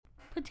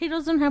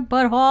Potatoes don't have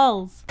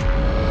buttholes.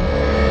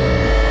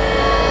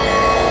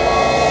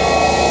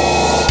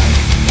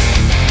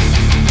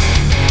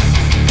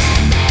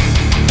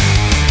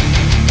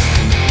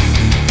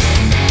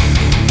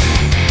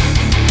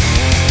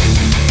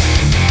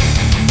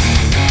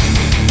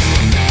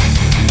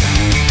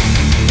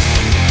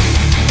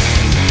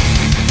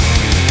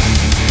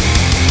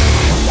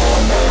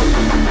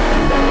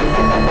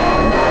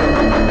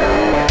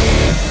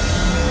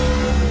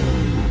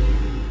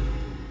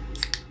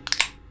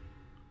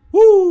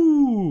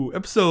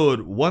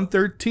 Episode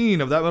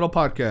 113 of That Metal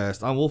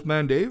Podcast. I'm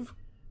Wolfman Dave.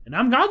 And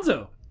I'm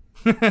Gonzo.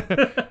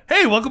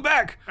 Hey, welcome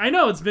back. I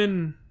know, it's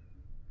been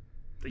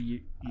a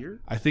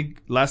year? I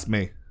think last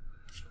May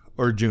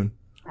or June.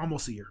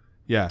 Almost a year.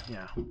 Yeah.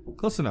 Yeah.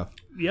 Close enough.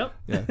 Yep.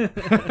 Yeah.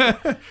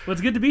 Well,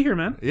 it's good to be here,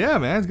 man. Yeah,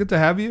 man. It's good to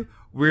have you.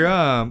 We're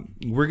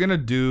gonna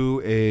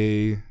do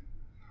a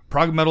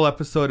prog metal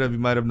episode, as you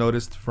might have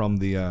noticed from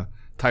the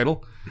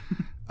title.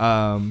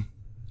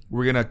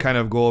 We're gonna kind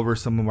of go over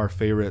some of our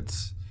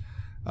favorites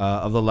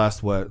of the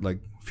last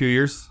few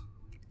years.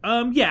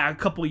 Yeah, a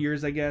couple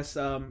years, I guess.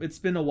 It's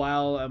been a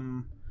while.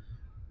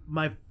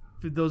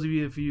 For those of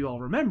you, if you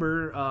all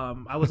remember,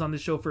 I was on this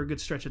show for a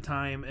good stretch of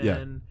time,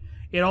 and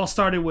it all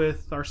started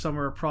with our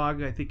summer of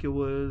Prague. I think it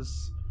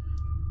was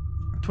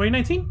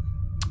 2019.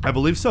 I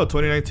believe so.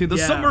 2019, the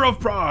summer of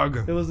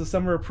Prague. It was the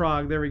summer of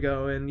Prague. There we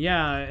go. And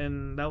yeah,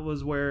 and that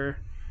was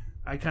where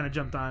I kind of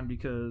jumped on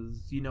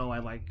because I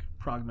like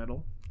prog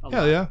metal.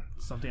 Hell yeah,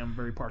 it's something I'm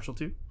very partial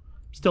to.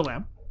 Still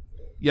am.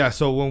 Yeah,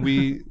 so when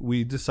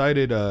we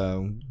decided,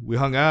 we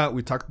hung out,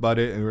 we talked about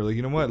it, and we were like,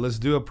 you know what, let's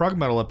do a prog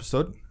metal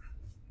episode.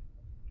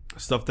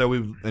 Stuff that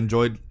we've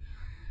enjoyed.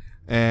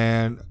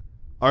 And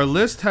our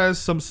list has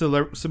some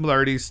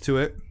similarities to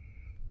it.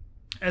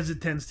 As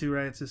it tends to,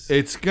 right?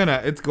 It's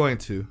going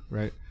to,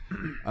 right?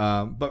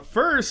 But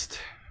first,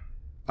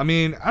 I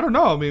don't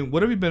know.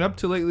 what have you been up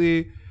to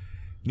lately?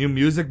 New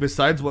music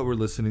besides what we're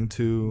listening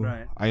to?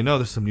 Right. I know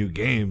there's some new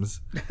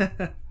games.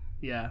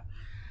 Yeah.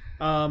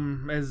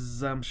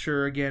 As I'm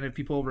sure, again, if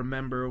people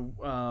remember,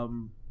 I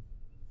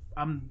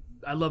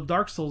love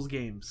Dark Souls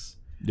games.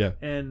 Yeah.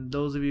 And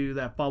those of you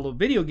that follow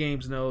video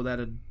games know that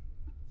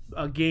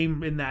a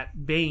game in that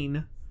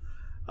vein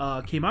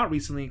came out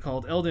recently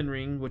called Elden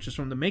Ring, which is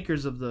from the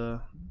makers of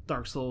the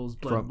Dark Souls,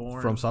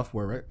 Bloodborne. From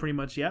Software, right? Pretty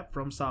much, yeah,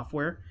 From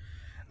Software.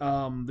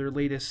 Their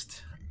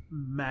latest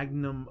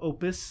magnum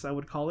opus, I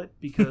would call it,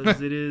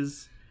 because it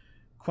is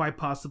quite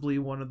possibly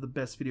one of the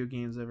best video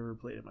games I've ever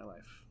played in my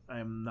life. I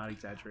am not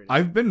exaggerating.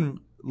 I've been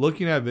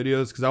looking at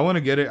videos because I want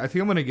to get it. I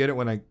think I'm going to get it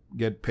when I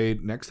get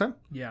paid next time.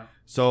 Yeah.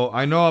 So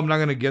I know I'm not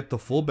going to get the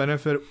full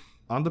benefit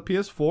on the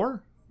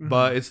PS4,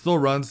 but it still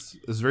runs.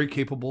 It's very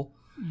capable.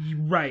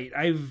 Right.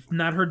 I've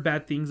not heard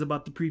bad things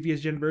about the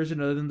previous gen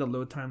version other than the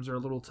load times are a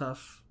little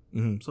tough.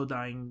 Mm-hmm. So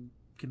dying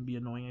can be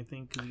annoying, I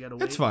think, because you got to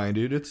wait. It's fine,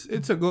 dude. It's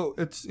quick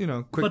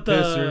But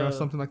piss or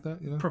something like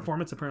that.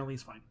 Performance apparently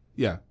is fine.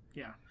 Yeah.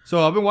 Yeah.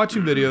 So I've been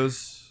watching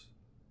videos.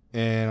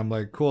 And I'm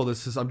like, cool,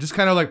 I'm just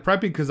kind of like prepping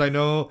because I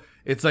know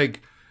it's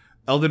like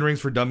Elden Rings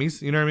for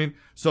dummies, you know what I mean?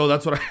 So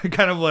that's what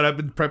I've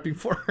been prepping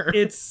for.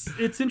 It's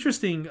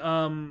interesting.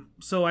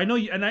 So I know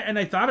you, and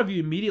I thought of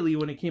you immediately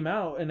when it came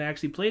out, and I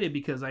actually played it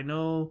because I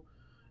know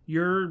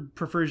your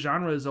preferred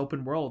genre is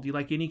open world. You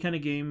like any kind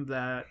of game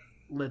that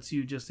lets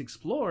you just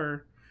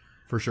explore.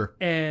 For sure.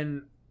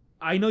 And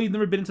I know you've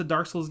never been into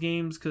Dark Souls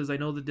games because I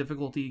know the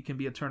difficulty can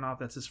be a turnoff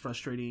that's just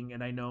frustrating,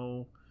 and I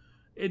know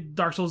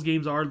Dark Souls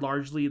games are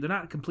largely, they're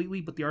not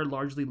completely, but they are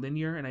largely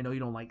linear, and I know you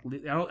don't like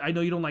I know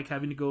you don't like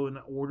having to go in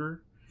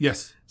order.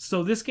 Yes.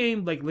 So this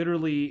game, like,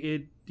 literally,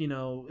 it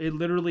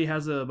literally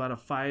has about a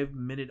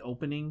 5-minute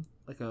opening,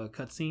 like a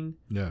cutscene.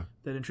 Yeah.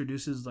 That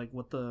introduces like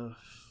what the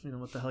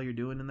hell you're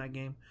doing in that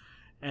game,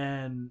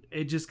 and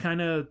it just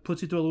kind of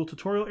puts you through a little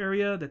tutorial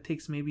area that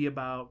takes maybe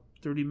about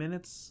 30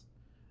 minutes,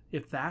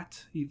 if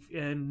that.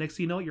 And next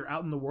thing you know, you're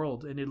out in the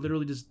world, and it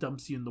literally just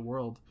dumps you in the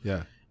world.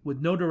 Yeah. With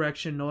no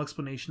direction, no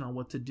explanation on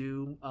what to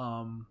do,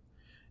 and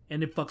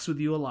it fucks with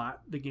you a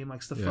lot. The game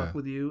likes to fuck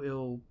with you.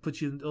 It'll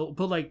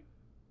put like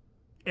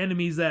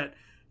enemies that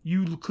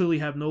you clearly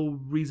have no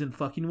reason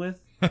fucking with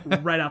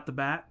right out the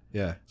bat.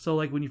 Yeah. So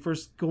like when you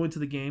first go into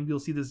the game, you'll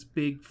see this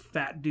big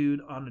fat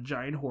dude on a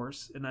giant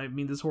horse, and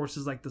this horse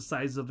is like the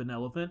size of an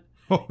elephant.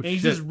 Oh, and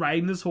he's just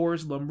riding this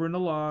horse, lumbering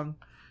along.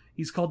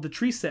 He's called the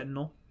Tree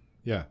Sentinel.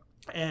 Yeah.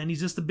 And he's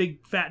just a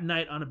big fat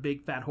knight on a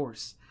big fat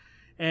horse.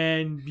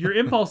 And your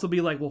impulse will be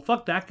like, well,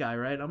 fuck that guy,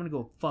 right? I'm going to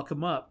go fuck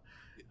him up.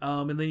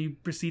 And then you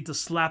proceed to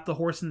slap the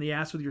horse in the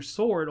ass with your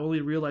sword, only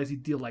to realize you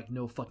deal like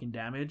no fucking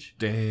damage.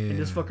 Damn. And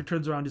this fucker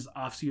turns around and just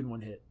offs you in one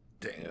hit.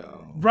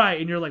 Damn. Right.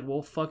 And you're like,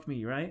 well, fuck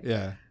me, right?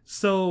 Yeah.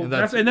 So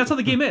that's how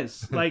the game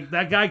is. Like,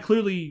 that guy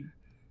clearly,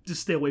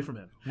 just stay away from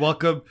him.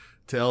 Welcome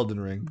to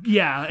Elden Ring.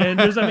 Yeah. And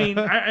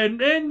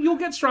and you'll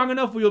get strong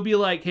enough where you'll be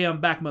like, hey,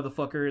 I'm back,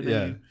 motherfucker. And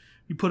then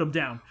you put him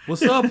down.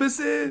 What's up, is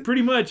it?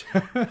 Pretty much.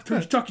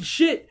 You're talking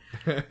shit.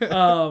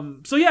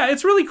 So yeah,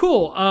 it's really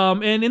cool.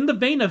 And in the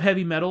vein of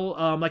heavy metal,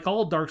 like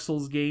all Dark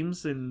Souls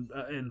games and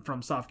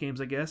From Soft games,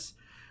 I guess,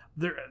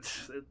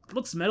 it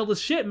looks metal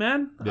as shit,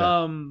 man.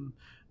 Yeah.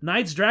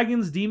 Knights,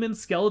 dragons,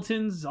 demons,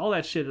 skeletons, all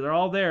that shit. They're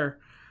all there.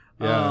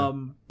 Yeah.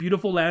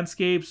 Beautiful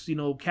landscapes,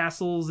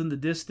 castles in the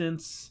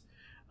distance.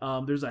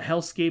 There's a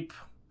hellscape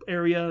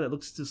area that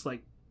looks just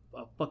like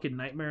a fucking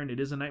nightmare, and it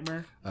is a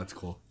nightmare. That's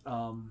cool.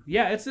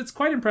 Yeah, it's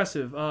quite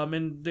impressive.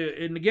 And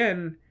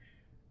again,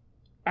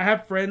 I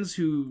have friends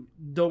who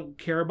don't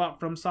care about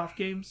FromSoft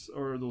games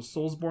or those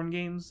Soulsborne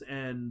games,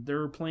 and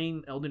they're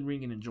playing Elden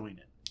Ring and enjoying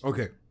it.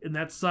 Okay. And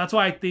that's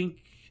why I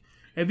think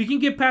if you can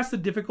get past the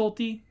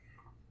difficulty,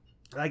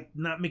 like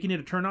not making it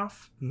a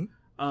turnoff,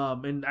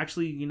 and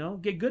actually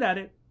get good at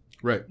it,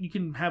 Right. you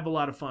can have a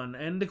lot of fun.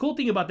 And the cool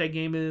thing about that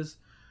game is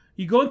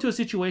you go into a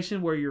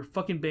situation where you're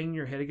fucking banging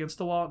your head against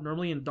the wall.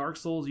 Normally in Dark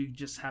Souls, you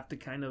just have to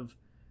kind of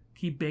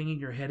keep banging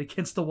your head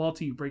against the wall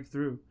till you break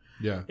through.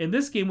 Yeah. In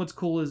this game, what's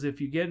cool is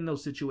if you get in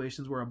those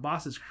situations where a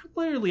boss is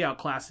clearly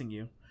outclassing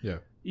you, Yeah.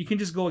 you can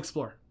just go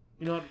explore.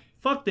 You know what?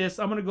 Fuck this.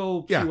 I'm going to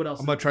go Yeah. see what else.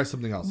 I'm gonna try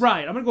something else.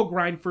 Right. I'm going to go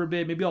grind for a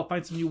bit. Maybe I'll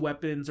find some new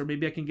weapons, or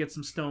maybe I can get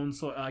some stones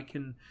so I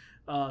can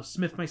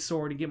smith my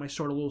sword and get my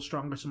sword a little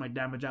stronger so my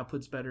damage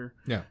output's better.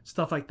 Yeah.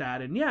 Stuff like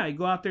that. And yeah, you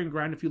go out there and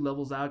grind a few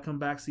levels out, come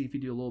back, see if you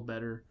do a little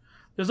better.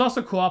 There's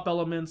also co-op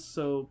elements,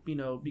 so you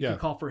can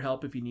call for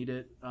help if you need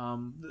it.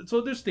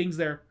 So there's things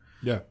there.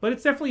 Yeah. But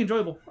it's definitely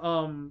enjoyable.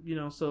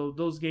 So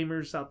those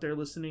gamers out there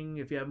listening,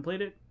 if you haven't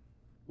played it,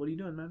 what are you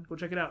doing, man? Go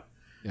check it out.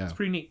 Yeah. It's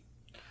pretty neat.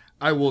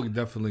 I will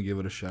definitely give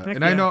it a shot. Heck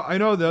And yeah. I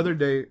know the other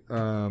day,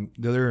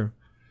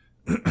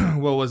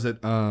 what was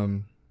it?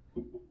 The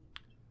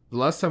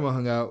last time I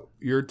hung out,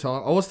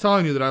 I was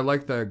telling you that I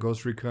liked that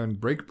Ghost Recon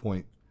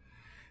Breakpoint.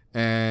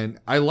 And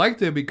I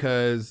liked it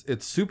because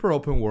it's super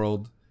open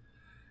world.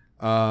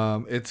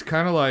 It's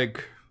kind of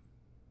like,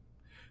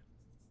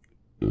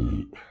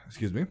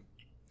 excuse me.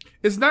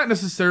 It's not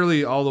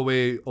necessarily all the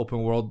way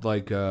open world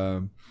like,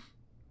 what's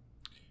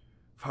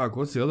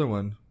the other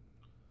one?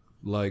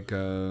 Like,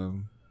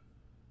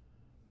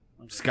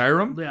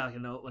 Skyrim? Yeah,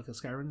 like a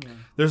Skyrim. Yeah.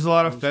 There's a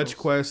lot of Those fetch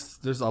Souls. quests.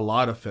 There's a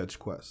lot of fetch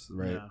quests,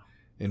 right? Yeah.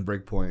 In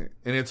Breakpoint.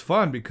 And it's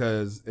fun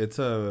because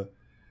to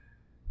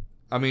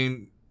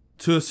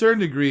a certain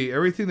degree,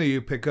 everything that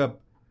you pick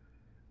up,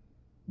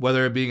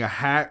 whether it being a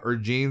hat or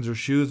jeans or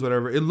shoes,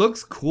 whatever, it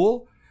looks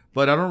cool,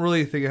 but I don't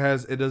really think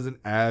it doesn't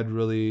add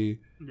really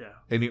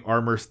any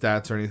armor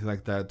stats or anything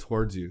like that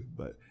towards you.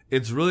 But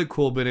it's really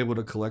cool being able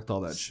to collect all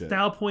that shit.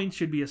 Style point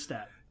should be a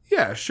stat.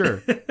 Yeah,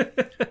 sure.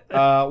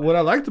 What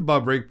I liked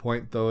about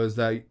Breakpoint, though, is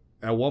that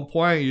at one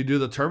point you do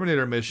the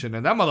Terminator mission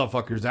and that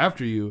motherfucker's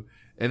after you,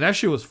 and that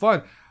shit was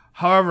fun.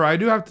 However, I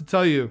do have to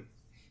tell you,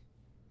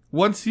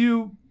 once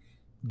you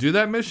do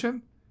that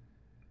mission,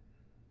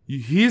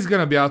 he's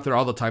going to be out there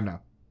all the time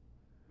now.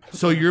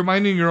 So you're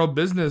minding your own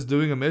business,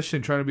 doing a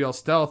mission, trying to be all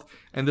stealth,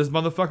 and this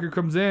motherfucker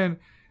comes in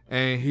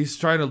and he's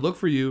trying to look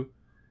for you,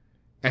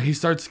 and he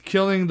starts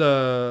killing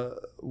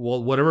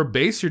whatever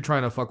base you're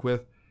trying to fuck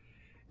with.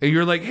 And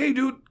you're like, hey,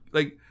 dude,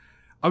 like,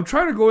 I'm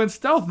trying to go in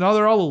stealth. Now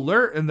they're all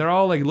alert and they're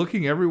all like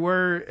looking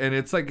everywhere. And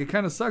it's like, it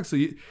kind of sucks. So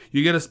you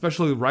get a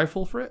special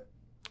rifle for it.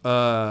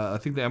 I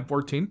think the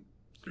M14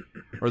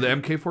 or the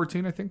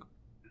MK14, I think.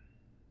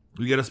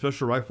 You get a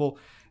special rifle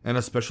and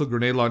a special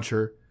grenade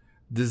launcher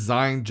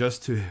designed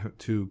just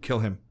to kill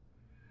him.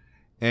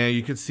 And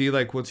you can see,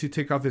 like, once you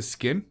take off his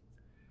skin,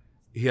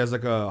 he has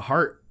like a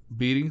heart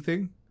beating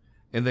thing.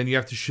 And then you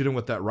have to shoot him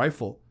with that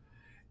rifle.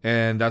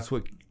 And that's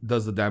what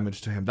does the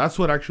damage to him. That's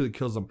what actually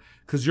kills him.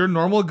 Because your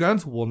normal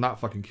guns will not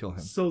fucking kill him.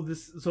 So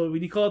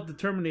when you call it the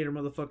Terminator,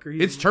 motherfucker,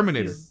 It's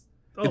Terminator.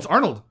 It's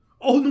Arnold.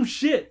 Oh no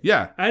shit!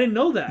 Yeah. I didn't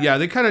know that. Yeah,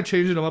 they kind of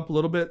changed him up a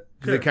little bit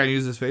because Sure. they can't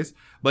use his face.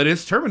 But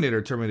it's Terminator,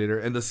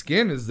 and the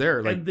skin is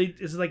there. Like, And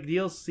is it like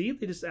DLC?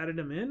 They just added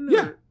him in.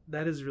 Yeah.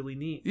 That is really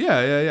neat.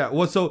 yeah.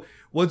 Well, so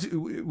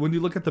when you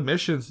look at the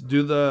missions,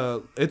 you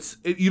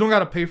don't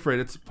gotta pay for it.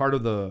 It's part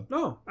of the.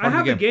 No, I Part of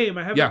have the the game.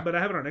 I have Yeah. it, but I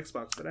have it on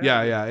Xbox. But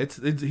Yeah. It's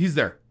he's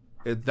there.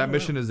 That Oh,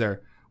 mission is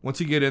there. Once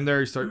you get in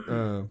there, you start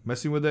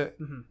messing with it.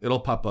 Mhm. It'll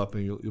pop up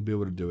and you'll be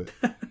able to do it.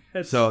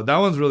 It's- So that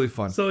one's really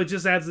fun. So it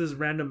just adds this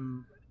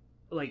random,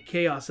 like,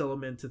 chaos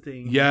element to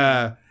things.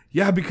 Yeah,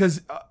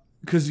 because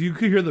you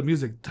could hear the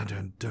music, dun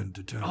dun dun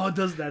dun dun, Oh, it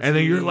does that. and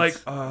then you're neat.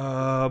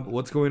 like,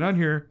 what's going on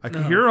here? I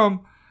can Uh-huh. hear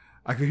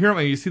him,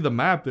 and you see the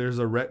map. There's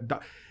a red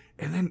dot,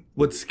 and then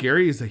what's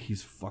scary is that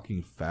he's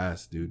fucking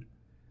fast, dude.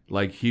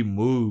 Like, he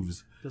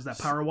moves. Does that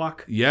power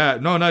walk? Yeah,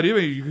 no, not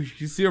even. You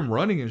see him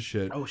running and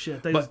shit. Oh shit! I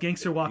thought he But- was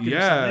gangster walking. or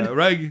Yeah, something.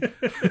 right.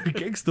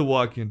 Gangsta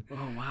walking. Oh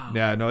wow.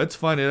 Yeah, no, it's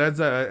fun. It adds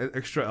that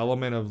extra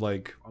element of,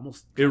 like,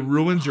 Almost it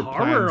ruins your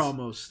horror plans.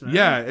 almost. Man.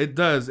 Yeah, it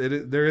does.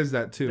 There is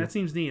that too. That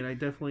seems neat. I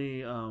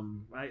definitely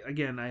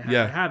I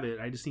Yeah. have it.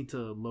 I just need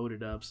to load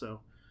it up. So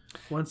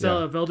once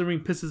Yeah. Elden Ring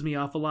pisses me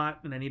off a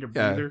lot and I need a Yeah.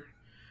 breather.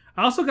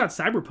 I also got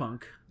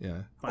Cyberpunk.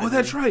 Yeah. Finally. Oh,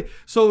 that's right.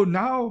 So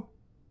now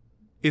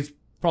it's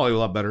probably a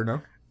lot better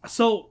now.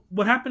 So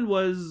what happened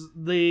was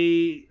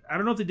I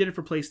don't know if they did it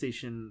for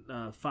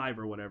PlayStation 5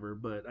 or whatever,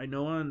 but I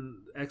know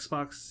on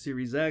Xbox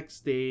Series X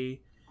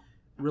they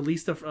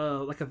released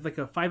like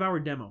a 5-hour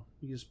demo.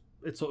 It's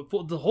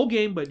the whole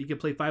game, but you can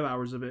play 5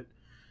 hours of it.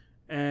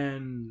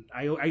 and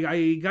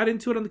I got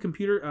into it on the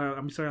computer.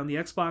 On the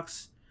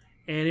Xbox,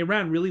 and it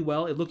ran really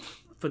well. It looked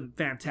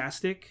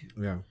fantastic.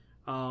 Yeah.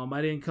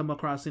 I didn't come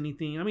across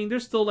anything. I mean,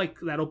 there's still like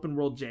that open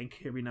world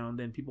jank every now and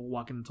then, people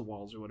walking into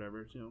walls or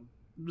whatever.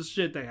 The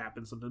shit that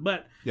happens sometimes.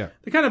 But yeah,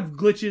 the kind of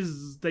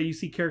glitches that you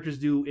see characters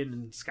do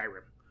in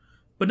Skyrim,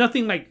 but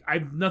nothing like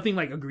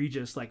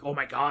egregious. Like, oh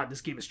my god,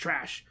 this game is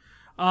trash.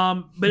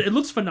 But it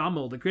looks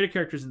phenomenal. The creative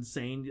character is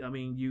insane. I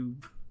mean, you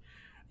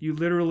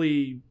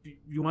literally,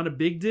 you want a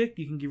big dick,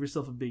 you can give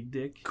yourself a big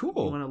dick.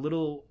 Cool. You want a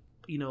little,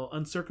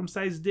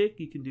 uncircumcised dick,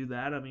 you can do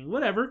that. I mean,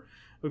 whatever.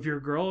 If you're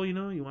a girl,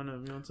 you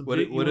want some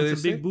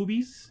big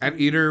boobies.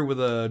 Anteater with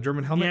a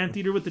German helmet. The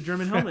anteater with the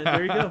German helmet.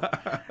 There you go.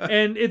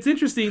 And it's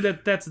interesting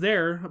that that's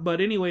there.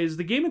 But anyways,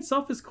 the game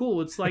itself is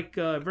cool. It's like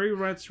very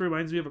much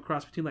reminds me of a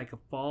cross between like a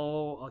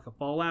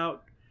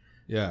Fallout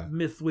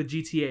myth with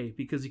GTA,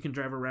 because you can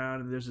drive around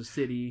and there's a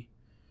city.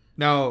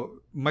 Now,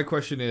 my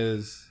question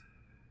is,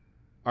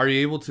 are you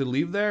able to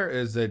leave there?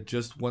 Is it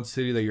just one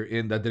city that you're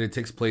in that then it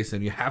takes place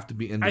and you have to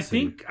be in the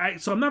city?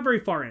 So I'm not very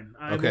far in.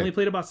 I've only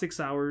played about 6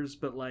 hours,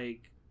 but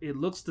like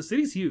the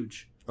city's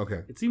huge.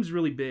 Okay. It seems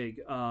really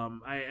big.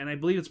 I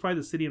believe it's probably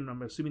the city, and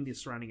I'm assuming the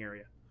surrounding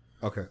area.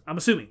 Okay. I'm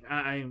assuming.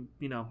 I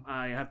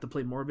have to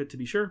play more of it to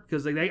be sure,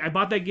 because I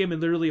bought that game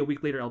and literally a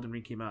week later Elden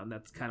Ring came out, and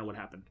that's kind of what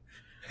happened.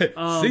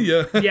 See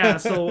ya. Yeah.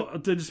 So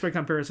to just by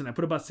comparison, I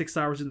put about 6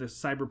 hours into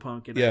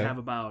Cyberpunk, and I have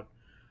about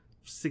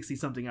 60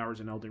 something hours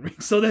in Elden Ring.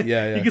 So that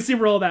you can see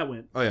where all that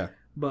went. Oh yeah.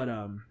 But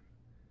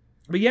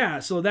yeah.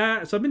 So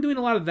I've been doing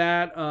a lot of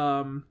that.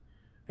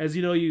 As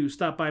you know, you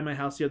stopped by my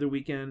house the other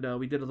weekend.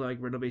 We did like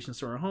renovations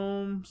to our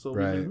home, so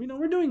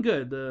we're doing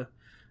good. The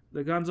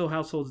Gonzo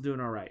household's doing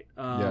all right.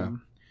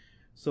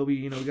 So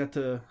we got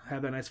to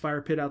have that nice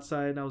fire pit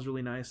outside. That was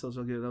really nice. That was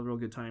a real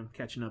good time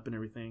catching up and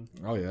everything.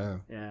 Oh yeah.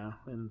 Yeah,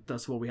 and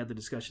that's what we had the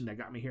discussion that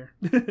got me here.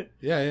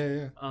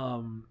 Yeah.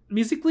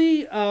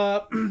 Musically,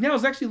 I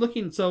was actually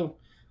looking. So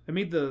I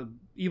made the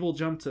evil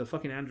jump to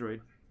fucking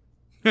Android.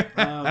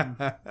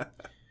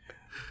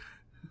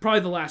 Probably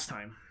the last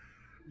time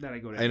that I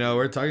go to Android. I know,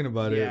 we're talking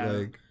about it.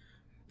 Like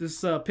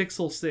this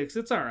Pixel 6,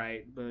 it's all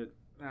right, but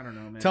I don't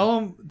know, man.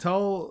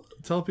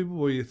 Tell people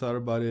what you thought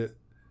about it.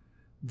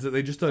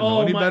 They just don't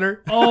know any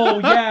better. Oh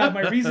yeah,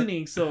 my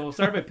reasoning. So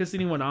sorry if I piss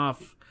anyone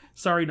off.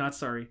 Sorry, not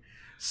sorry.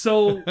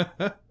 So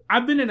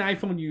I've been an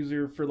iPhone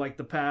user for like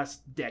the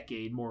past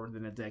decade, more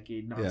than a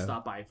decade,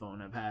 nonstop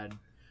iPhone. I've had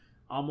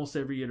almost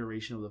every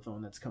iteration of the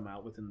phone that's come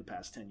out within the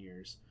past 10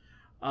 years.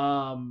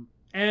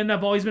 And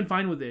I've always been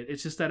fine with it.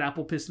 It's just that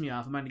Apple pissed me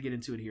off. I'm not going to get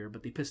into it here,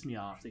 but they pissed me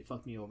off. They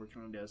fucked me over,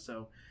 kind of.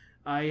 So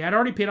I had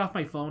already paid off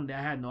my phone.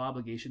 I had no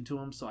obligation to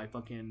them, so I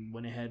fucking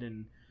went ahead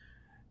and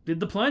did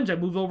the plunge. I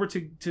moved over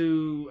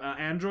to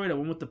Android. I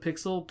went with the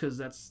Pixel because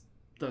that's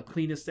the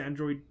cleanest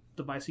Android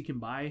device you can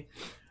buy.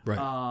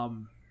 Right.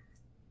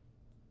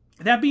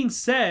 That being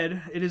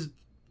said, it is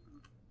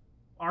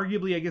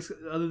arguably, I guess,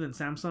 other than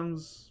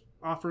Samsung's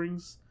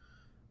offerings,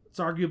 it's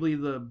arguably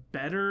the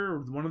better, or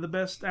one of the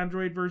best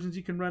Android versions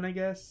you can run, I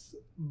guess.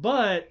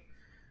 But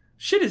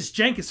shit is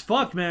jank as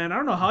fuck, man. I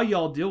don't know how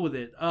y'all deal with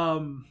it.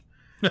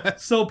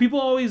 So people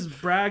always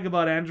brag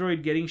about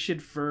Android getting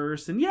shit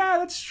first, and yeah,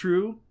 that's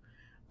true.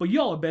 But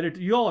y'all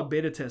are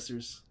beta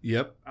testers.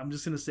 Yep. I'm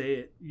just gonna say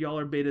it. Y'all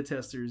are beta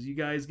testers. You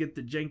guys get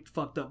the jank,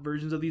 fucked up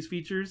versions of these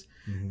features,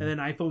 and then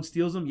iPhone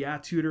steals them. Yeah,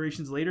 2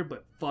 iterations later,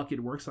 but fuck, it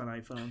works on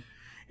iPhone.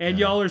 And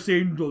y'all are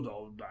saying,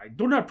 no, I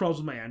don't have problems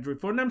with my Android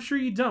phone. And I'm sure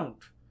you don't.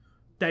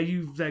 That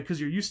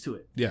because you're used to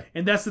it. Yeah.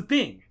 And that's the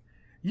thing.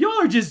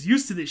 Y'all are just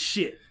used to this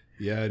shit.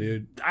 Yeah,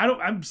 dude.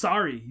 I'm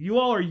sorry. You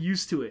all are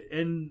used to it.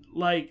 And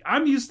like,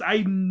 I've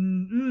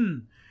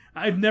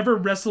never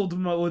wrestled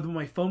with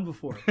my phone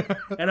before,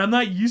 and I'm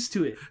not used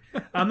to it.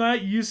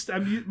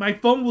 My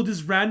phone will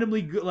just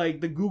randomly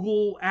like the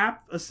Google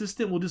app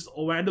assistant will just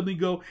randomly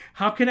go,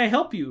 "How can I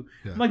help you?"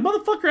 Yeah. I'm like,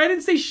 "Motherfucker, I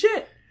didn't say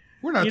shit.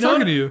 We're not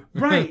talking to you."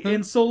 Right.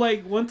 And so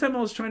like one time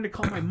I was trying to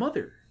call my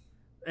mother,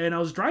 and I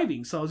was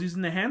driving, so I was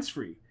using the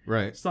hands-free.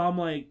 Right. So I'm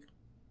like,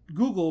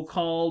 Google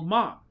called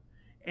mom,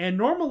 and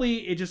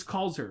normally it just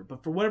calls her,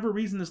 but for whatever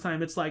reason this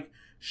time it's like,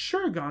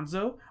 "Sure,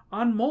 Gonzo,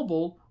 on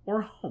mobile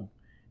or home."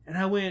 And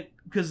I went,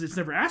 because it's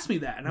never asked me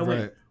that. And I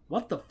went,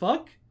 what the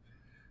fuck?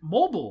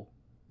 Mobile.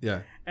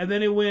 Yeah. And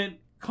then it went,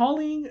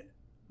 calling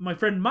my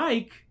friend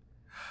Mike,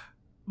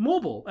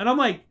 mobile. And I'm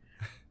like,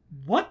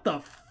 what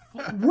the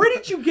where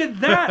did you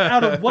get that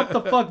out of what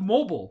the fuck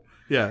mobile?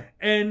 Yeah.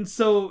 And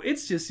so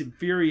it's just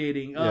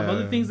infuriating.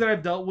 Other things that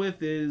I've dealt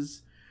with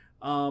is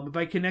if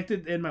I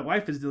connected, and my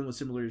wife is dealing with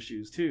similar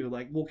issues too.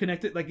 Like, we'll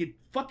connect it. Like, it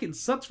fucking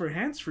sucks for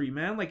hands-free,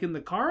 man. Like, in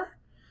the car.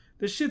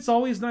 This shit's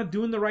always not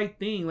doing the right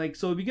thing. Like,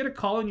 so if you get a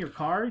call in your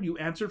car, you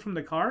answer from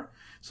the car.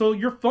 So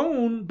your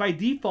phone, by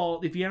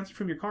default, if you answer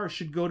from your car,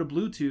 should go to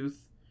Bluetooth,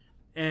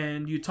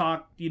 and you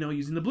talk,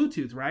 using the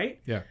Bluetooth,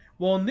 right? Yeah.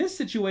 Well, in this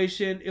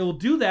situation, it'll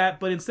do that,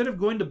 but instead of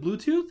going to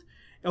Bluetooth,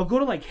 it'll go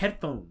to like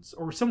headphones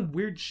or some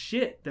weird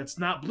shit that's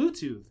not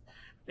Bluetooth.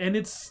 And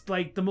it's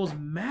like the most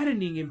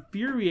maddening,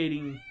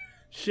 infuriating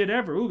shit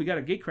ever. Ooh, we got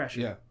a gate crasher.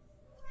 Yeah.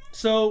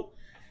 So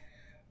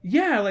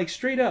Yeah, like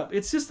straight up.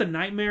 It's just a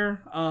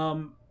nightmare.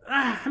 I'm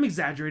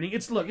exaggerating.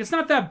 It's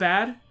not that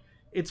bad.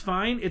 It's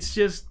fine. It's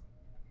just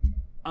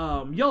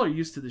y'all are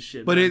used to this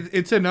shit. But man.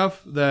 it's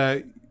enough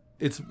that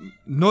it's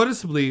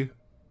noticeably.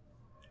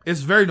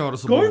 It's very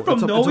noticeable. Going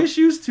from it's a-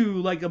 issues to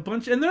like a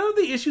bunch, and none of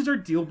the issues are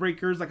deal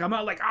breakers. Like I'm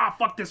not like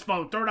fuck this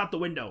phone, throw it out the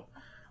window.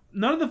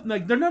 None of the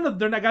like they're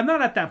like I'm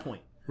not at that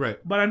point. Right.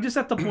 But I'm just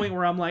at the point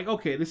where I'm like,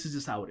 okay, this is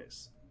just how it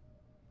is.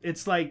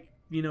 It's like,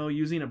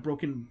 using a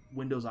broken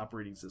Windows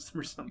operating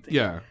system or something.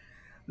 Yeah.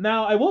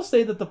 Now, I will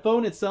say that the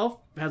phone itself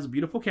has a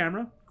beautiful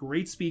camera,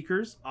 great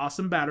speakers,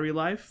 awesome battery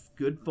life,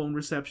 good phone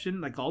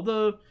reception. Like all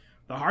the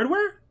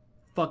hardware,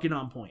 fucking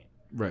on point.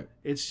 Right.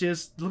 It's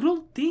just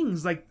little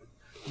things like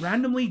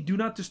randomly do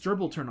not disturb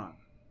will turn on.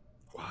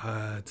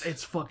 What?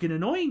 It's fucking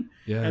annoying.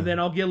 Yeah. And then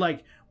I'll get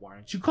like, why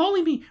aren't you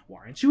calling me? Why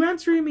aren't you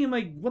answering me? I'm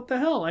like, what the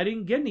hell? I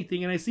didn't get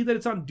anything. And I see that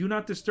it's on do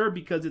not disturb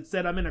because it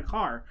said I'm in a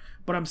car,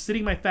 but I'm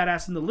sitting my fat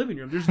ass in the living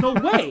room. There's no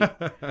way.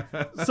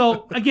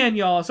 So again,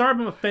 y'all, sorry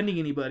if I'm offending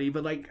anybody,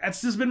 but like,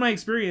 that's just been my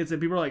experience. And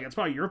people are like, it's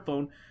probably your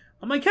phone.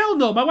 I'm like, hell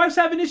no. My wife's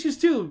having issues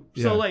too.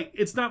 Yeah. So like,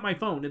 it's not my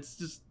phone. It's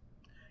just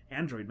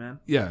Android, man.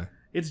 Yeah.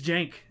 It's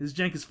jank. It's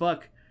jank as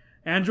fuck.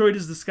 Android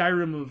is the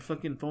Skyrim of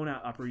fucking phone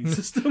operating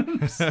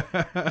systems.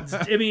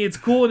 It's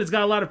cool and it's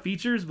got a lot of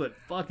features, but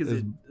fuck, it's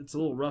a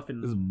little rough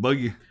It's and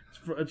buggy.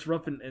 it's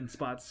rough in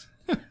spots.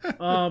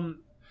 Oh,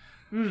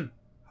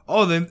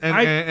 then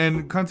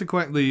and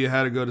consequently, you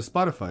had to go to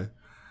Spotify.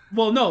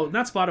 Well, no,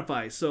 not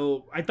Spotify.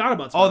 So I thought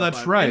about Spotify. Oh,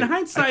 that's right. In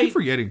hindsight, I keep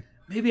forgetting.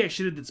 maybe I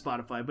should have did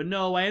Spotify, but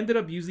no, I ended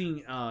up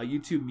using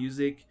YouTube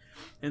Music,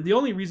 and the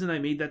only reason I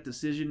made that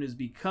decision is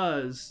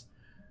because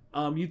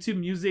YouTube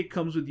Music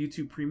comes with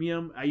YouTube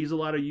Premium. I use a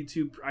lot of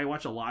YouTube. I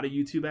watch a lot of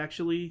YouTube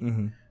actually,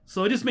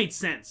 so it just made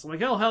sense. I'm like,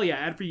 hell yeah,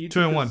 ad for YouTube.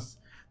 2 in 1.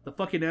 The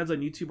fucking ads on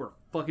YouTube are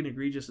fucking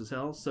egregious as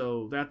hell.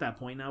 So they're at that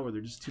point now where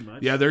they're just too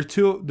much. Yeah, there are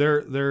two.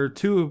 There are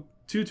two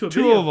two to a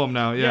two video. of them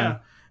now. Yeah.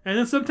 And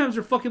then sometimes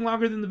they're fucking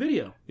longer than the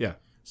video. Yeah.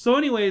 So,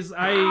 anyways,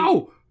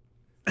 Ow!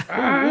 Ooh,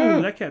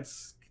 that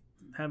cat's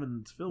having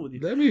its fill with you.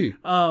 Let me.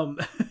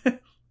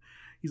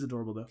 He's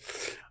adorable though.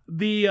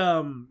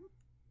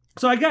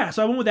 So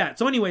I went with that.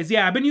 So, anyways,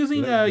 yeah, I've been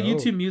using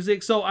YouTube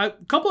Music. So, a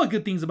couple of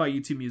good things about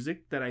YouTube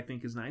Music that I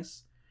think is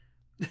nice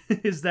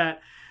is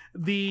that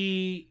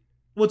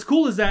what's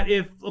cool is that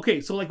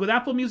so like with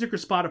Apple Music or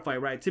Spotify,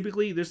 right?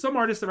 Typically, there's some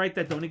artists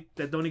that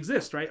don't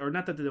exist, right? Or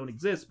not that they don't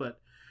exist, but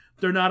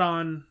they're not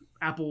on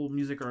Apple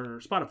Music or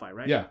Spotify,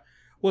 right? Yeah.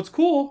 What's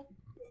cool,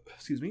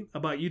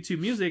 about YouTube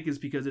Music is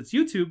because it's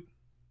YouTube.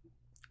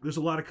 There's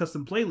a lot of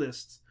custom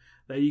playlists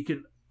that you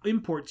can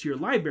import to your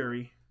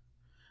library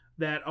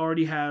that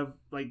already have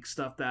like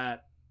stuff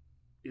that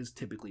is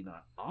typically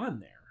not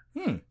on there.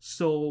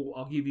 So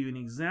I'll give you an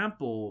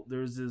example.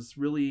 There's this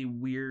really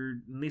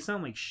weird, and they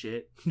sound like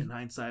shit in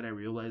hindsight. I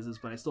realize this,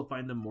 but I still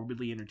find them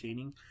morbidly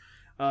entertaining.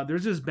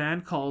 There's this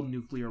band called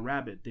Nuclear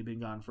Rabbit. They've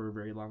been gone for a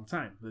very long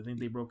time. I think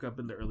they broke up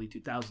in the early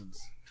 2000s.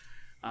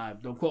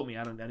 Don't quote me.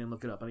 I didn't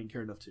look it up. I didn't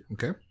care enough to.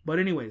 Okay. But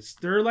anyways,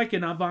 they're like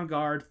an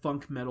avant-garde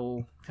funk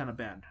metal kind of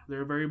band.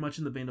 They're very much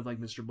in the vein of like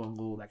Mr.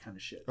 Bungle, that kind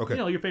of shit. Okay.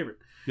 Your favorite.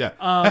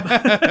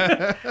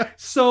 Yeah.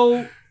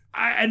 So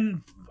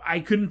I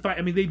couldn't find.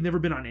 I mean, they've never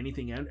been on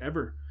anything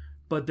ever,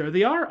 but there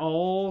they are.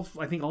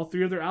 I think all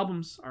 3 of their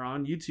albums are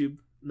on YouTube.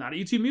 Not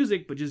YouTube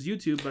Music, but just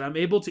YouTube. But I'm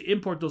able to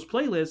import those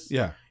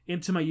playlists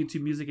into my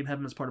YouTube Music and have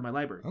them as part of my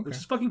library, which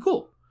is fucking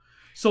cool.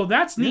 So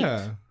that's neat.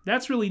 Yeah.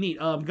 That's really neat.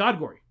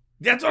 Godgory.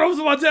 That's what I was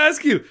about to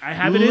ask you. I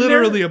have it in there.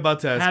 Literally about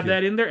to ask you. Have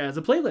that in there as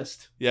a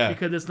playlist. Yeah.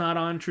 Because it's not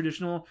on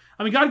traditional.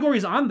 I mean,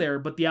 Godgory's on there,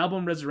 but the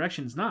album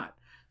Resurrection's not.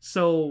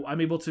 So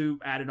I'm able to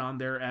add it on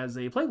there as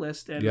a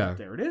playlist, and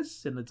there it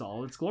is, and it's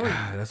all its glory.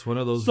 That's one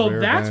of those. So rare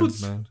that's bands,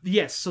 what's man.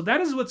 yes. So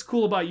that is what's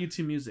cool about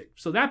YouTube Music.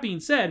 So that being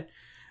said,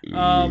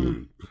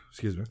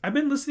 excuse me. I've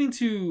been listening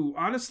to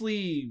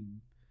honestly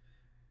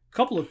a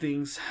couple of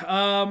things.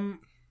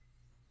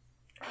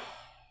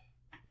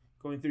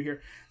 Going through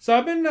here, so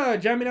I've been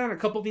jamming on a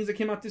couple of things that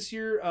came out this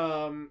year.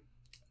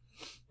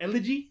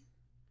 Elegy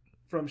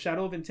from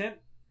Shadow of Intent.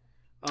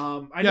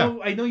 I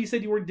know you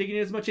said you weren't digging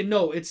it as much, and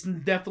no, it's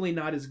definitely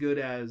not as good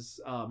as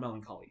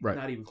Melancholy. Right.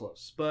 Not even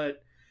close.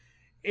 But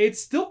it's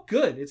still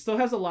good. It still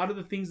has a lot of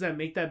the things that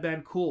make that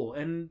band cool,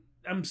 and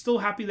I'm still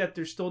happy that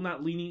they're still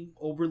not leaning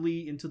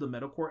overly into the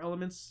metalcore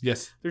elements.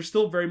 Yes. They're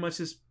still very much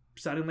just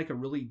sounding like a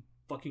really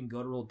fucking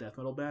guttural death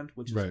metal band,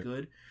 which is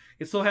good.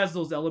 It still has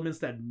those elements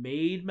that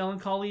made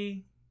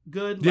Melancholy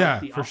good,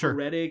 like the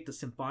operatic, the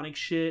symphonic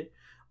shit.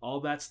 All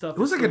that stuff. It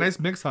was like a nice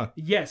mix, huh?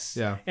 Yes.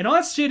 Yeah. And all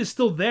that shit is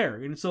still there.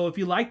 And so if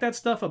you like that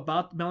stuff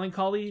about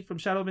Melancholy from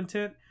Shadow of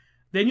Intent,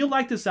 then you'll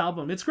like this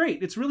album. It's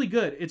great. It's really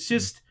good. It's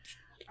just,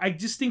 I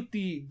just think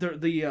the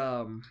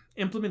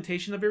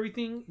implementation of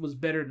everything was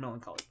better in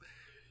Melancholy.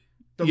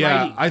 The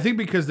writing. I think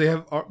because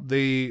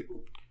they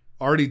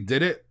already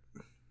did it.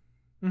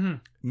 Mm-hmm.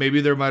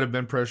 Maybe there might have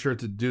been pressure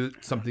to do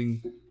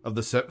something of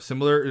the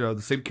similar,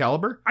 the same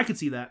caliber. I could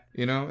see that.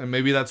 And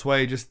maybe that's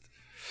why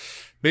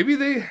maybe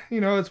they,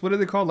 it's what do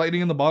they call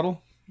lightning in the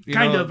bottle?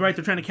 Kind of, right?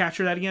 They're trying to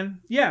capture that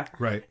again. Yeah.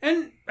 Right.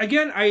 And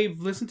Again, I've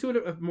listened to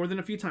it more than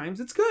a few times.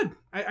 It's good.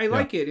 I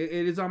like it.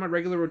 It is on my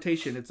regular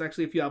rotation. It's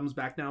actually a few albums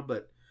back now,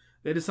 but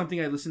it is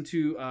something I listened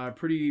to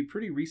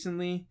pretty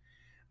recently.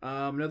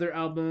 Another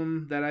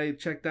album that I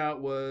checked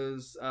out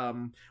was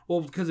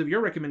because of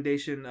your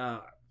recommendation.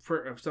 Tell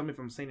me if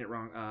I'm saying it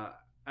wrong.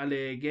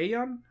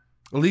 Allegiant.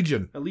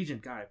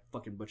 God, I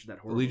fucking butchered that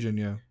horribly. Allegiant,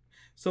 yeah.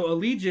 So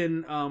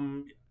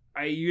Allegiant,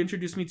 you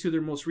introduced me to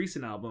their most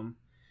recent album.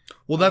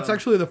 Well, that's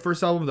actually the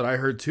first album that I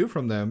heard too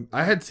from them.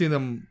 I had seen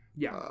them.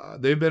 Yeah,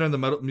 they've been in the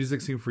metal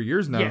music scene for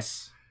years now.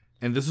 Yes,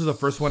 and this is the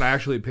first one I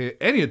actually pay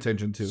any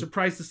attention to.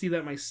 Surprised to see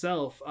that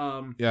myself.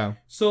 Yeah.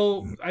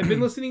 So I've been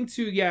listening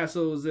to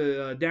So it was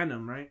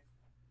Danum, right?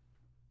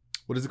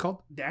 What is it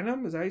called?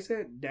 Danum, is that how you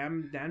say it?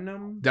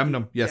 Damnum.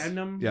 Damnum. Yes.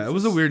 Damnum. Yeah, it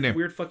was a weird name.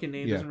 Weird fucking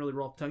name. Doesn't really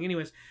roll off the tongue.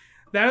 Anyways,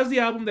 that is the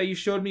album that you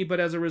showed me. But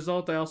as a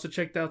result, I also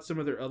checked out some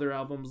of their other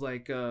albums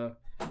like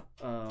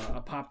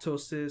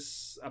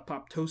Apoptosis.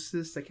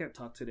 I can't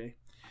talk today.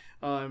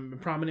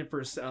 Prominent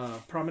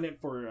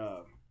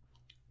for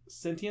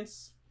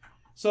Sentience.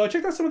 So I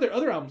checked out some of their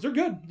other albums. They're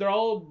good. They're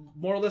all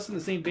more or less in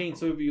the same vein.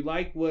 So if you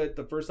like what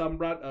the first album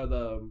brought,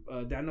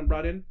 Danum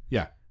brought in,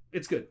 yeah,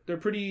 it's good. They're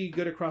pretty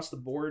good across the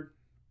board.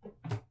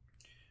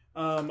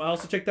 I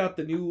also checked out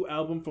the new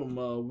album from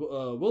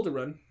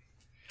Wilderrun.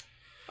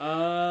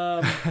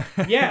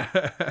 Yeah.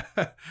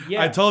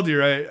 I told you,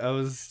 right?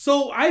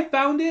 So I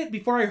found it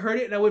before I heard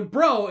it, and I went,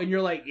 bro, and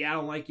you're like, yeah, I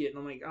don't like it, and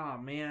I'm like, oh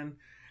man,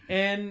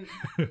 and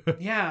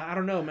yeah, I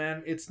don't know,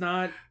 man. It's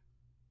not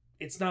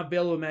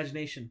Veil of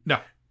Imagination. No.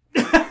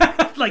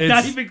 Like,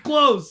 not even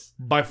close.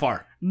 By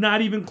far.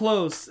 Not even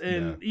close.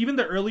 And even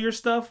the earlier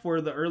stuff, where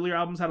the earlier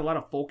albums had a lot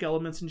of folk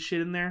elements and shit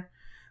in there,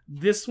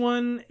 this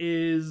one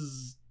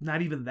is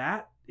not even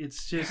that.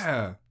 It's just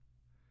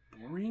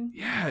boring.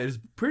 Yeah, it's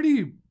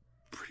pretty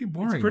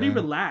boring. It's pretty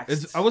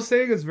relaxed. I was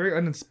saying it's very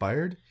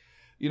uninspired,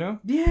 you know?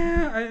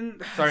 Yeah.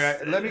 And sorry,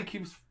 let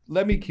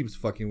me keep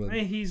fucking with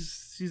him.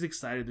 He's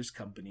excited. There's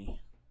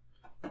company.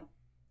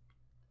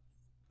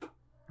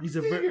 Stay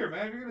here,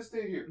 man. You're gonna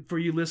stay here. For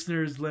you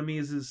listeners, Lemmy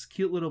is this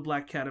cute little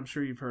black cat. I'm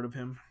sure you've heard of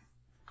him.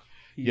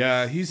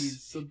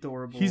 He's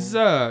adorable. He's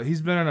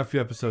been on a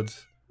few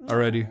episodes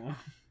already.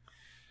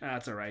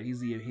 That's all right. He's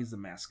the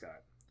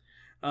mascot.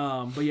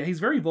 But yeah, he's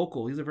very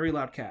vocal. He's a very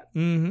loud cat.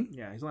 Mm-hmm.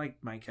 Yeah, he's like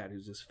my cat,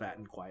 who's just fat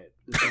and quiet.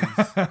 This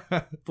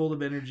one's full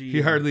of energy.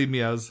 He hardly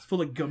meows.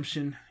 Full of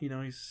gumption. You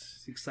know,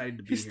 he's excited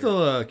to be He's here.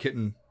 still a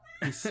kitten.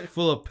 He's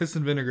full of piss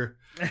and vinegar.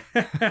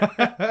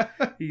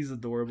 He's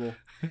adorable.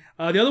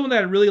 The other one that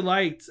I really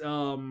liked,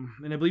 and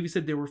I believe you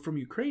said they were from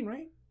Ukraine,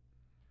 right?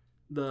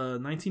 The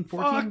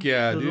 1914. Fuck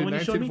yeah, dude!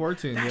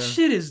 1914. That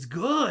shit is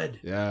good.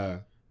 Yeah.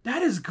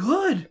 That is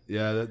good.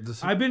 Yeah,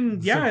 I've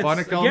been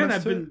symphonic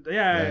I've been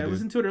I dude.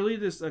 listened to it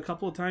earlier a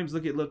couple of times.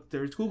 Look,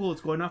 there's Google.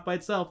 It's going off by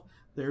itself.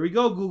 There we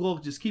go, Google.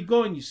 Just keep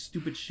going, you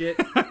stupid shit.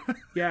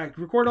 Yeah,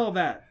 record all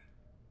that.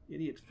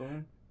 Idiot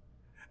phone.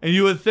 And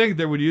you would think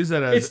they would use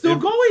that as... It's still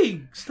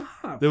going.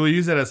 Stop. They would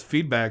use that as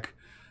feedback.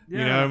 Yeah.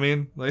 You know what I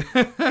mean? Like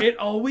it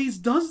always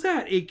does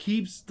that. It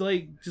keeps,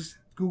 just...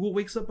 Google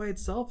wakes up by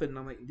itself, and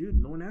I'm like, dude,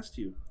 no one asked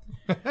you.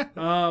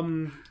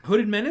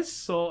 Hooded Menace.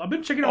 So I've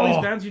been checking out all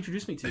these bands you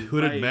introduced me to.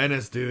 Hooded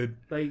Menace, dude.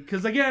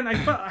 Because again,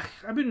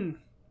 I've been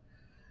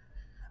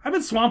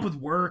swamped with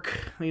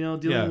work,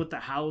 dealing with the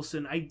house,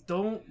 and I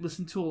don't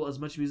listen to as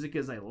much music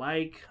as I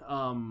like.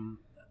 I'm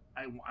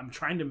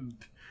trying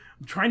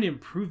to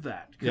improve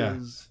that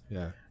because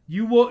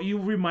you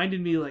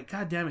reminded me, like,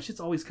 god damn it, shit's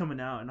always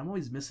coming out, and I'm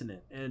always missing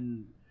it,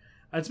 and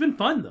it's been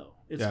fun though.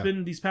 It's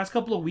been these past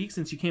couple of weeks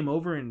since you came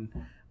over and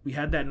we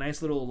had that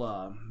nice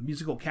little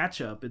musical catch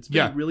up. It's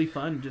been really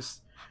fun.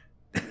 Just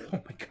oh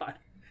my god,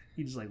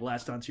 he just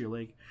latched onto your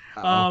leg.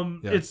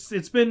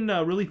 It's been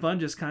really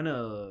fun. Just kind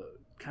of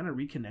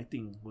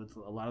reconnecting with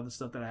a lot of the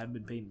stuff that I haven't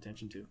been paying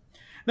attention to.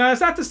 Now, that's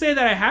not to say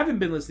that I haven't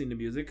been listening to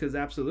music, because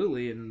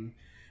absolutely, and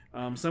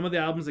some of the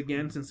albums,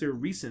 again, since they're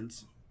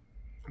recent,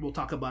 we'll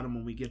talk about them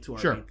when we get to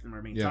our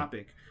main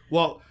topic.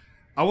 Well,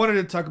 I wanted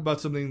to talk about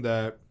something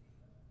that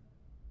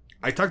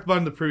I talked about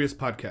in the previous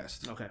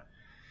podcast. Okay.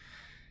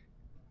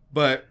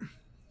 But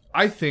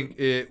I think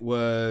it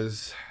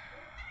was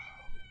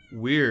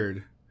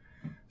weird.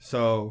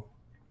 So,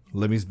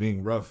 Lemmy's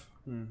being rough.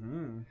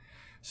 Mm-hmm.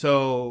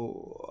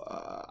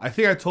 So, I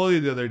think I told you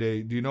the other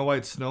day, do you know why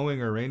it's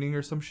snowing or raining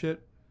or some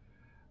shit?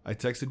 I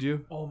texted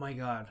you. Oh my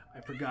god,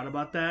 I forgot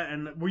about that.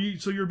 And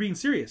you're being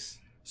serious?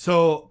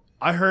 So,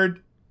 I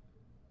heard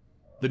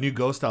the new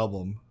Ghost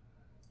album.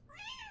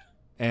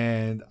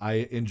 And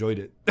I enjoyed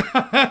it.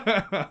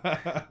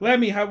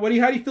 Lemmy, how do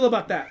you feel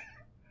about that?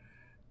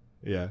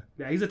 Yeah.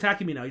 Yeah, he's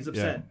attacking me now. He's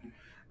upset.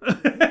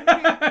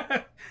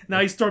 Yeah. Now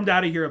he stormed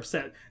out of here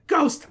upset.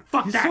 Ghost,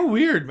 fuck He's that. He's so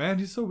weird, man.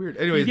 He's so weird.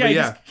 Anyways, he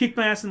just kicked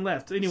my ass and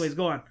left. Anyways,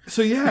 go on.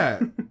 So yeah,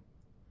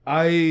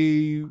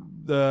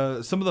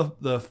 some of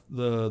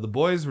the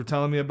boys were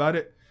telling me about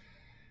it.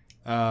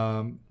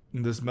 In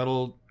this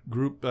metal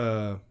group,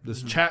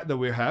 this chat that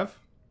we have,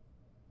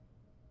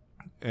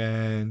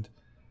 and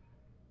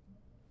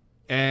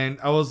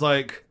I was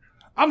like,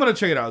 I'm gonna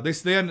check it out. They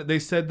said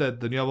that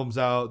the new album's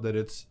out, that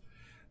it's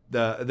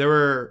they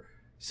were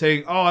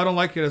saying, "Oh, I don't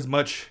like it as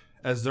much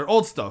as their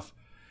old stuff,"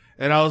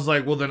 and I was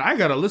like, "Well, then I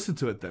gotta listen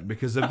to it then,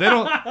 because if they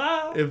don't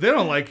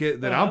like it,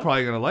 then I'm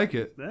probably gonna like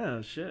it."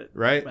 Yeah, shit.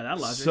 Right? By that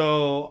logic.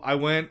 So I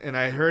went and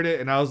I heard it,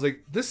 and I was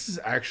like, "This is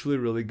actually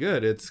really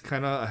good." It's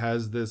kind of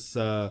has this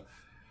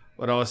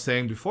what I was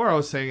saying before. I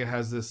was saying it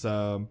has this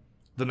the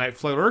Night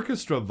Flight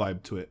Orchestra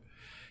vibe to it.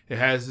 It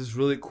has this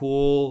really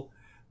cool,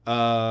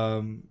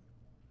 I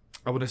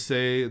want to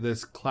say,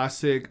 this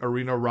classic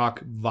arena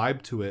rock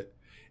vibe to it,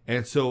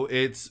 and so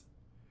it's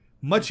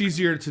much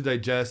easier to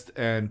digest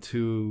and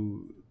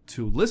to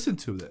listen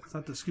to this. It's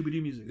not the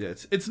Scooby-Doo music. Yeah,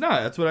 it's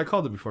not. That's what I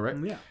called it before, right?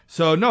 Yeah.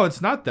 So no,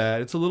 it's not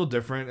that. It's a little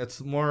different. It's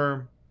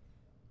more.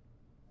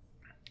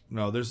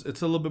 No, it's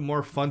a little bit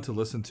more fun to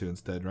listen to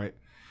instead, right?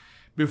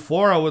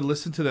 Before I would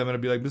listen to them and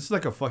I'd be like, this is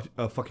like a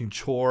fucking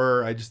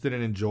chore. I just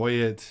didn't enjoy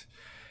it,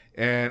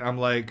 and I'm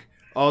like,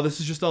 oh, this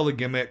is just all the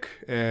gimmick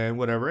and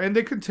whatever. And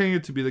they continue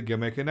to be the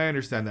gimmick, and I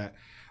understand that.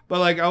 But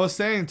like I was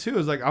saying too,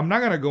 is like I'm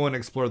not gonna go and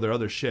explore their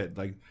other shit,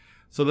 like.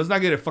 So let's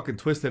not get it fucking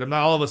twisted. I'm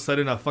not all of a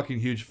sudden a fucking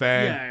huge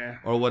fan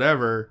or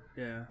whatever.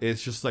 Yeah.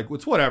 It's just like,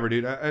 it's whatever,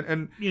 dude.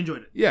 And you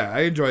enjoyed it. Yeah,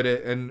 I enjoyed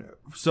it. And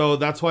so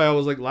that's why I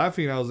was like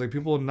laughing. I was like,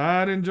 people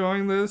not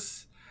enjoying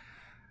this.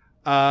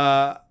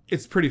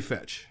 It's pretty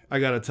fetch. I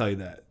got to tell you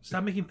that.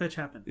 Stop making fetch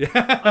happen. Yeah.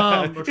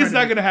 It's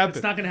not going to happen.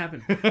 It's not going to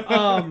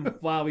happen.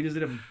 Wow, we just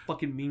did a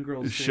fucking Mean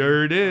Girls thing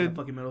sure did. on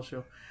the fucking metal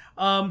show.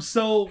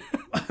 So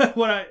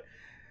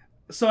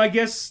So I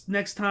guess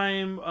next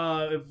time,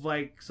 if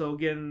like, so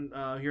again,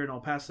 here in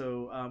El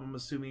Paso, I'm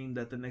assuming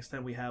that the next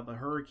time we have a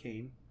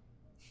hurricane,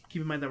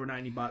 keep in mind that we're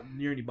not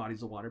near any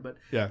bodies of water, but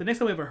the next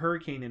time we have a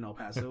hurricane in El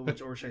Paso,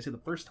 or should I say the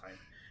first time,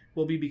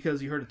 will be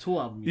because you heard a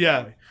Tool album.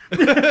 Yeah.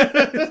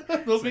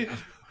 Will be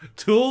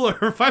Tool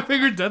or Five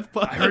Finger Death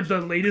Punch. I heard the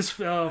latest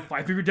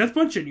Five Finger Death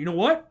Punch, and you know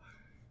what?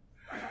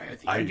 I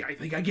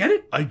think I get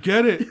it. I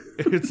get it.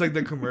 It's like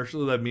the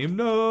commercial of that meme.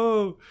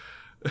 No.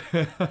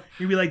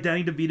 You'd be like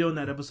Danny DeVito in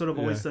that episode of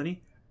Always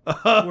Sunny,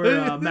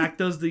 where Mac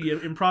does the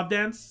improv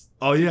dance.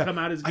 Oh yeah, come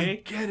out as gay. I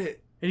get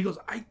it, and he goes,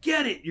 "I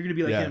get it." You're gonna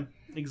be like him,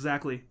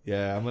 exactly.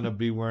 Yeah, I'm gonna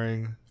be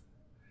wearing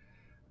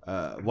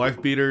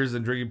wife beaters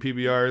and drinking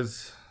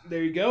PBRs.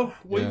 There you go.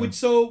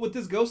 So with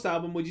this Ghost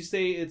album, would you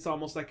say it's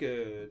almost like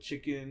a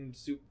chicken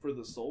soup for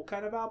the soul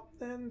kind of album?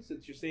 Then,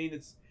 since you're saying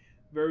it's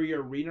very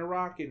arena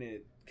rock and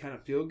it kind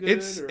of feel good.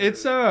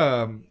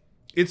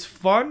 It's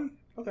fun.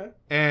 Okay.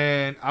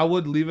 And I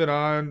would leave it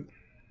on,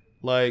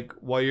 like,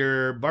 while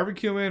you're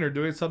barbecuing or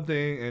doing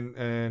something,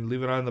 and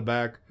leave it on in the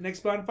back.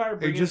 Next bonfire,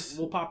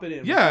 we'll pop it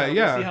in. Yeah,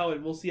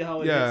 We'll see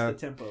how it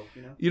gets the tempo.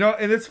 You know,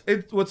 and it's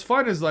what's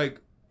fun is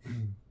like,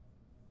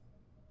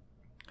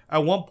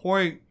 at one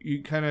point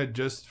you kind of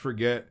just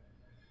forget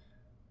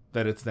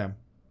that it's them.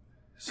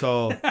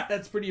 So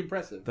that's pretty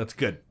impressive. That's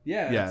good.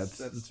 Yeah,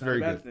 it's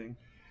very good. Thing.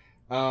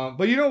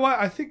 But you know what?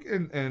 I think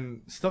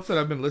in stuff that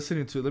I've been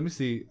listening to, let me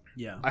see.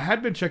 Yeah. I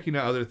had been checking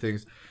out other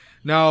things.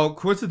 Now,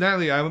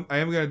 coincidentally, I am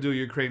going to do a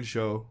Ukraine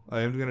show.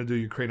 I am going to do a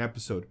Ukraine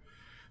episode.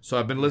 So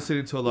I've been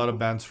listening to a lot of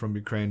bands from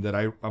Ukraine that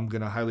I'm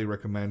going to highly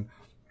recommend.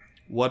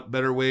 What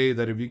better way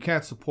that if you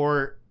can't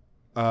support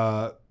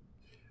or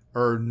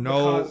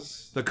know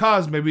the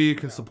cause, maybe you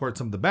can support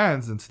some of the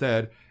bands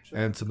instead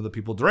and some of the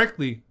people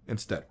directly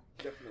instead.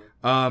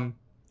 Definitely.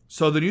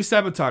 So the new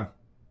Sabaton.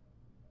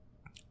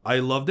 I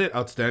loved it.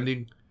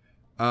 Outstanding.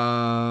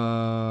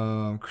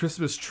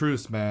 Christmas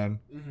Truce, man.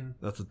 Mm-hmm.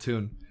 That's a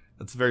tune.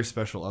 That's very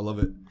special. I love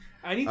it.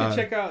 I need to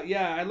check out.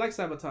 Yeah, I like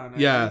Sabaton.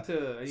 I need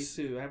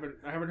to.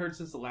 I haven't heard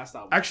since the last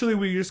album. Actually,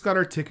 we just got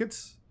our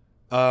tickets.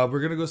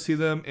 We're gonna go see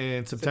them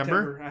in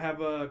September. I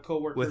have a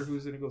coworker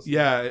who's gonna go see.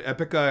 Yeah, them.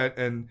 Epica,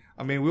 and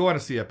I mean, we want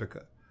to see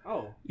Epica.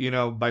 Oh. You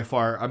know, by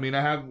far. I mean,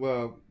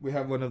 we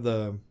have one of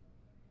the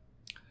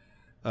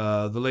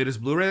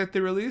latest Blu-ray that they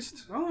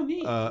released. Oh,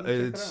 neat.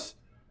 It's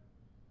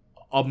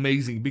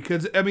amazing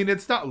because I mean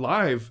it's not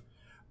live,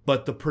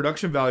 but the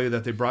production value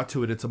that they brought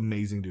to it, it's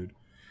amazing, dude.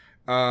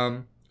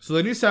 So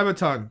the new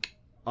Sabaton,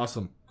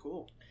 awesome.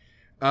 Cool.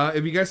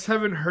 If you guys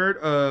haven't heard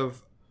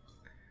of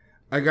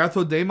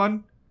Agatho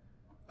Daemon,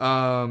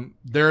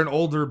 they're an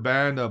older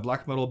band, a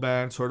black metal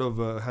band, sort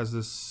of has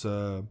this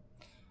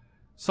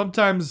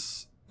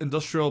sometimes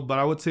industrial, but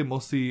I would say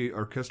mostly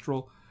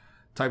orchestral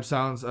type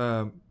sounds.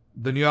 The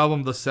new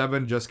album, The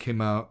Seven, just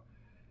came out,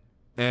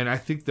 and I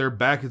think they're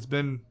back. It's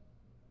been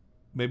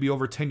maybe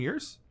over 10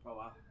 years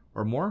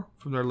or more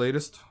from their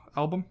latest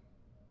album.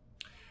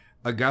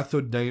 Agatho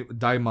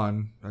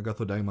Daimon.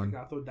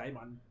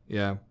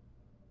 Yeah.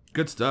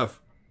 Good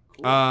stuff.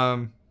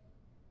 Cool.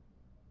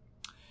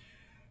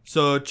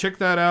 So check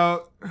that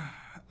out.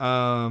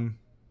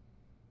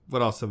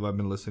 What else have I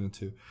been listening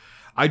to?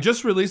 I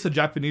just released a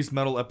Japanese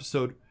metal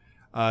episode.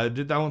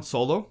 Did that one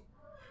solo.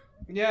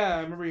 Yeah,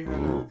 I remember you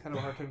had kind of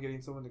a hard time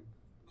getting someone to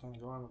kind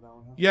of go on with that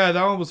one. Huh? Yeah,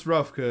 that one was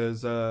rough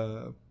because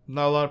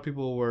not a lot of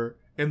people were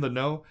in the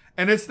know,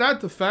 and it's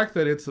not the fact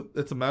that it's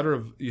a matter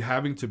of you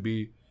having to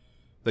be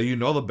that you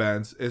know the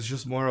bands. It's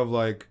just more of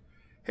like,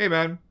 hey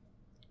man,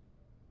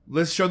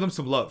 let's show them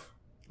some love.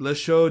 Let's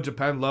show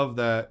Japan love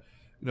that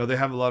they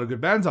have a lot of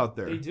good bands out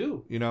there. They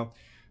do.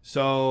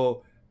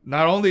 So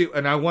not only,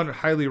 and I want to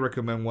highly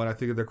recommend one. I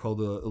think they're called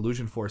the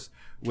Illusion Force,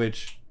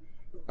 which,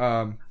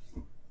 hold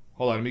on,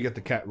 let me get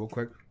the cat real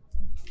quick.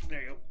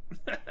 There you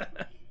go.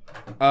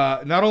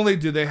 Not only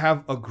do they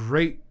have a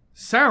great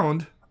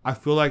sound, I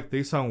feel like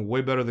they sound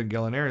way better than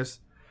Gallinarius.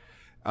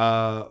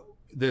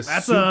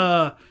 That's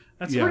a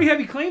pretty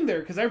heavy claim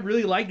there, because I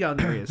really like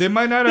Gallinarius. They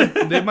might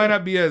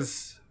not be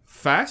as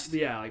fast.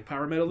 Yeah, like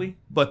power metal-y.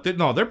 But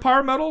they're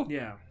power metal.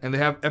 Yeah. And they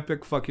have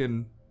epic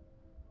fucking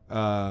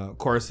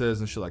choruses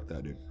and shit like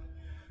that, dude.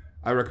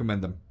 I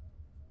recommend them.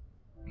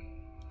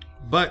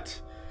 But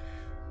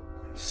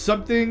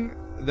something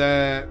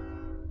that,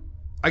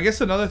 I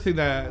guess another thing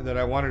that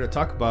I wanted to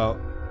talk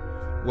about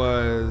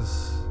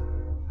was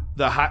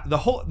the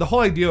whole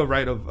idea,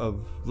 right,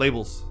 of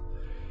labels.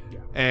 Yeah.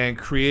 And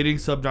creating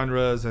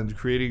subgenres and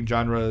creating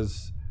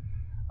genres.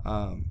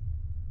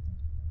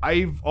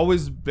 I've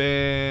always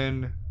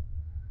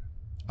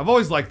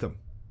liked them.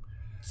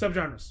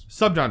 Subgenres.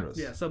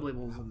 Yeah,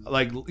 sublabels. And...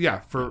 Like, yeah,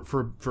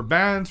 for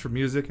bands, for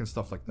music and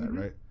stuff like that, mm-hmm.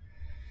 right?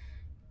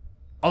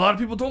 A lot of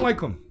people don't like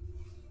them.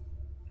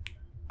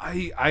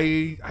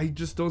 I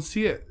just don't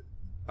see it.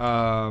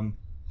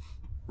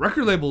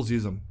 Record labels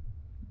use them.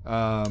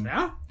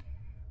 Yeah.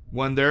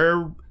 When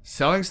they're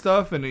selling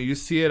stuff and you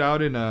see it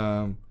out in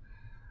at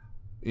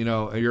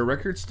your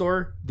record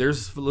store,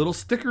 there's little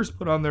stickers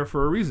put on there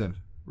for a reason,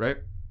 right?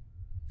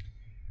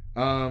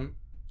 But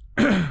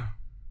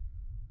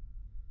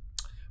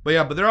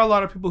there are a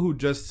lot of people who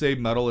just say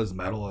metal is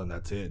metal and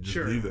that's it.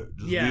 Just leave it.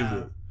 Leave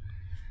it.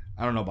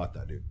 I don't know about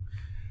that, dude.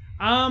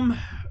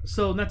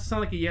 So not to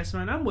sound like a yes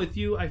man, I'm with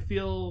you. I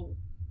feel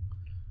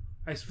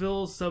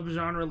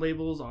subgenre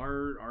labels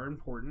are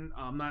important.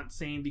 I'm not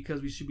saying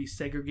because we should be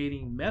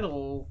segregating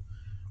metal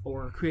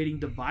or creating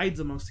divides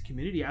amongst the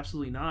community.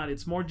 Absolutely not.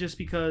 It's more just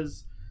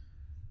because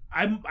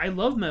I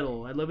love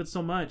metal. I love it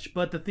so much.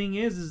 But the thing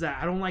is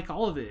that I don't like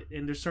all of it.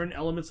 And there's certain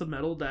elements of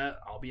metal that,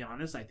 I'll be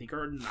honest, I think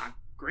are not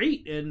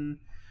great. And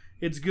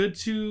it's good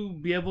to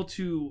be able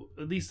to,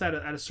 at least at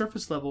a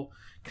surface level,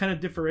 kind of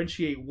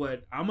differentiate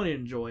what I'm going to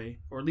enjoy,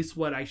 or at least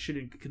what I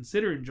should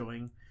consider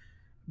enjoying.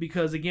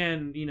 Because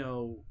again,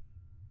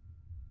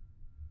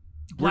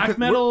 black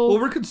metal...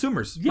 we're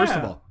consumers, first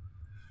of all.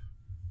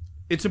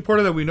 It's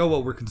important that we know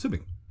what we're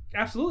consuming.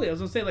 Absolutely. I was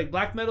going to say, like,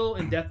 black metal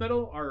and death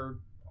metal are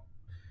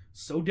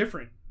so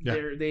different.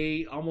 Yeah.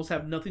 They almost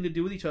have nothing to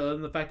do with each other,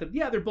 and the fact that,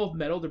 they're both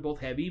metal, they're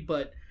both heavy,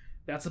 but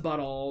that's about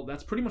all.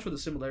 That's pretty much where the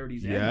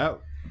similarities end. Yeah.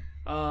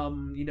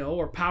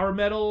 Or power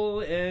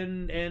metal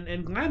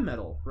and glam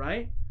metal,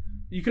 right?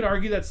 You could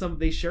argue that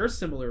they share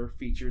similar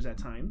features at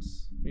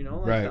times,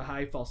 like the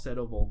high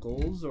falsetto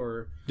vocals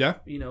or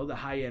the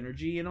high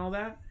energy and all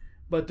that,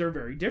 but they're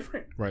very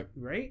different. Right.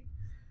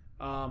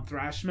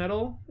 Thrash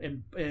metal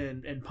and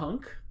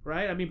punk,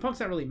 right? I mean,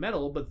 punk's not really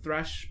metal, but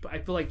thrash, I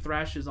feel like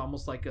thrash is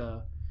almost like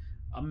a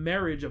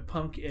marriage of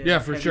punk and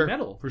heavy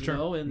metal. For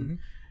sure. And mm-hmm.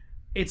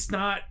 It's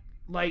not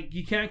like,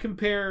 you can't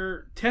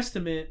compare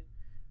Testament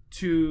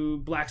to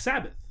Black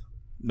Sabbath.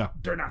 No.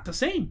 They're not the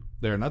same.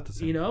 They're not the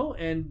same.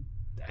 And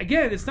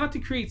again, it's not to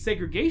create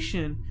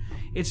segregation.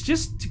 It's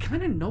just to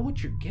kind of know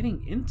what you're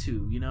getting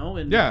into,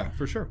 And yeah,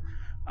 for sure.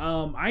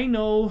 I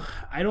know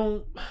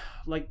I'm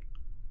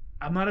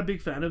not a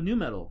big fan of nu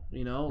metal,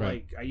 Right.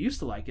 Like, I used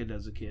to like it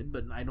as a kid,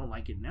 but I don't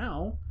like it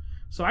now.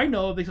 So I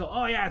know if they say,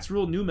 oh yeah, it's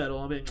real nu metal,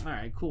 I'm like, all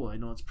right, cool. I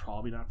know it's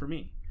probably not for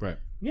me. Right.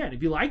 Yeah, and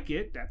if you like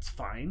it, that's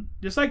fine.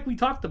 Just like we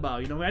talked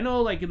about, I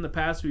know, like, in the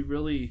past we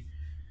really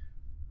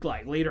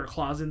laid our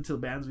claws into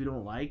bands we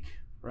don't like,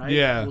 right?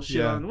 Yeah. We'll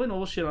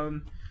shit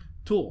on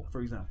Tool,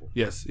 for example.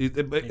 Yes,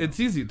 it's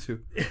easy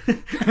to.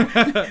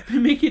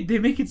 they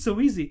make it so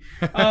easy.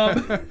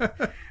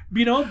 But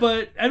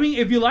I mean,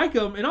 if you like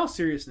them, in all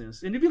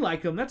seriousness, and if you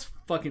like them, that's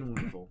fucking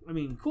wonderful. I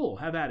mean, cool,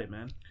 have at it,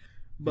 man.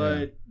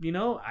 But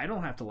I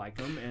don't have to like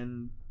them,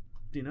 and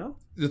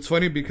it's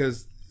funny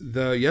because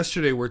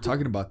yesterday we're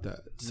talking about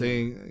that,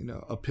 saying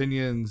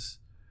opinions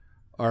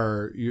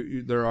are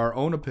they're our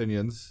own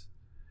opinions.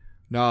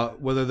 Now,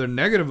 whether they're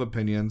negative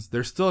opinions,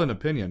 they're still an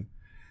opinion.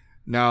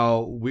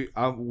 Now,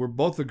 we're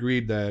both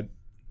agreed that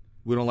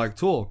we don't like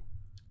Tool,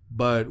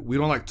 but we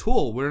don't like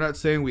Tool. We're not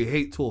saying we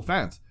hate Tool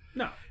fans.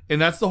 No. And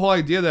that's the whole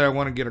idea that I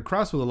want to get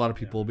across with a lot of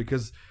people,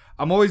 because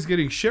I'm always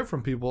getting shit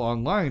from people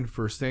online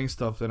for saying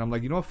stuff that I'm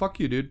like, what, fuck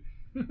you, dude.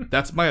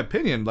 That's my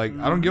opinion. Like,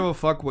 I don't give a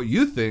fuck what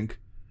you think.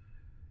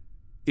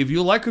 If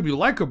you like them, you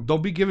like them.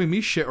 Don't be giving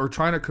me shit or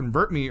trying to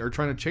convert me or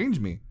trying to change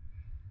me.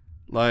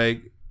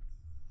 Like,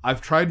 I've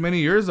tried many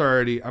years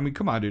already. I mean,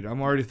 come on, dude.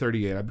 I'm already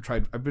 38.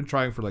 I've been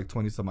trying for like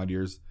 20 some odd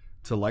years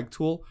to like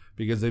Tool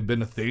because they've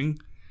been a thing.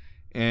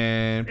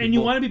 And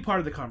you want to be part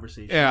of the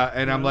conversation. Yeah,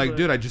 and I'm like,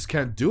 dude, I just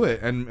can't do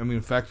it. And I mean,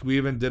 in fact, we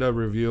even did a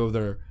review of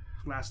their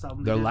last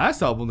album.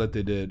 Last album that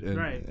they did, and,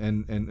 right.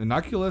 and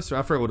Innocuous, or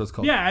I forget what it's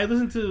called. Yeah, I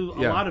listened to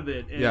a lot of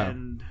it,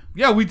 and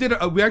yeah, we did.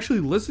 We actually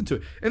listened to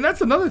it, and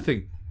that's another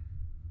thing.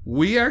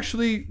 We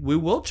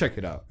will check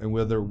it out, and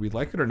whether we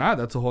like it or not,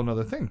 that's a whole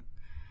other thing.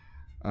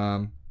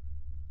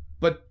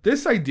 But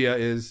this idea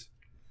is,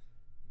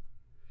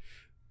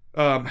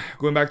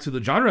 going back to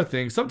the genre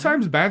thing,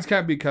 sometimes bands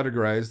can't be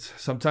categorized.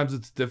 Sometimes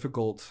it's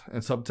difficult,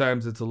 and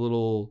sometimes it's a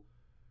little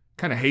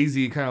kind of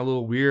hazy, kind of a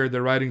little weird.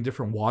 They're riding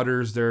different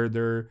waters.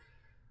 They're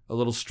a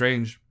little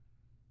strange.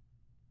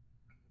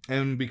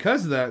 And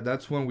because of that,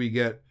 that's when we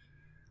get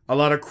a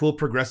lot of cool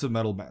progressive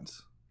metal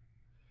bands.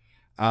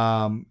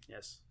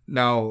 Yes.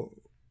 Now,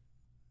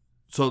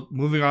 so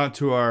moving on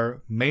to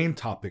our main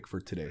topic for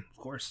today. Of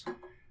course.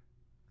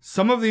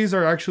 Some of these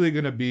are actually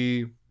going to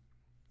be,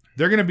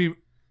 they're going to be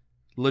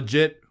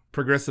legit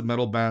progressive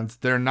metal bands.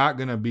 They're not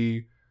going to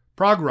be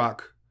prog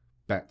rock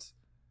bands.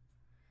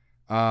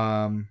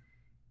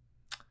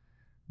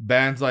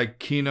 Bands like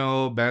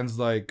Kino, bands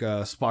like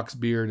Spock's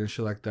Beard and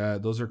shit like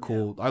that. Those are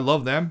cool. Yeah. I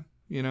love them,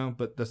 you know,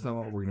 but that's not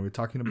what we're going to be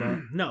talking about.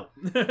 No.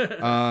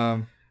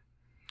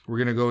 We're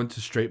going to go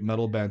into straight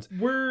metal bands.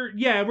 We're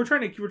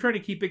trying to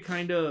keep it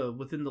kind of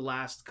within the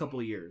last couple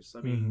of years.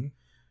 I mean,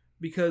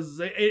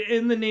 because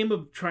in the name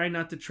of trying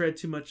not to tread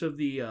too much of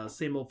the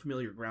same old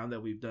familiar ground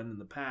that we've done in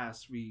the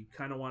past, we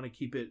kind of want to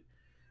keep it.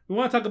 We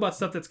want to talk about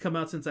stuff that's come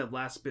out since I've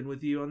last been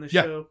with you on the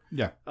show.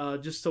 Yeah.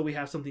 Just so we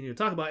have something to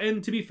talk about.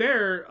 And to be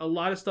fair, a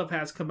lot of stuff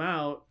has come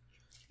out.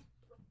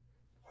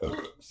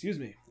 Excuse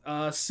me.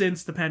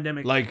 Since the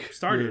pandemic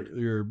started.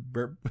 Your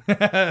burp.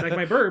 Like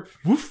my burp.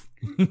 Woof.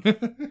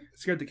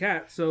 Scared the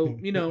cat. So,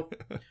 you know,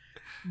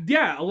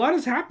 yeah, a lot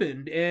has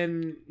happened.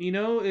 And, you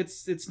know,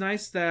 it's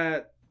nice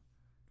that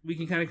we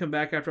can kind of come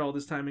back after all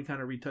this time and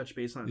kind of retouch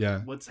base on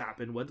what's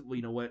happened. What,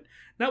 you know, what,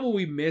 not what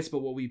we missed, but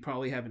what we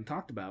probably haven't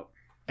talked about.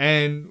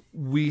 And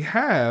we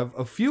have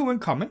a few in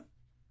common.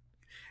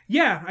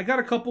 Yeah, I got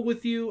a couple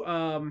with you.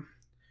 And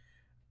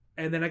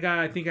then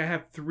I think I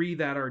have 3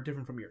 that are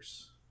different from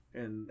yours.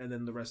 And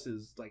then the rest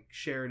is like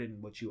shared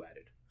in what you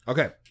added.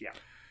 Okay. Yeah.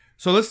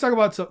 So let's talk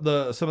about some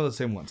of the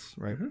same ones,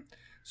 right? Mm-hmm.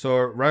 So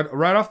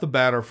right off the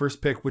bat, our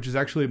first pick, which is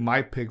actually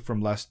my pick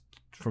from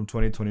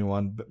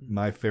 2021,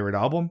 my favorite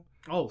album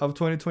of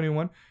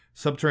 2021,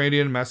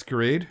 Subterranean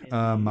Masquerade,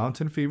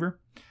 Mountain Fever.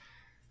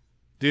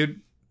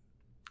 Dude,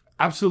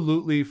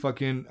 absolutely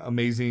fucking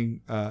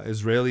amazing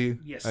Israeli.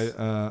 Yes.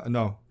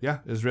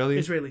 Israeli.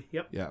 Israeli,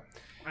 yep. Yeah.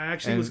 I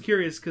actually was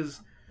curious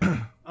because it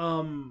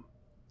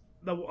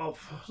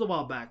was a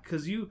while back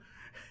because you.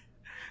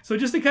 So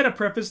just to kind of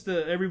preface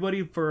to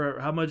everybody for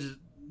how much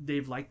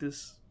Dave liked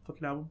this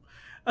fucking album,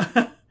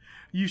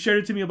 you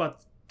shared it to me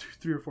about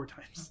 3 or 4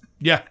 times.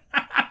 Yeah.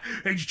 Hey,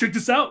 did you check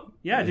this out?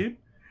 Yeah, dude.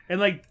 And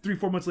like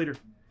 3-4 months later,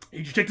 hey,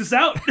 did you check this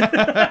out?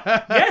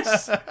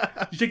 Yes.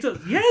 You checked it out?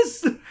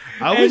 Yes.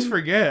 I always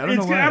forget. I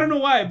don't know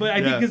why, but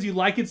I think because you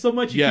like it so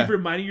much, you keep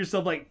reminding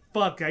yourself, like,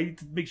 "Fuck, I need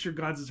to make sure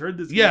Gonz has heard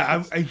this."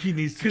 Yeah, he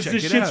needs to check it out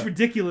because this shit's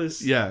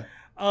ridiculous. Yeah.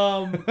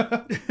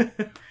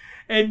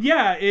 And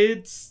yeah,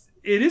 it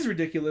is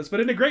ridiculous, but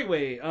in a great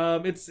way.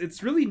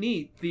 It's really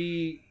neat.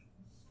 The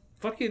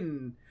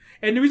fucking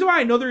and the reason why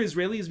I know they're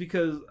Israeli is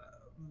because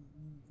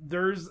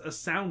there's a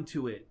sound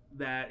to it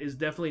that is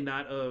definitely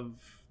not of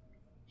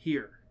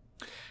here.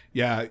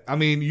 Yeah, I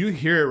mean, you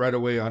hear it right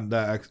away on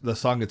the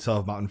song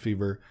itself, Mountain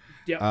Fever.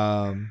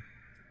 Yeah.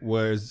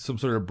 Where some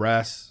sort of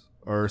brass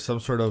or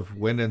some sort of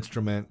wind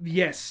instrument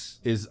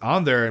is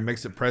on there and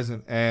makes it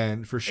present,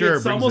 and for sure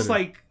it's almost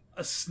like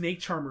a snake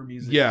charmer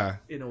music. Yeah,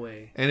 in a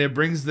way, and it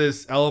brings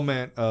this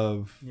element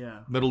of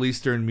Middle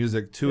Eastern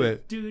music to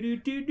it. Yeah,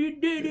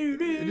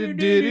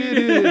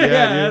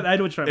 I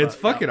know what you're talking about. It's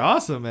fucking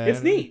awesome, man.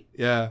 It's neat.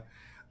 Yeah,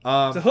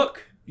 it's a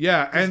hook.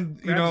 Yeah, and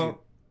you know,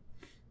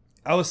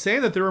 I was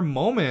saying that there were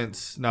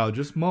moments,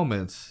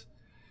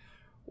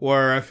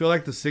 where I feel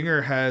like the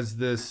singer has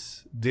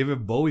this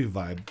David Bowie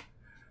vibe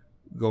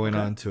going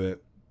on to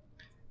it.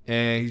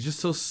 And he's just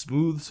so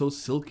smooth, so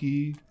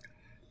silky,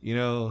 you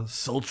know,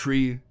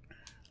 sultry.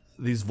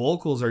 These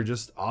vocals are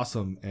just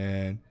awesome.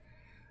 And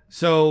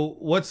so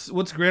what's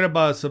great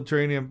about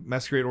Subterranean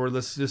Masquerade, or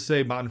let's just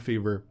say Mountain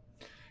Fever,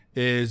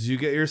 is you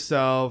get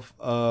yourself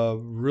a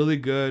really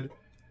good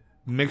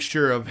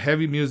mixture of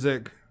heavy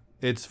music.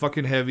 It's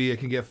fucking heavy. It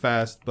can get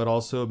fast, but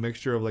also a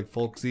mixture of like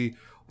folksy,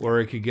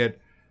 or it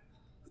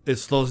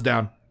slows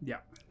down. Yeah.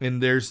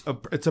 And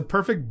it's a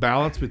perfect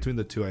balance between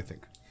the two, I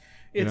think.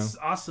 It's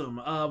awesome.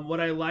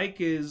 What I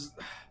like is,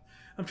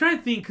 I'm trying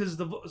to think because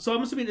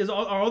I'm assuming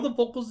are all the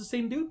vocals the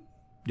same dude?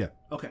 Yeah.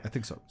 Okay. I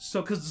think so.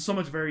 So because there's so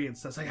much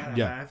variance, that's like I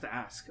have to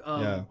ask.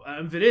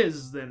 If it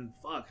is, then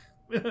fuck.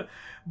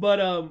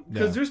 But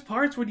because there's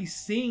parts when he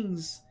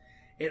sings,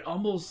 it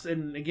almost,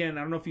 and again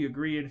I don't know if you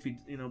agree and if you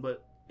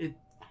but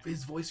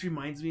his voice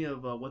reminds me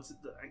of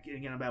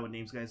again, I'm bad with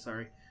names, guys.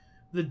 Sorry.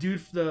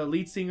 The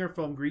lead singer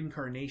from Green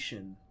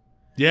Carnation.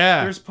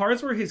 Yeah. There's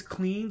parts where his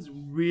cleans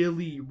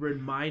really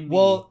remind me.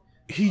 Well,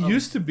 he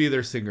used to be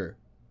their singer.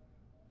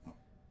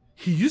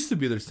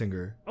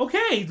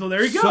 Okay, so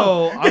there you go.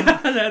 So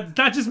that's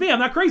not just me. I'm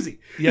not crazy.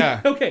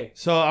 Yeah. Okay.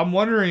 So I'm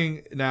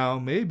wondering now,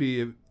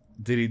 maybe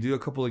did he do a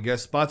couple of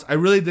guest spots? I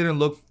really didn't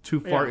look too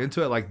far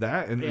into it like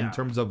that in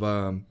terms of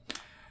Well,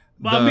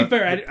 I'll be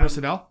fair.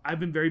 Personnel. I've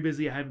been very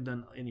busy. I haven't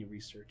done any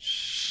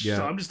research. Yeah.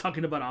 So I'm just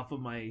talking about off of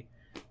my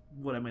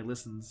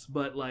listens.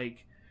 But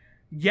like,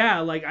 yeah,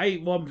 like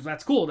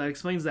that's cool. That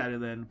explains that,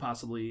 and then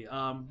possibly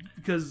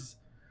because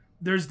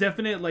there's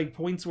definite like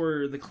points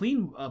where the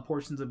clean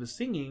portions of his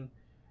singing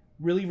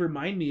really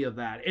remind me of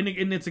that, and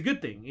it's a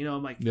good thing.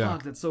 I'm like,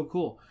 fuck, that's so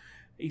cool.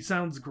 He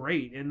sounds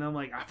great, and I'm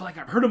like, I feel like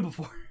I've heard him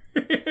before.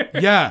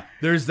 Yeah,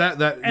 there's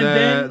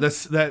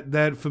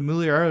that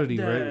familiarity,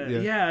 right?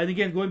 Yeah, and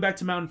again, going back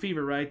to Mountain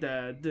Fever, right?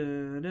 I'm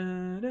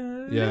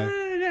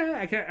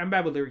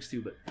bad with lyrics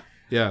too, but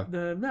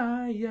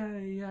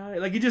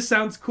like it just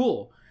sounds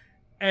cool,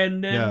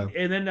 and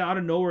then out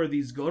of nowhere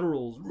these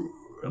gutturals.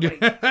 Like,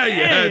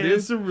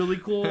 it's a really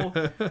cool.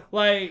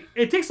 Like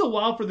it takes a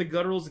while for the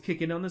gutturals to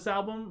kick in on this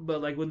album, but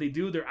like when they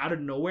do, they're out of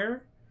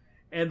nowhere,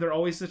 and they're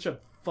always such a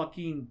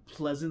fucking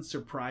pleasant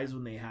surprise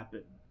when they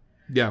happen.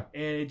 Yeah,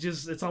 and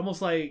it's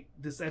almost like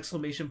this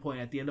exclamation point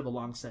at the end of a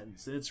long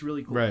sentence, and it's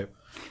really cool. Right.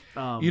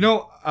 I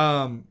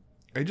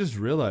just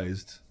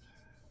realized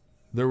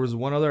there was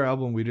one other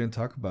album we didn't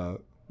talk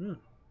about, and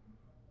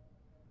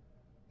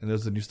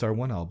there's the New Star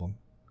One album.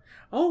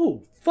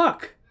 Oh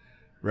fuck!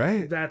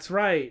 Right. That's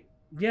right.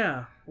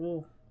 Yeah,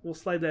 we'll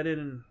slide that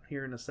in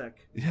here in a sec.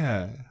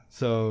 Yeah.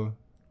 So,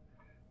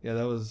 yeah,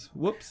 that was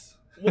whoops.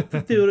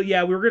 Dude,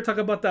 yeah, we were gonna talk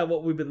about that.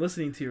 What we've been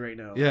listening to right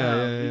now. We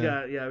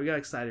got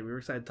excited. We were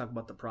excited to talk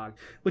about the prog,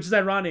 which is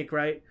ironic,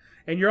 right?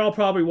 And you're all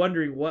probably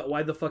wondering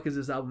why the fuck is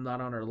this album not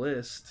on our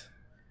list?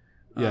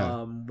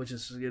 Yeah. Which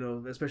is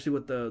especially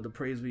with the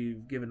praise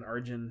we've given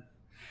Arjun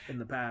in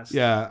the past.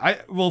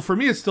 Yeah. For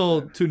me it's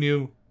still too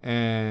new,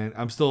 and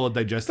I'm still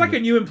digesting. It's like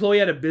a new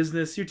employee at a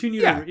business. You're too new.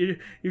 Yeah.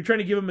 You're trying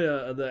to give him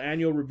the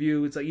annual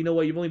review. It's like, you know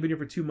what? You've only been here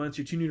for 2 months.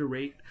 You're too new to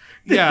rate.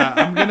 Yeah.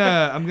 I'm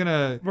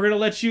gonna. We're gonna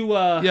let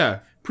you.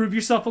 Prove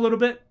yourself a little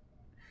bit.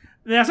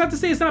 And that's not to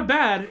say it's not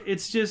bad.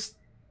 It's just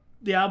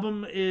the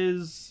album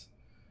is.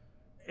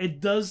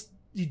 It does.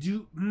 You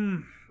do.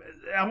 I'm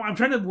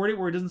trying to word it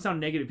where it doesn't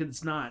sound negative, because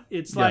it's not.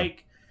 It's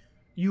like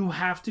you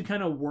have to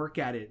kind of work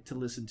at it to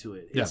listen to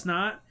it. It's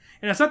not.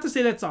 And that's not to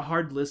say that's a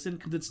hard listen,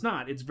 because it's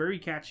not. It's very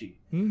catchy.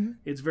 Mm-hmm.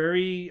 It's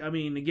very. I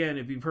mean, again,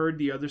 if you've heard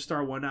the other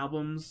Star One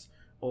albums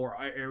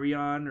or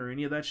Arion or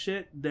any of that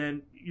shit,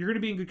 then you're gonna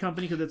be in good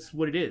company, because that's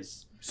what it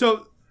is.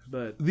 So.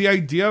 But the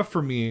idea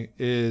for me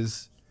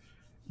is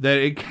that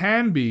it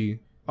can be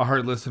a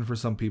hard listen for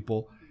some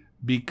people,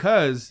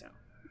 because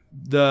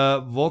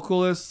the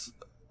vocalists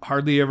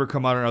hardly ever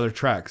come out on other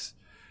tracks.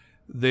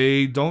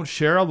 They don't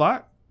share a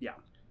lot. Yeah.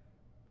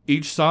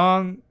 Each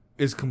song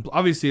is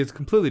obviously it's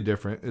completely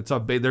different.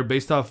 They're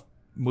based off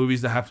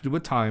movies that have to do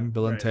with time.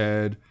 Bill and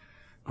Ted,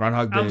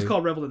 Groundhog Day. Album's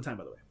called Revel in Time,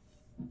 by the way.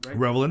 Right?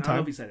 Revel in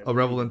Time. A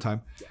Revel in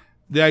Time. Yeah.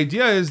 The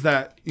idea is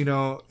that,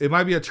 it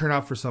might be a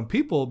turnout for some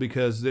people,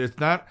 because it's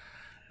not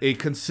a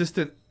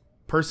consistent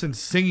person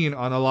singing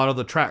on a lot of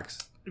the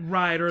tracks.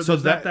 Right, or so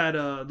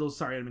those,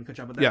 sorry, I didn't mean to cut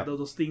you off, but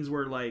those things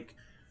where like,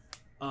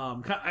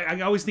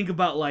 I always think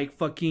about like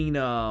fucking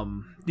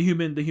the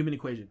human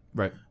equation.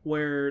 Right.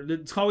 Where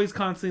it's always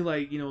constantly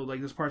like, like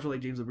there's parts where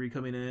like James LaBrie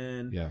coming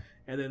in. Yeah.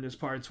 And then there's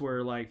parts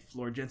where like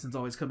Floor Jensen's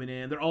always coming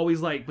in. They're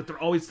always like, but they're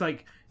always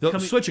like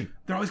switching.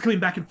 They're always coming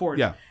back and forth.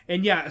 Yeah.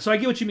 And so I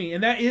get what you mean.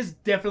 And that is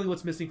definitely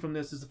what's missing from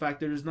this, is the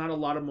fact that there's not a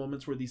lot of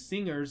moments where these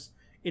singers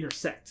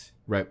intersect.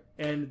 Right.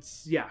 And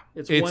it's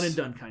one and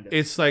done kind of.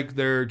 It's like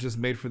they're just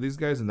made for these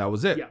guys, and that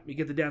was it. Yeah. You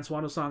get the Dan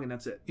Swano song, and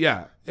that's it.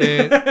 Yeah.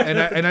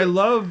 And I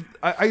love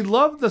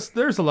this.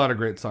 There's a lot of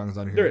great songs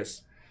on here. There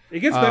is. It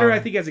gets better, I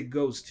think, as it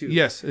goes too.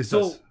 Yes, it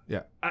does.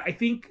 Yeah. I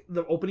think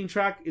the opening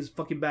track is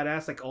fucking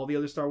badass, like all the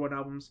other Star One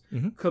albums.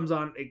 Mm-hmm.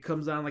 It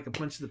comes on like a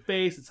punch to the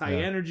face. It's high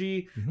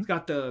energy. Mm-hmm. It's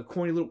got the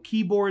corny little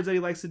keyboards that he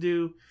likes to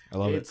do. I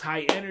love it. It's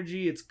high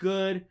energy. It's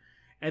good.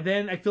 And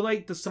then I feel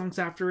like the songs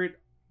after it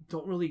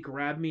don't really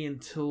grab me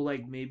until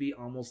like maybe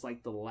almost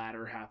like the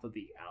latter half of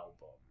the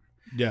album.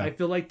 Yeah. I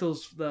feel like the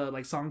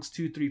songs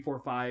 2, 3, 4,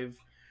 5,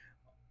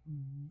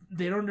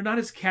 they're not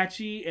as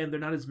catchy, and they're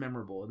not as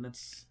memorable. And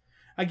that's,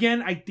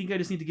 again, I think I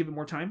just need to give it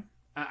more time.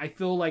 I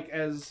feel like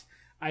as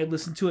I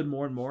listen to it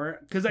more and more,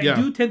 because I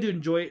do tend to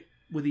enjoy it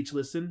with each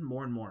listen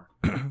more and more.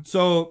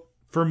 So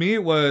for me,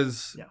 it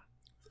was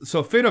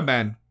so Fate of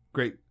Man,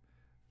 great.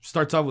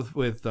 Starts out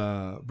with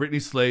Brittany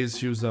Slayes.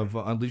 She was of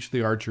Unleash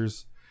the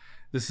Archers.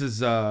 This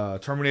is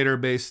Terminator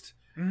based.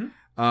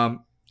 Mm-hmm.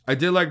 I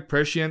did like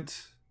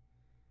Prescient,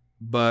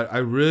 but I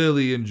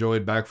really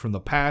enjoyed Back from the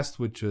Past,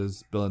 which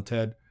is Bill and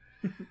Ted.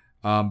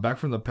 Back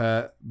from the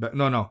Past.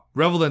 No.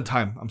 Revel in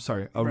Time. I'm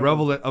sorry. A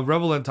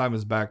Revel in Time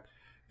is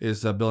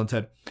Bill and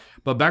Ted.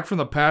 But Back from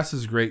the Past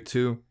is great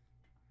too.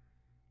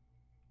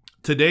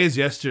 Today is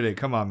Yesterday.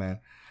 Come on, man.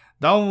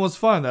 That one was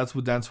fun. That's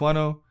with Dan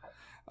Swano.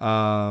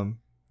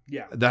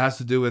 That has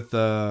to do with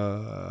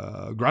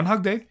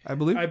Groundhog Day, I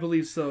believe. I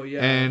believe so,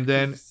 yeah. And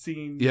then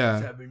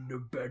having a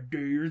bad day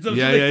or something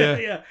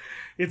that. Yeah.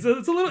 It's a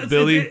little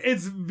Billy.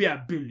 It's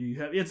Billy.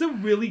 It's a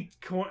really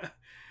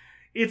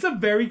it's a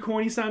very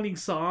corny sounding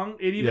song.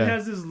 It even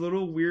has this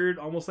little weird,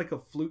 almost like a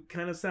flute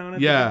kind of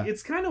sound.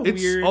 It's kind of weird.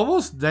 It's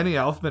almost Danny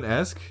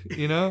Elfman-esque,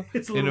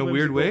 it's in a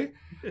weird way.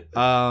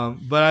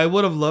 But I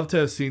would have loved to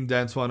have seen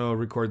Dan Swano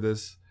record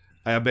this.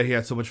 I bet he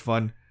had so much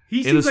fun. He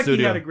in seems the like he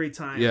studio. had a great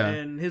time. Yeah.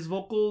 And his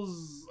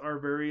vocals are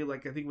very,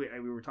 like, I think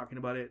we were talking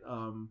about it,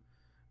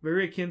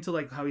 very akin to,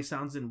 like, how he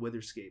sounds in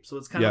Witherscape. So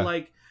it's kind of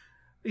like,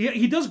 yeah,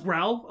 he does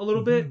growl a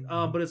little bit,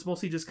 but it's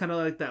mostly just kind of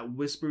like that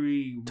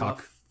whispery,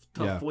 rough,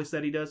 tough voice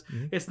that he does.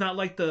 Mm-hmm. It's not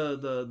like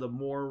the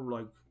more,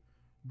 like,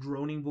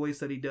 droning voice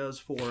that he does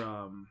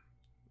for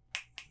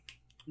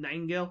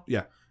Nightingale.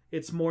 Yeah.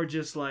 It's more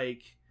just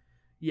like,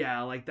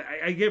 yeah, like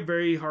I get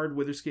very hard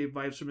Witherscape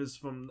vibes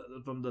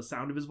from the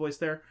sound of his voice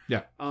there.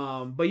 Yeah.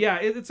 But yeah,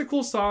 it's a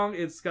cool song.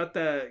 It's got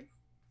that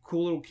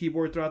cool little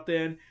keyboard throughout the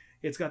end.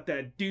 It's got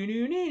that do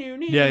do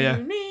Yeah.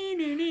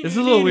 It's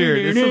a little weird.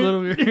 It's a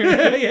little weird.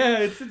 Yeah,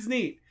 it's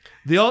neat.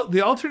 The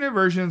alternate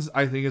versions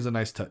I think is a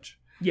nice touch.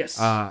 Yes.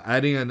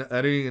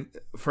 Adding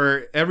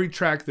for every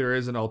track there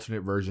is an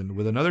alternate version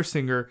with another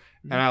singer,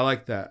 and I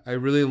like that. I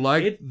really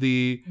like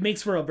the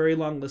makes for a very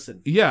long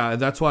listen. Yeah,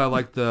 that's why I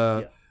like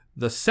the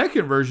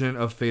second version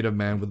of Fate of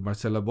Man with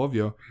Marcela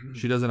Bovio.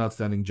 She does an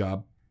outstanding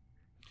job.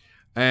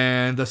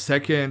 And the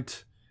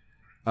second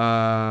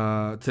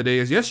Today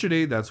Is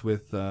Yesterday, that's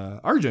with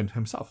Arjun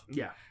himself.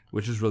 Yeah.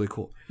 Which is really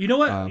cool. You know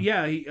what? I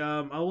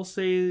will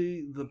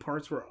say the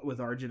parts with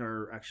Arjun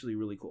are actually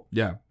really cool.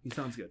 Yeah. He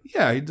sounds good.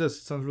 Yeah, he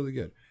does. Sounds really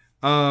good.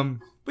 But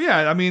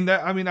yeah,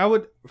 I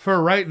would,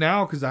 for right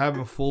now, because I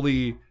haven't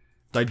fully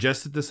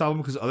digested this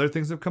album because other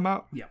things have come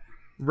out. Yeah.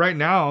 Right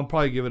now, I'll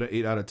probably give it an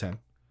 8 out of 10.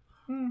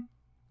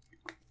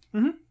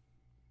 Mm-hmm.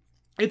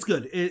 It's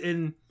good.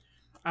 And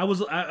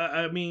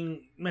I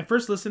mean, my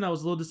first listen, I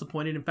was a little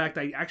disappointed. In fact,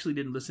 I actually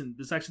didn't listen.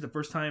 This is actually the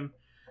first time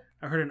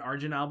I heard an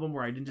Arjun album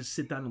where I didn't just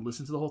sit down and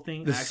listen to the whole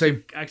thing. I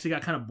actually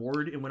got kind of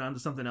bored and went on to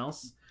something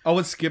else. I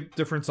would skip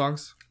different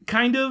songs.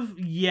 Kind of,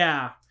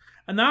 yeah.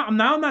 And now I'm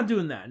not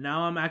doing that.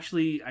 Now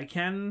I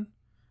can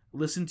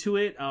listen to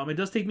it. It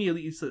does take me at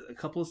least a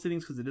couple of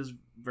sittings because it is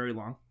very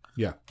long.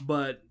 Yeah.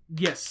 But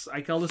yes,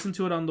 I'll listen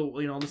to it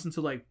listen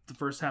to like the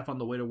first half on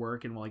the way to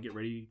work and while I get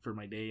ready for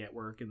my day at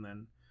work, and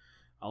then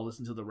I'll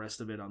listen to the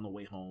rest of it on the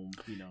way home.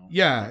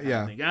 Yeah.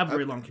 I have a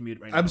very long commute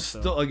right now. I'm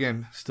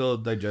still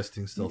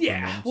digesting.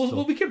 Yeah.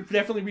 Well, we could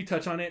definitely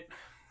retouch on it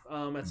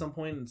at some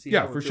point and see.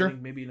 Yeah, how we're for sure.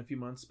 Maybe in a few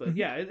months, but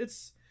yeah,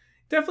 it's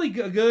definitely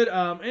good.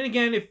 And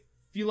again, if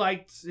you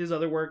liked his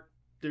other work,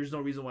 there's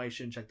no reason why you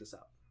shouldn't check this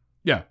out.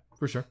 Yeah,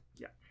 for sure.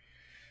 Yeah.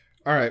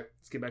 All right.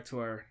 Let's go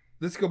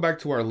back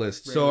to our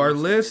list. So our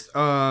list,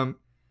 like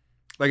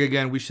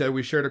again, we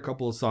shared a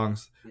couple of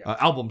songs,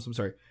 albums. I'm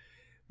sorry.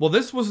 Well,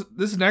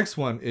 this next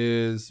one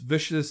is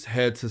Vicious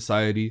Head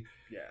Society,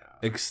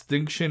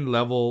 Extinction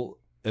Level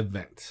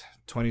Event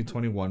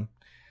 2021.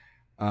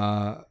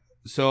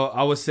 So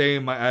I was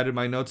saying, I added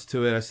my notes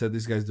to it. I said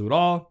these guys do it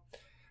all.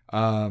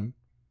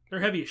 They're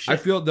heavy as shit. I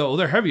feel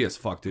they're heavy as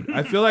fuck, dude.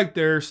 I feel like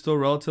they're still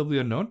relatively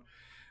unknown.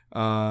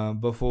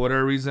 But for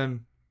whatever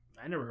reason,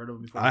 I never heard of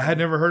them before. I had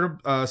never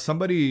heard of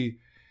somebody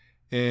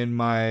in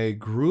my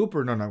group,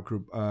 or no, not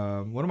group.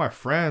 One of my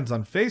friends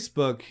on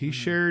Facebook, he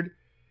shared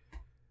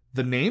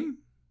the name,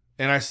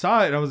 and I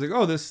saw it, and I was like,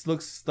 "Oh, this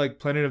looks like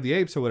Planet of the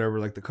Apes or whatever,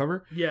 like the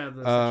cover."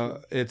 Yeah.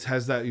 It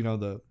has that,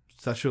 the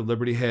Statue of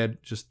Liberty head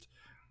just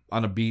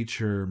on a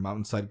beach or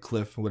mountainside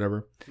cliff or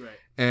whatever. Right.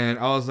 And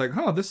I was like,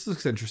 "Oh, this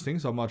looks interesting,"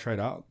 so I'm gonna try it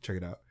out, check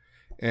it out.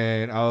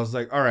 And I was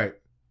like, "All right,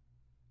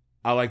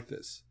 I like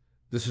this.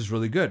 This is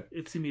really good."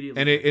 It's immediately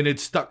and it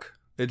stuck.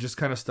 It just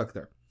kind of stuck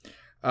there.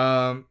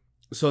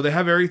 So they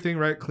have everything,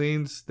 right?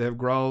 Cleans. They have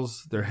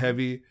growls. They're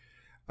heavy.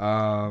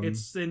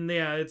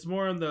 It's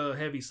more on the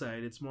heavy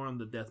side. It's more on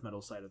the death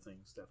metal side of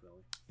things,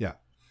 definitely. Yeah.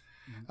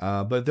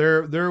 But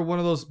they're one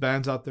of those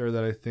bands out there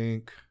that I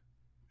think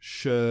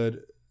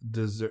should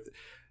deserve.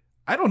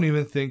 I don't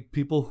even think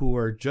people who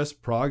are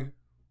just prog,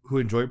 who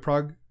enjoy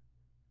prog,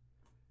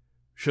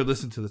 should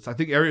listen to this. I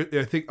think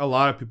a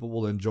lot of people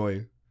will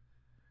enjoy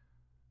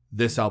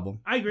this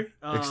album. I agree.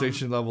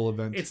 Extinction Level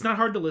Event. It's not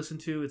hard to listen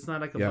to. It's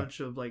not like a bunch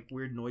of like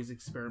weird noise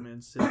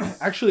experiments.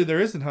 Actually, there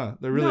isn't, huh?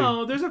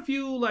 No, there's a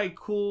few like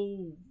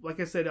cool. Like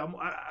I said,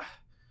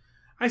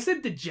 I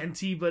said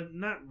Degenti, but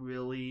not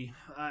really.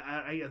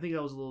 I think I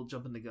was a little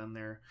jumping the gun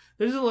there.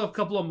 There's a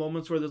couple of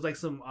moments where there's like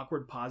some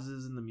awkward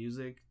pauses in the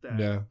music.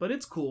 But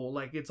it's cool.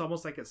 Like it's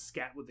almost like a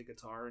scat with the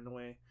guitar in a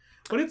way.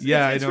 But it's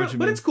I know what you mean.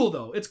 But it's cool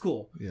though. It's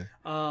cool. Yeah.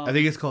 I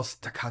think it's called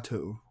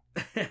staccato.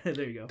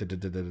 There you go.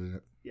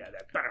 Yeah,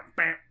 that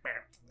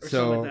or so,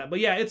 something like that.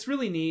 But yeah, it's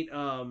really neat.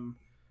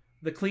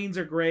 The cleans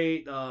are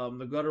great.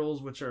 The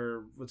gutturals,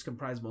 which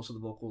comprise most of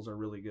the vocals, are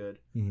really good.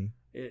 Mm-hmm.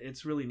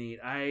 It's really neat.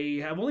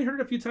 I have only heard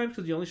it a few times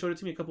because you only showed it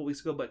to me a couple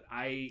weeks ago. But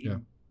I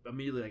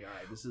immediately like, all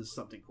right, this is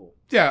something cool.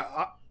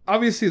 Yeah,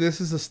 obviously this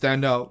is a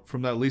standout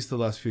from at least the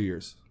last few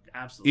years.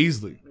 Absolutely,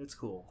 easily. It's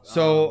cool.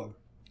 So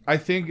I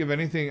think if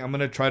anything, I'm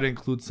gonna try to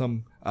include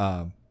some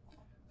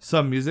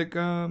music.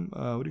 What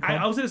do you call it?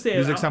 I was gonna say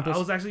music samples. I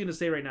was actually gonna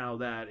say right now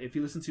that if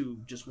you listen to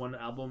just one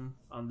album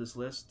on this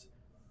list,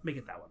 make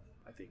it that one.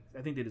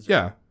 I think they deserve.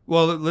 Yeah.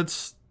 Well,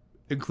 let's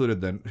include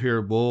it then. Here,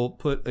 we'll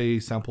put a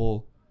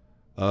sample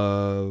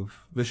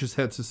of Vicious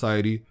Head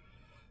Society,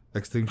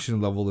 Extinction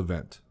Level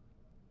Event.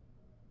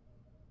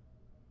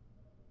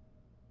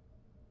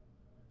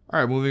 All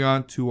right, moving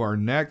on to our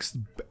next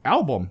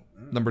album,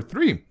 number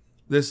 3.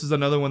 This is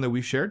another one that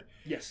we shared.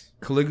 Yes.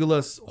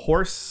 Caligula's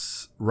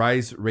Horse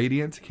Rise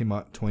Radiant came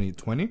out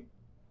 2020.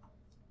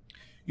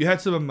 You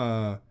had some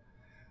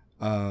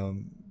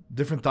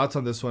different thoughts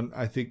on this one.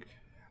 I think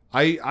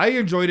I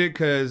enjoyed it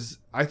because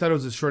I thought it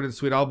was a short and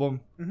sweet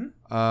album.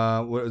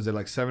 Mm-hmm. What was it,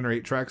 like 7 or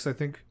 8 tracks, I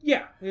think?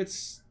 Yeah, it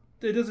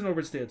doesn't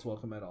overstay its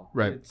welcome at all.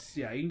 Right.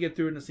 You can get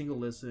through it in a single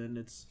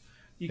listen.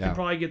 You can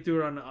probably get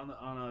through it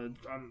on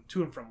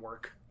to and from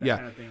work. That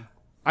kind of thing.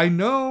 I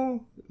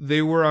know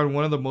they were on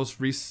one of the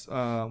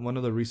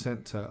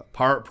recent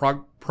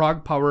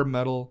prog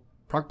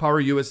power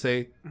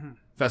USA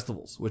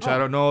festivals, which I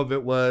don't know if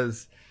it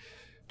was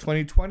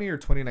 2020 or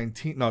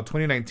 2019. No,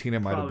 2019 it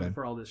might have been.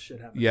 Before all this shit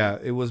happened. Yeah,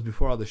 it was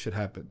before all this shit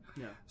happened.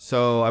 Yeah.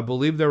 So I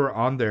believe they were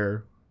on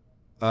there,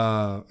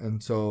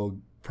 and so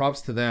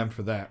props to them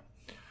for that.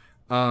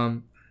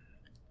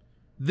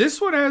 This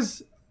one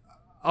has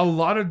a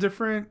lot of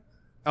different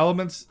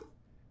elements.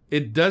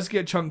 It does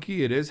get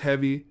chunky. It is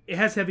heavy. It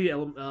has heavy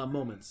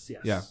moments.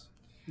 Yes. Yeah.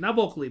 Not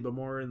vocally, but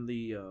more in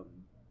the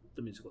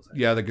musical side.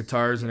 Yeah, the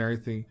guitars and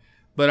everything.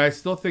 But I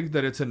still think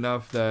that it's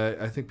enough that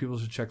I think people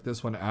should check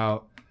this one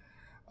out.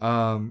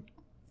 So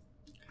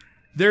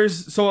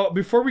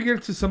before we get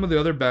into some of the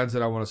other bands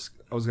that I was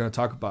going to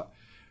talk about,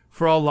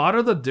 for a lot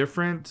of the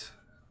different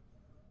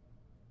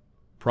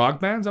prog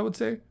bands, I would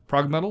say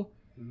prog metal.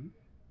 Mm-hmm.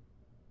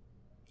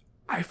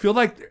 I feel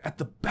like at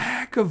the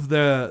back of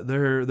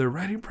their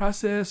writing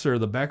process or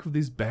the back of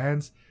these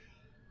bands,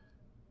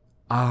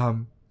 I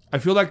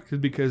feel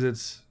like because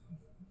it's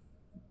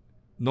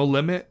no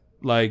limit,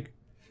 like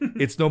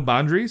it's no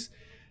boundaries.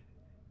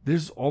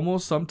 There's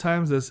almost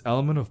sometimes this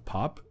element of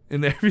pop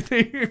in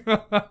everything,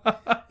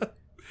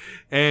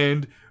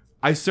 and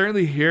I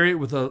certainly hear it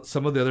with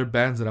some of the other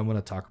bands that I'm going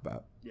to talk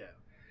about. Yeah,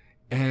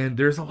 and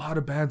there's a lot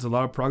of bands, a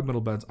lot of prog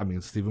metal bands. I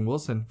mean, Steven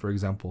Wilson, for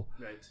example,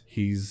 right?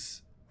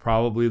 He's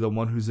probably the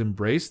one who's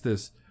embraced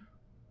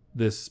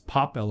this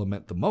pop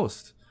element the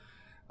most,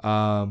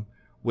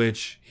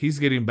 which he's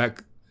getting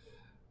back.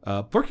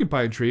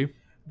 Porcupine Tree.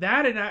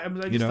 That and I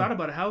just thought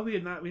about it. How we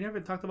never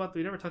talked about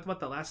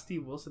the last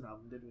Steve Wilson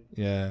album, did we?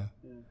 Yeah.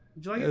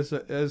 Did you like it?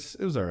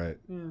 It was all right.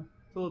 Yeah,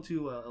 it's a little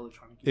too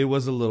electronic. It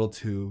was a little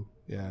too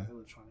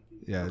electronic.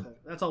 Yeah. Okay.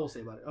 That's all we'll say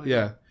about it. Okay.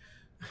 Yeah.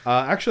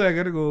 Actually, I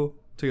gotta go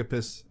take a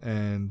piss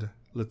and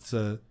let's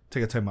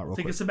take a time out real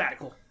quick. Take a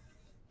sabbatical.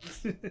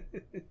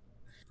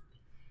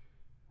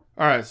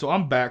 All right, so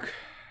I'm back.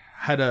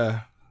 Had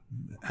a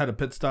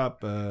pit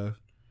stop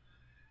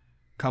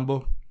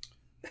combo.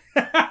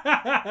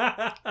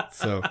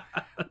 So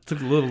it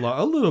took a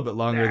little bit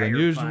longer than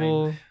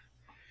usual. Fine.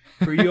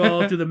 For you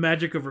all, through the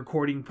magic of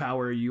recording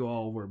power, you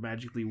all were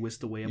magically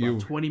whisked away about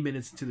 20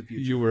 minutes into the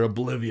future. You were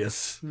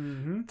oblivious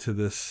to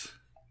this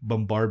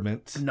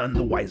bombardment. None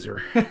the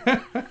wiser. All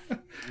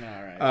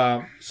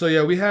right. So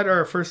yeah, we had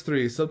our first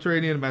 3: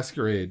 Subterranean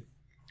Masquerade,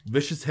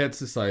 Vicious Head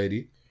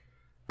Society,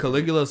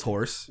 Caligula's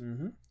Horse,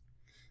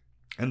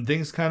 and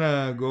things kind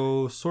of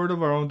go sort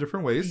of our own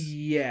different ways.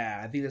 Yeah,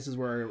 I think this is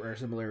where our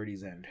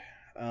similarities end.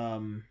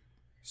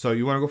 So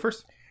you want to go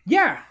first?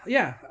 Yeah.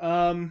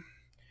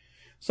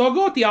 So I'll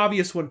go with the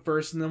obvious one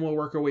first, and then we'll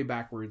work our way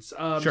backwards.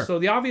 Sure. So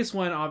the obvious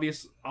one,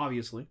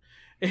 obviously,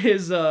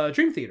 is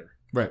Dream Theater.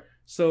 Right.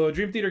 So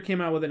Dream Theater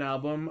came out with an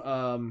album.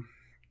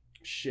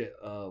 Was it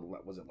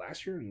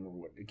last year?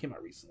 It came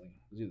out recently.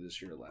 Was it this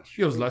year or last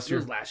year? It was last year.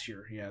 It was last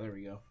year. Yeah, there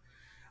we go.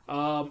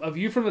 A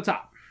View from the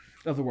Top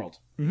of the World.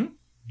 Mm-hmm.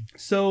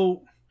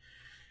 So,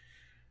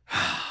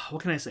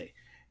 what can I say?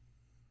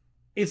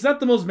 It's not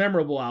the most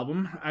memorable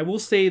album. I will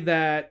say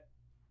that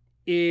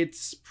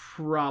it's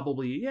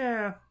probably,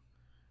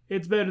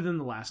 it's better than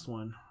the last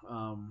one.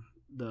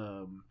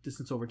 The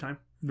Distance Over Time.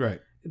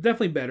 Right.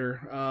 Definitely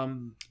better.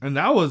 And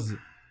that was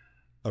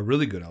a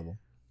really good album.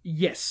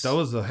 Yes. That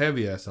was a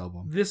heavy ass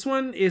album. This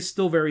one is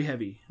still very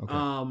heavy. Okay.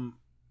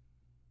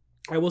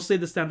 I will say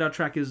the standout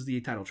track is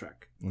the title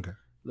track. Okay.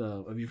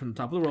 A View from the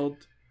Top of the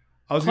World.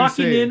 I was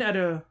clocking in at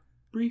a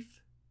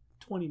brief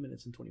 20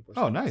 minutes and 24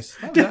 seconds. Oh, nice.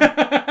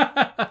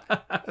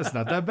 That's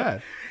not that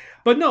bad.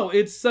 But no,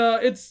 it's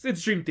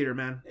Dream Theater,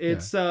 man.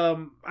 It's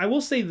I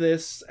will say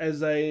this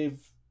as I'm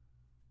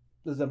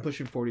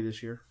pushing 40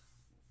 this year.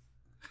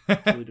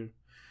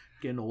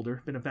 Getting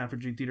older. Been a fan for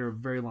Dream Theater a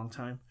very long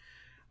time.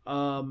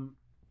 I'm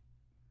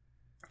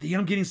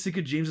getting sick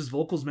of James's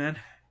vocals, man.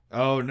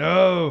 Oh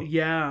no.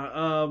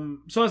 Yeah.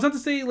 So it's not to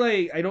say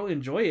like I don't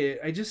enjoy it.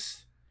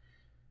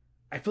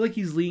 I feel like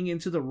he's leaning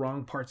into the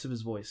wrong parts of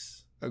his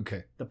voice.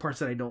 Okay. The parts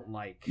that I don't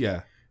like.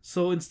 Yeah.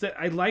 So instead,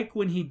 I like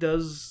when he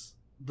does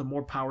the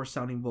more power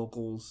sounding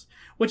vocals,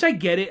 which I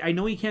get it. I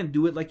know he can't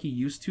do it like he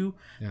used to,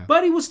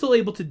 but he was still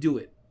able to do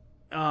it.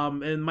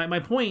 And my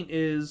point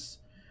is,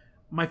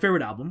 my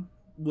favorite album,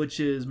 which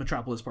is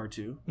Metropolis Part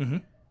 2,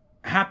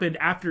 happened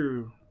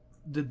after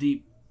the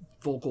deep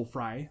vocal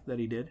fry that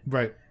he did.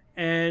 Right.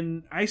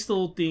 And I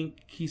still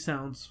think he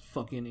sounds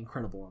fucking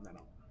incredible on that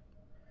album.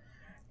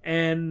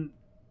 And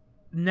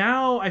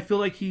now I feel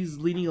like he's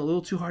leaning a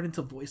little too hard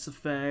into voice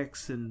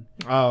effects and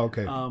Oh,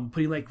 okay.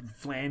 putting like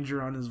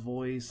flanger on his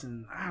voice,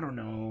 and I don't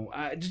know,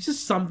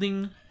 just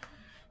something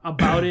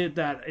about it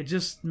that it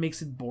just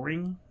makes it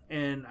boring.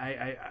 And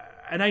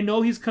I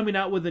know he's coming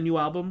out with a new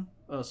album,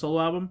 a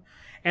solo album,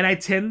 and I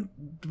tend,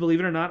 believe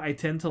it or not, I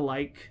tend to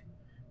like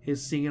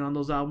his singing on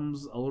those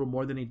albums a little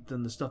more than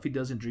the stuff he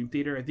does in Dream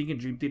Theater. I think in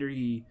Dream Theater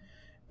he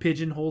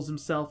pigeonholes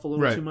himself a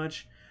little too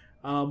much.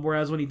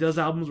 Whereas when he does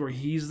albums where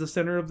he's the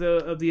center of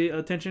the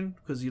attention,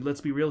 because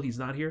let's be real, he's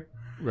not here.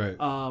 Right.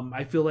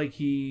 I feel like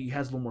he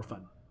has a little more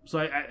fun. So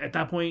I at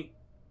that point,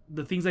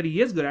 the things that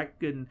he is good at,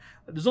 and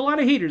there's a lot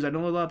of haters. I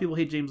know a lot of people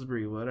hate James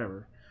LaBrie,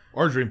 whatever,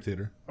 Or Dream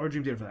Theater. or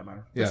Dream Theater for that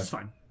matter. Yeah. Which is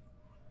fine.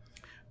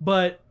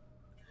 But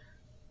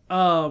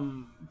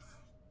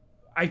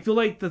I feel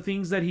like the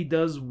things that he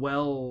does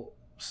well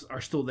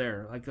are still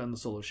there, like on the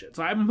solo shit.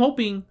 So I'm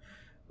hoping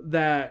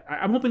the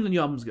new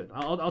album's good.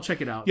 I'll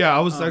check it out. Yeah, I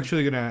was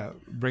actually gonna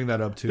bring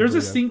that up too. There's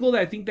but a yeah. single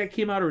that I think that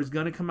came out or is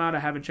gonna come out. I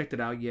haven't checked it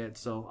out yet,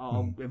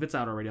 so if it's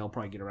out already, I'll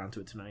probably get around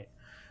to it tonight.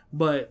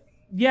 But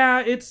yeah,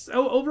 it's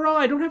overall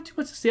I don't have too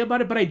much to say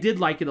about it, but I did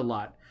like it a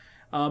lot.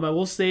 I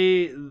will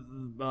say,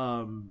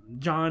 John,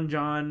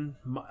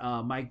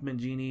 Mike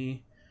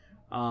Mangini,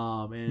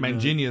 and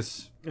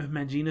Manginius,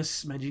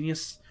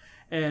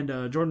 and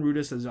Jordan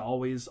Rudess, as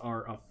always,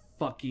 are a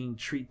fucking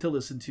treat to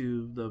listen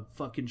to. The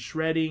fucking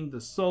shredding,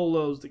 the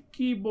solos, the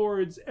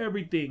keyboards,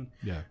 everything.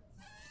 Yeah.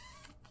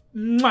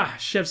 Mwah,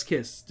 chef's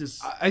kiss.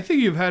 Just I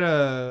think you've had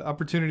a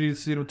opportunity to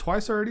see them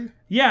twice already.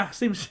 yeah,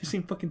 same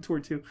fucking tour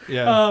too.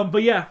 Yeah.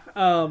 But yeah,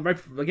 right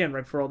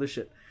before all this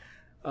shit.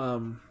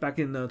 Back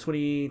in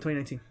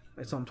 2019,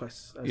 I saw him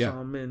twice. I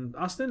saw him in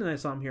Austin and I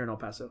saw him here in El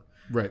Paso.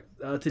 Right.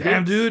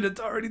 Damn, dude,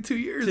 it's already 2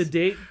 years. To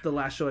date, the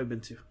last show I've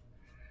been to.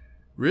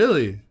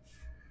 Really?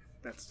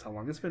 That's how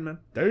long it's been, man.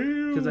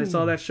 Damn. Because I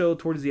saw that show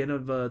towards the end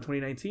of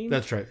 2019.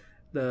 That's right.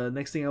 The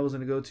next thing I was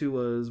going to go to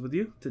was with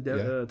you to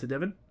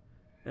Devon.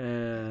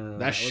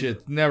 And That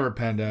shit never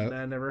panned out.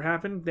 That never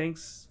happened.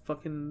 Thanks,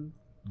 fucking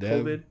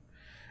Dev. COVID.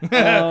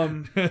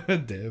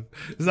 Dev.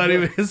 It's not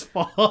even his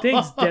fault.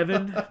 Thanks,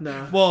 Devin.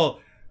 Nah. Well,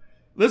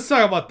 let's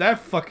talk about that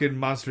fucking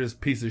monstrous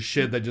piece of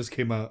shit that just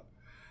came out.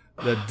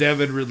 The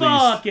Devin release.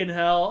 Fucking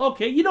hell.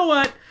 Okay, you know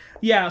what?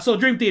 Yeah, so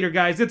Dream Theater,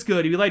 guys, it's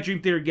good. If you like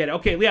Dream Theater, get it.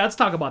 Okay, yeah, let's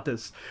talk about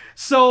this.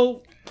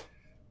 So,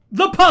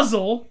 The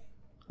Puzzle.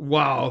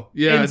 Wow.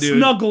 Yeah, and dude.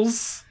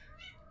 Snuggles.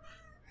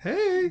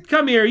 Hey.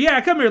 Come here.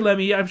 Yeah, come here,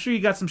 Lemmy. I'm sure you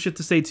got some shit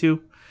to say,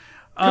 too.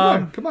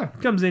 Come on.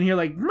 Comes in here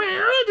like,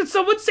 did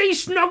someone say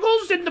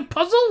Snuggles in The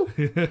Puzzle?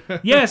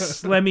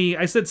 Yes, Lemmy.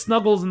 I said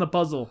Snuggles in The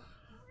Puzzle.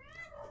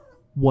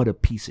 What a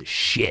piece of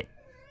shit.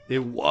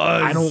 It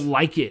was. I don't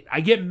like it.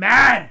 I get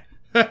mad.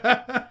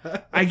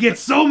 I get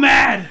so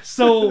mad.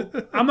 So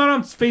I'm not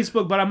on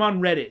Facebook, but I'm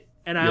on Reddit,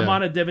 and I'm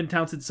on a Devin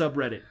Townsend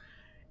subreddit,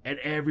 and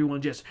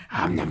everyone just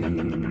I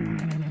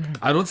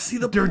don't see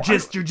the. they're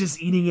just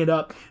eating it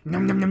up.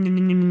 Nom, nom, nom, nom,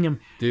 nom, nom, nom.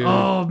 Dude.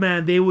 Oh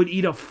man, they would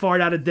eat a fart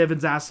out of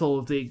Devin's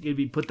asshole if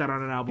he put that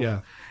on an album.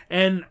 Yeah.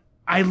 And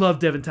I love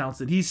Devin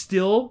Townsend. He's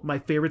still my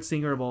favorite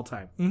singer of all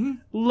time. Mm-hmm.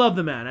 Love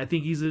the man. I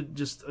think he's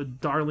just a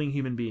darling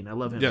human being. I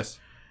love him. Yes.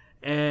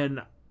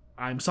 And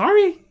I'm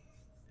sorry.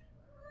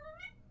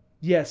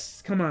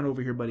 Yes, come on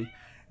over here, buddy.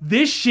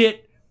 This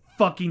shit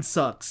fucking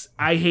sucks.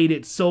 I hate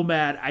it so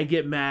mad. I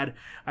get mad.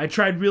 I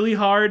tried really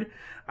hard.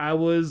 I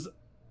was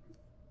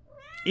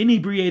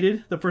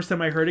inebriated the first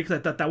time I heard it because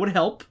I thought that would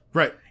help.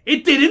 Right.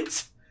 It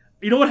didn't.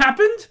 You know what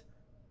happened?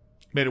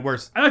 Made it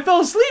worse. I fell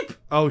asleep.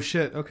 Oh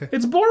shit. Okay.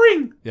 It's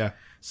boring. Yeah.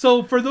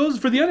 So for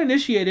the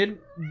uninitiated,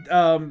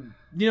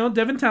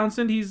 Devin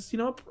Townsend, he's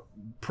a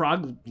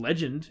prog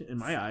legend in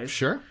my eyes.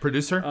 Sure.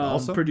 Producer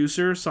also.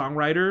 Producer,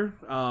 songwriter,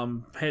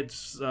 head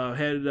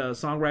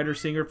songwriter,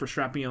 singer for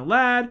Strap Me On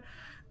Lad,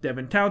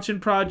 Devin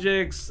Townsend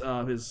projects,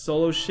 his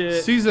solo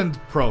shit. Seasoned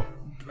pro.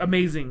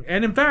 Amazing.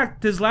 And in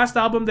fact, his last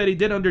album that he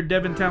did under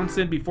Devin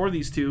Townsend before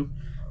these two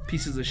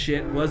pieces of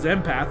shit was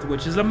Empath,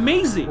 which is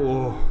amazing.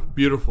 Oh,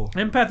 beautiful.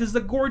 Empath is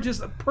the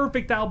gorgeous,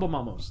 perfect album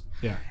almost.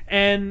 Yeah.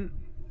 And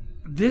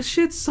this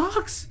shit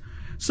sucks.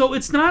 So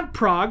it's not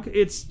prog.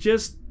 It's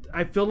just,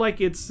 I feel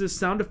like it's the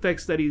sound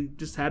effects that he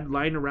just had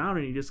lying around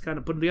and he just kind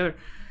of put them together.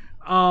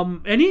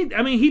 And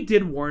he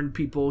did warn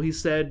people. He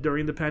said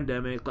during the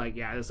pandemic, like,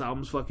 yeah, this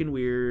album's fucking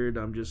weird.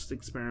 I'm just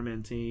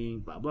experimenting,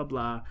 blah, blah,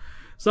 blah.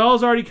 So I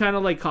was already kind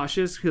of like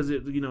cautious because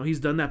he's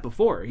done that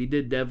before. He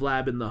did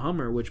DevLab and the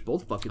Hummer, which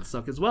both fucking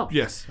suck as well.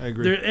 Yes, I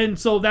agree. And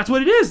so that's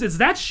what it is. It's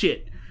that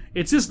shit.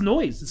 It's just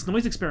noise. It's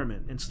noise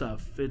experiment and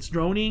stuff. It's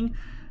droning.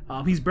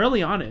 He's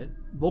barely on it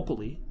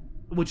vocally,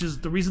 which is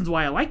the reasons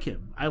why I like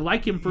him. I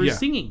like him for his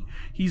singing.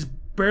 He's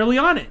barely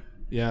on it.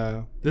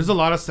 Yeah. There's a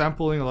lot of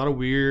sampling, a lot of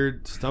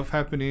weird stuff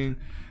happening.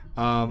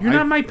 You're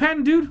not Mike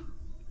Patton, dude.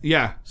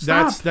 Yeah.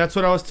 Stop. That's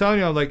what I was telling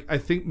you. I'm like, I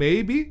think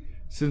maybe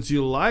since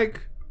you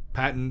like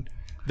Patton,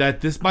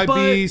 that this might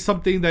be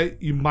something that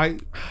you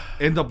might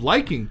end up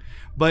liking.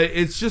 But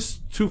it's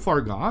just too far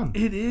gone.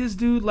 It is,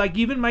 dude. Like,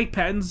 even Mike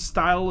Patton's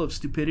style of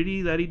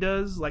stupidity that he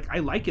does, like, I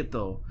like it,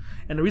 though.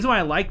 And the reason why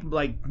I like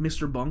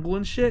Mr. Bungle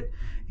and shit,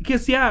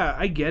 Because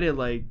I get it.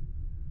 Like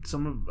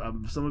some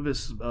of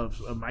his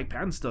Mike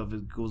Patton stuff,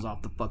 it goes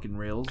off the fucking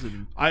rails.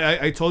 And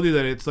I told you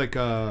that it's like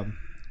a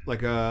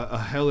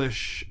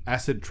hellish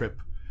acid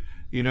trip.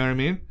 You know what I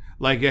mean?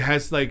 Like it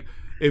has like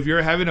if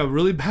you're having a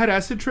really bad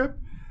acid trip,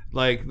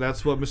 like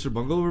that's what Mr.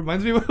 Bungle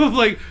reminds me of.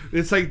 Like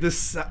it's like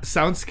this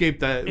soundscape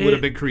that would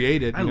have been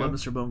created. I love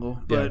Mr. Bungle,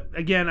 but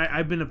again,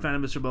 I've been a fan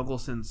of Mr. Bungle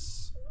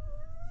since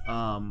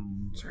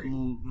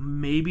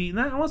maybe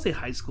not I want to say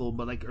high school,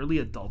 but like early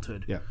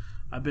adulthood. Yeah.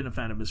 I've been a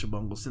fan of Mr.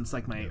 Bungle since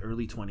like my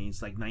early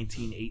 20s, like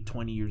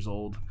 20 years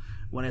old,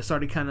 when I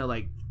started kind of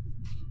like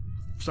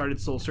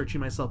soul searching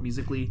myself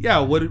musically. Yeah,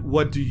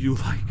 what do you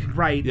like?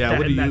 Right. Yeah,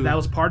 that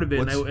was part of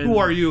it. Who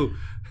are you?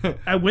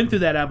 I went through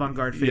that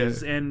avant-garde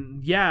phase,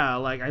 and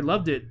like I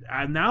loved it.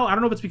 Now I don't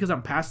know if it's because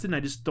I'm past it and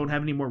I just don't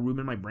have any more room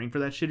in my brain for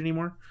that shit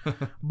anymore.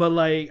 But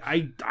like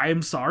I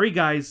am sorry,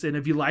 guys, and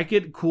if you like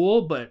it,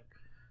 cool. But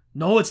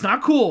no, it's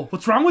not cool.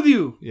 What's wrong with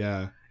you?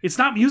 Yeah. It's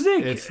not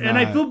music, and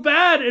I feel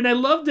bad, and I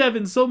love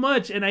Devin so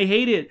much, and I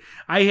hate it.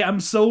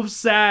 I'm so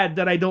sad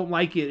that I don't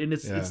like it, and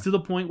it's to the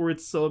point where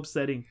it's so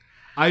upsetting.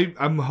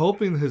 I'm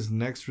hoping his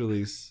next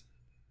release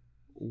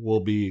will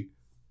be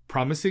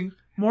promising,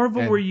 more of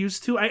what we're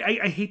used to.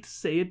 I hate to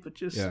say it, but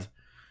just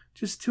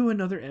to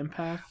another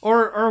empath.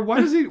 Or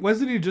why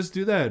doesn't he just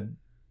do that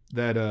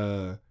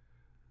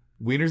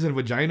Wieners and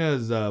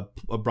Vaginas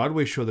a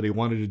Broadway show that he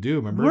wanted to do?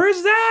 Remember? Where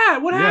is that?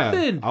 What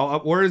happened?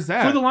 Where is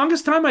that? For the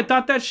longest time, I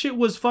thought that shit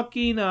was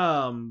fucking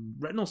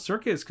Retinal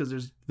Circus because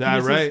there's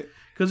that penises, right.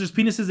 Because there's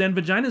penises and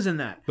vaginas in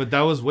that. But that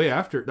was way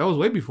after. That was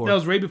way before. That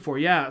was way before.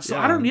 Yeah. So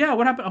I don't. Yeah.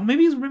 What happened? Oh,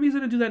 maybe he's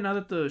gonna do that now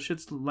that the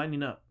shit's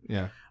lightening up.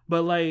 Yeah.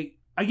 But like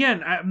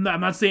again, I'm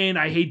not saying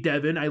I hate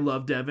Devin. I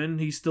love Devin.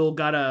 He's still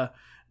got a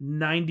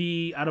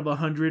 90 out of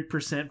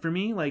 100% for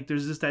me. Like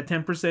there's just that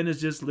 10%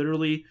 is just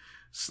literally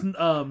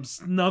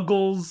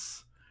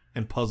Snuggles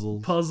and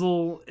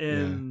Puzzle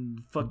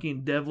and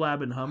fucking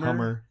DevLab and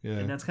Hummer. Yeah.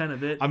 And that's kind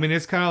of it. I mean,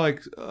 it's kind of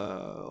like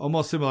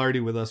almost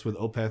similarity with us with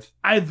Opeth.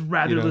 I'd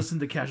rather listen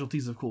to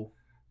Casualties of Cool.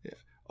 Yeah.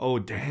 Oh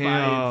damn.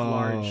 By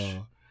large.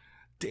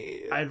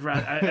 Damn. I'd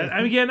rather.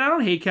 Again, I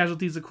don't hate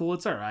Casualties of Cool.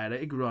 It's all right.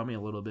 It grew on me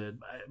a little bit,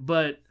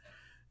 but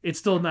it's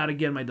still not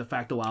again my de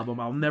facto album.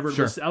 I'll never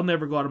listen. I'll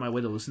never go out of my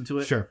way to listen to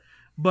it. Sure.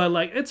 But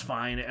like, it's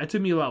fine. It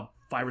took me about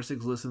 5 or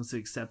 6 listens to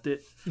accept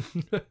it.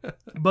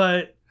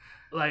 But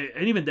like,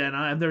 and even then,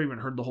 I've never even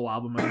heard the whole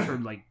album. I've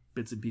heard like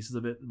bits and pieces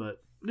of it,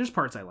 but there's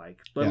parts I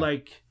like. But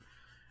like,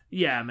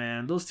 yeah,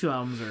 man, those 2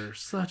 albums are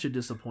such a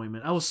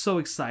disappointment. I was so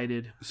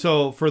excited.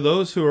 So for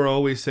those who are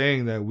always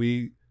saying that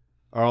we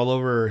are all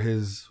over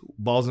his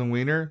balls and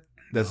wiener,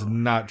 that's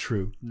not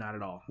true. Not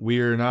at all. We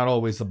are not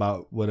always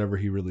about whatever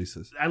he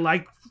releases. I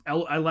like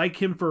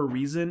him for a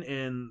reason,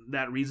 and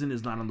that reason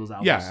is not on those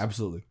albums. Yeah,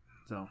 absolutely.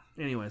 So,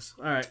 anyways,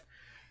 all right.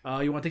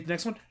 You want to take the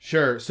next one?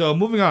 Sure. So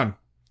moving on.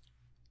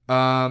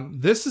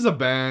 This is a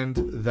band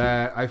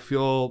that I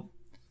feel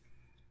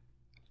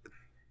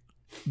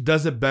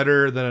does it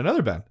better than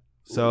another band.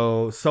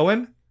 So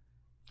Soen.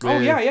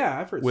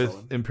 I've heard with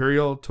Soen.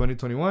 Imperial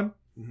 2021.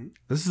 Mm-hmm.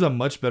 This is a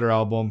much better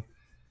album.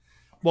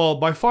 Well,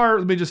 by far,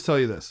 let me just tell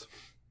you this.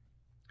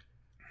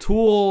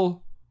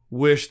 Tool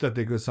wished that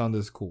they could sound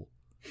this cool.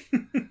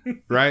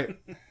 Right?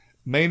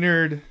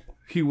 Maynard,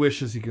 he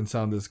wishes he can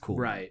sound this cool.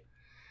 Right.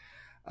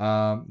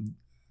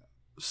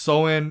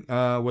 Soen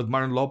with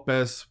Martin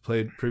Lopez,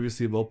 played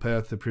previously of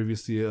Opeth,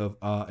 previously of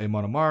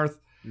Amon Amarth,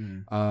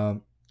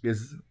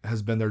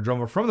 has been their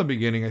drummer from the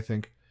beginning, I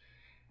think.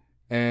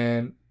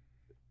 And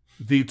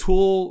the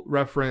Tool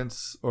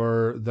reference,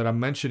 or that I'm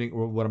mentioning,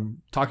 or what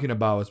I'm talking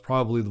about, is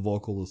probably the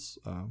vocals,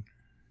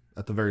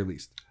 at the very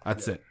least.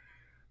 That's it.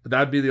 But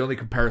that'd be the only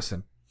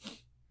comparison.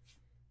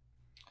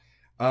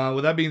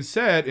 With that being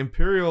said,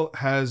 Imperial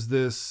has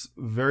this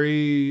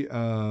very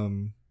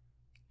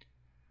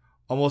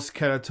almost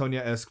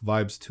Catatonia-esque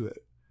vibes to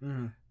it.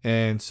 Mm-hmm.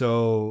 And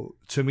so,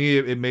 to me,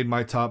 it made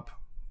my top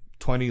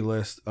 20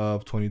 list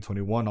of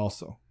 2021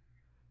 also.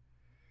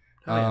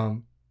 Oh, yeah.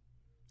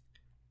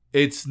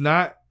 It's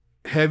not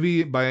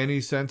heavy by any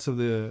sense of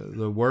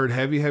the word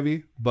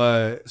heavy,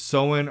 but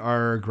Soen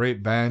are a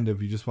great band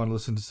if you just want to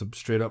listen to some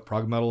straight up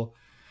prog metal,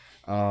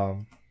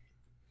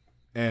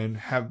 and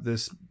have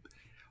this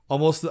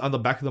almost on the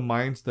back of the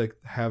mind, like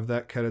have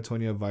that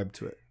Catatonia vibe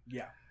to it.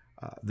 Yeah.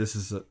 This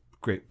is a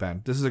great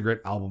band. This is a great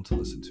album to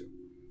listen to.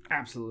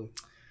 Absolutely.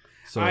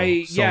 So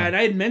and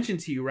I had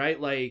mentioned to you, right?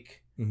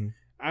 Like, mm-hmm.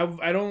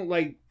 I don't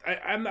like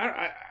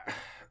I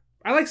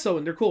like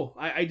Soen. They're cool.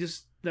 I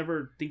just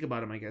never think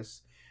about them, I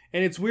guess.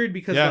 And it's weird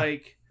because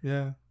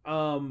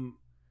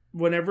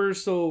whenever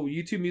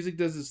YouTube Music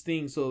does this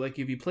thing, so like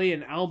if you play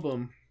an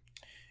album,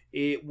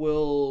 it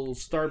will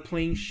start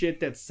playing shit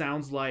that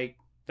sounds like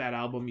that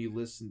album you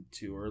listened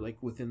to, or like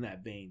within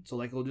that vein. So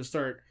like it'll just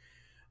start,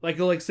 like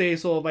it'll like say,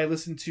 so if I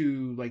listen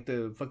to like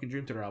the fucking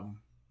Dream Theater album,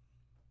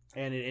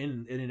 and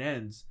it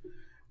ends,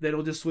 then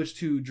it'll just switch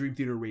to Dream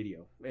Theater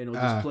Radio, and it'll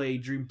just play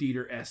Dream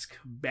Theater-esque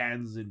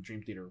bands in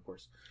Dream Theater, of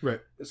course. Right.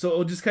 So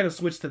it'll just kind of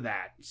switch to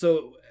that.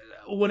 So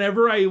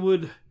whenever I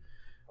would,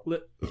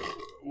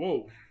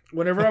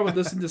 whenever I would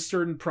listen to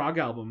certain prog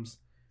albums,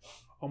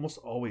 almost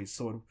always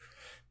someone.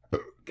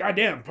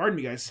 Goddamn, pardon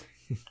me, guys.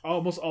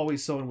 Almost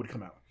always someone would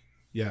come out.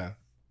 Yeah.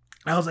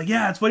 I was like,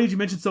 yeah, it's funny that you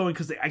mentioned someone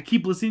because I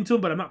keep listening to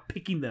them, but I'm not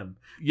picking them.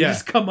 They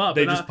just come up.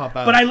 They just pop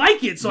out. But I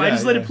like it, so I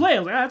just let it play. I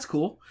was like, that's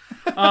cool.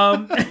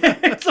 And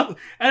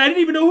I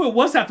didn't even know who it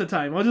was half the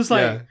time. I was just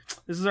like,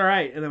 this is all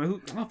right. And then I'm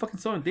like, oh, fucking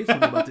someone Dave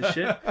told me about this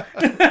shit.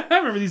 I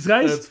remember these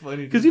guys. That's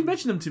funny. Because you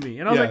mentioned them to me.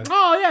 And I was like,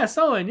 oh, yeah,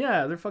 someone.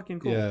 Yeah, they're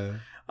fucking cool. Yeah.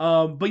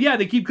 But yeah,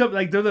 they keep coming.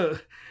 Like,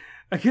 they're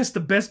I guess the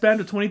best band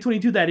of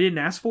 2022 that I didn't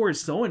ask for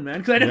is Soen, man.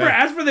 Because I never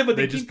asked for them, but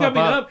they keep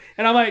coming up.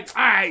 And I'm like,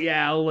 all right,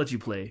 yeah, I'll let you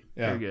play.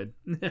 Yeah. Very good.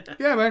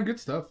 Yeah, man, good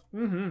stuff.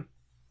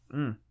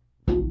 Mm-hmm.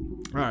 All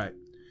right.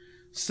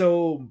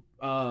 So,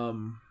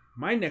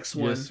 my next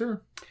one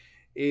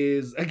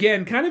is,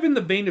 again, kind of in the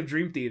vein of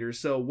Dream Theater.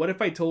 So, what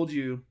if I told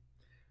you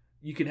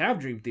you can have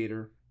Dream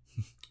Theater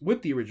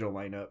with the original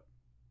lineup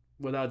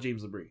without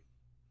James LaBrie?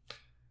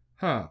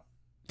 Huh.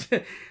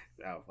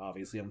 Now,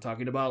 obviously, I'm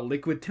talking about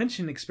Liquid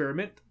Tension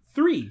Experiment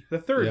 3, the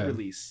third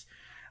release,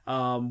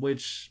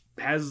 which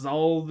has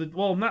all the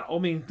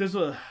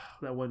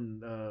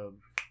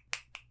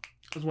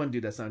there's one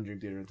dude that's on Dream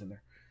Theater in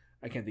there.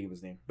 I can't think of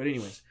his name, but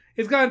anyways,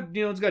 it's got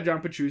John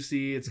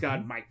Petrucci, it's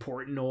got Mike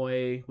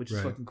Portnoy, which is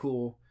fucking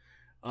cool.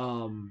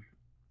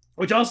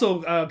 Which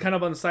also kind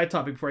of on the side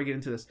topic before I get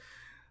into this,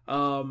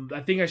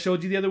 I think I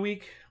showed you the other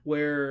week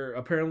where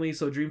apparently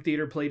Dream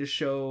Theater played a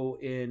show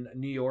in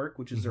New York,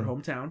 which is their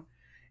hometown.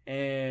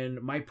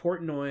 And Mike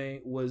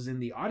Portnoy was in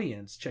the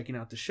audience checking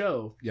out the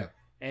show. Yeah.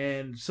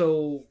 And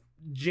so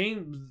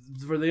James,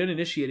 for the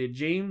uninitiated,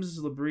 James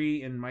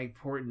LaBrie and Mike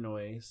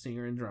Portnoy,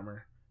 singer and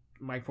drummer.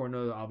 Mike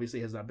Portnoy obviously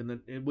has not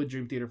been with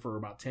Dream Theater for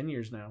about 10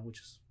 years now,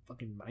 which is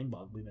fucking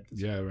mind-boggling at this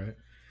point. Yeah, right.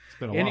 It's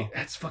been a while.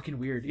 That's fucking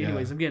weird.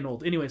 Anyways, I'm getting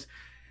old. Anyways,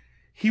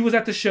 he was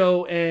at the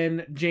show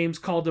and James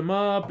called him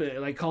up,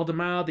 called him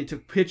out. They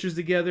took pictures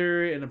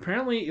together and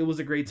apparently it was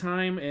a great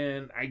time.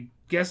 And I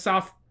guess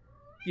off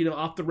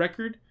the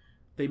record,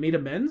 they made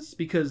amends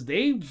because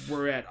they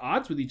were at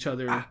odds with each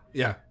other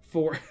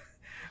for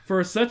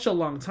such a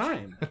long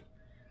time.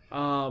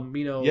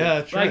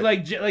 That's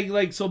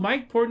right. So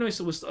Mike Portnoy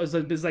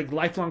is like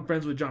lifelong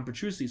friends with John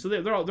Petrucci, so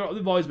they've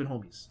always been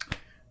homies.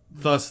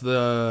 Thus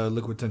the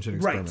Liquid Tension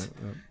Experiment.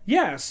 Right.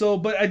 Yeah. So,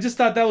 but I just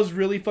thought that was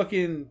really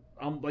fucking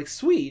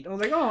sweet. I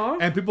was like, oh.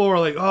 And people were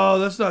like, oh,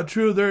 that's not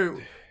true.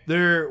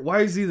 They're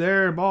why is he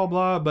there? Blah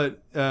blah.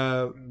 But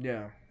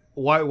yeah.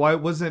 Why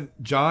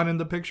wasn't John in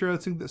the picture? I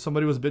think that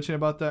somebody was bitching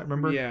about that.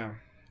 Remember? Yeah.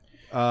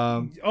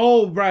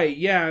 Oh right,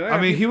 yeah. I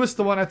mean, he was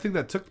the one I think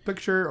that took the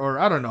picture, or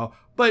I don't know.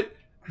 But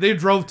they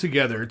drove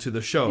together to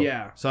the show.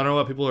 Yeah. So I don't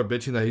know why people are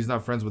bitching that he's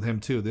not friends with him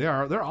too.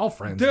 They're all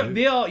friends.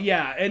 They all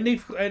and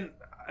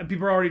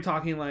people are already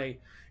talking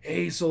like,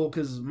 hey, so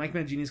because Mike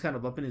Mangini's kind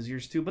of up in his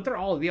years too, but they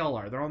all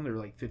are. They're on their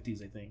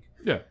 50s, I think.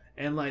 Yeah.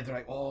 And they're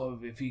like, oh,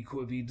 if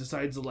he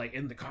decides to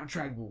end the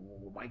contract,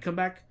 will Mike come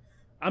back?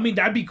 I mean,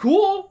 that'd be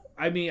cool.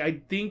 I mean, I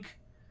think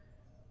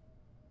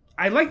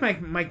I like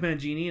Mike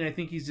Mangini, and I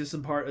think he's just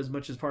as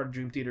much as part of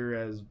Dream Theater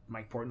as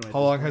Mike Portnoy.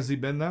 How long has he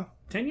been now?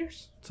 10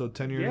 years. So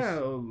 10 years.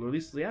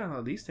 Yeah,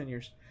 at least 10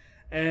 years.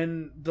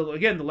 And the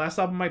last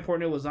album Mike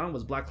Portnoy was on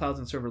was Black Clouds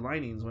and Silver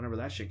Linings. Whenever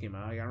that shit came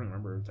out, I don't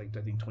remember. It's I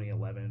think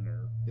 2011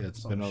 or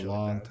it's been a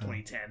long time.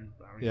 2010.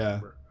 I don't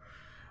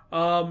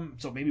remember.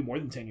 So maybe more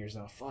than 10 years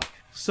now. Fuck.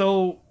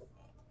 So,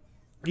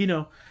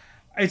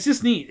 it's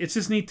just neat. It's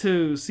just neat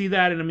to see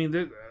that, and I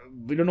mean,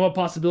 we don't know what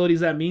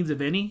possibilities that means,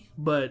 if any,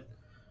 but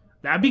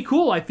that'd be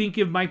cool. I think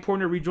if Mike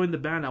Portnoy rejoined the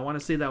band, I want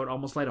to say that would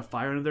almost light a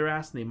fire under their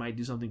ass, and they might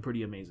do something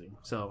pretty amazing.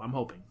 So I'm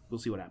hoping. We'll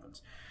see what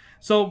happens.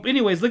 So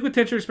anyways, Liquid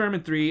Tension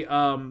Experiment 3.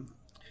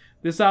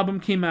 This album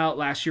came out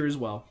last year as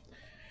well.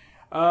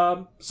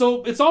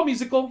 So it's all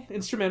musical,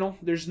 instrumental.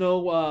 There's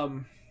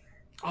no...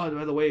 by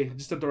the way,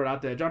 just to throw it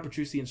out there, John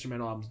Petrucci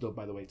instrumental album's dope,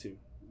 by the way, too.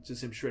 It's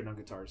just him shredding on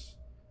guitars.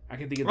 I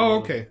can think of the name.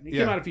 Okay. It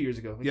came out a few years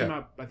ago. It came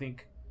out, I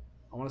think,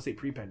 I want to say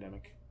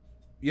pre-pandemic.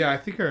 Yeah, I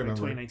think I remember.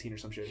 2019 or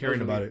some shit.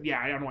 Hearing about it.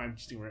 Yeah, I don't know why I'm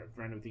just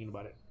randomly thinking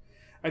about it.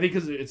 I think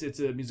because it's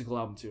a musical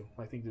album too.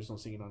 I think there's no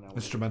singing on that one.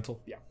 Instrumental?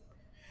 Yeah.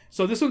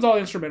 So this one's all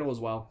instrumental as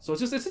well. So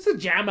it's just a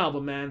jam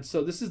album, man.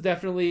 So this is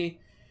definitely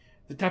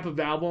the type of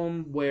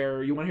album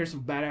where you want to hear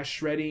some badass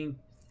shredding,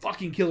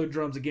 fucking killer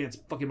drums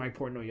against fucking Mike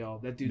Portnoy, y'all.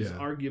 That dude is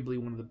arguably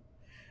one of the...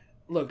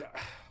 Look,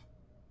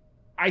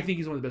 I think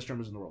he's one of the best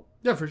drummers in the world.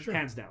 Yeah, for sure.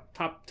 Hands down.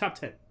 Top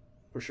 10,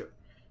 for sure.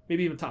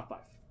 Maybe even top 5.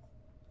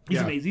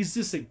 He's amazing. He's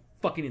just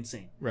fucking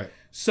insane. Right.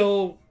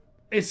 So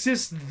it's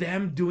just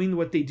them doing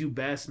what they do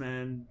best,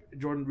 man.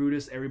 Jordan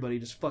Rudess, everybody,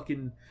 just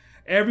fucking...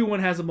 Everyone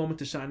has a moment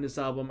to shine in this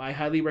album. I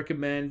highly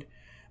recommend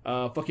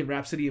fucking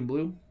Rhapsody in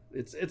Blue.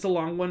 It's a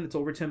long one. It's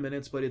over 10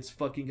 minutes, but it's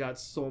fucking got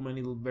so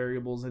many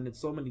variables and it's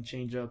so many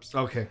change-ups.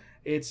 Okay.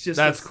 It's just...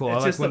 That's cool. I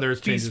like when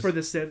there's changes. For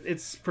the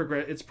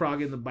it's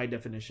prog by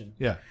definition.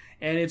 Yeah.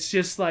 And it's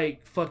just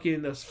like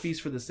fucking a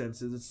feast for the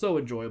senses. It's so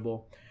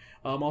enjoyable.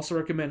 Also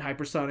recommend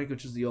Hypersonic,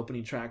 which is the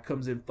opening track.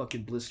 Comes in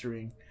fucking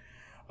blistering.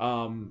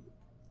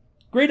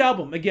 Great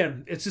album.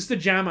 Again, it's just a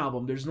jam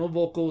album. There's no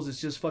vocals. It's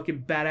just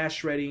fucking badass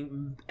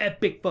shredding,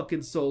 epic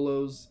fucking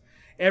solos.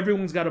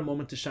 Everyone's got a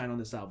moment to shine on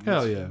this album.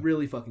 Hell it's yeah.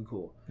 really fucking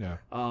cool. Yeah.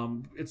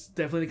 It's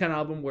definitely the kind of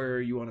album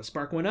where you want to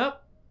spark one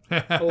up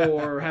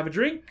or have a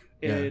drink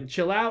and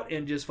chill out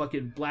and just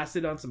fucking blast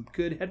it on some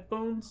good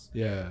headphones.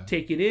 Yeah.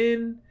 Take it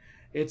in.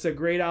 It's a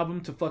great album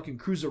to fucking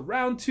cruise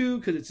around to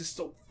because it's just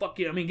so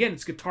fucking... I mean, again,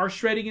 it's guitar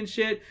shredding and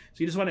shit.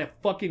 So you just want to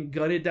fucking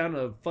gun it down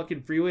a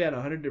fucking freeway at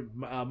 100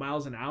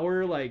 miles an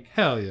hour. Like,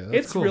 hell yeah.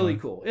 It's cool, really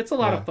cool. It's a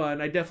lot of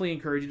fun. I definitely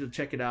encourage you to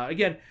check it out.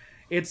 Again,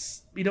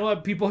 it's... You know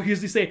what? People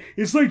usually say,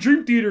 it's like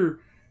Dream Theater.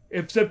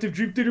 Except if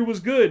Dream Theater was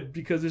good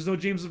because there's no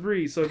James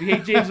Labrie. So if you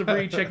hate James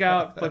Labrie, check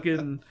out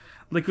fucking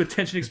Liquid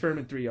Tension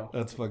Experiment 3, y'all.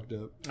 That's fucked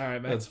up. All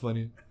right, man. That's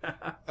funny.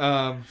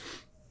 All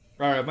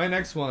right, my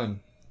next one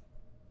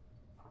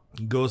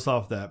goes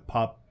off that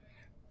pop,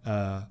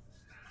 the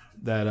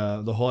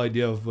whole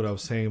idea of what I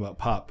was saying about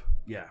pop.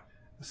 Yeah.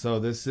 So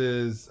this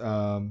is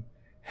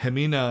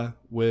Hemina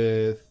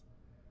with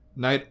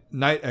Night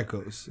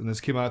Echoes, and this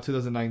came out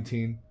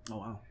 2019. Oh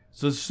wow.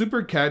 So it's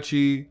super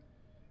catchy.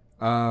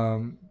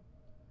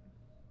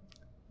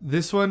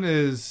 This one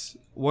is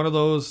one of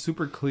those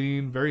super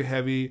clean, very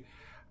heavy.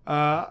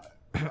 I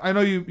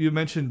know you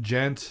mentioned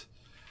gent.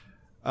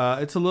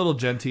 It's a little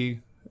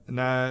genty,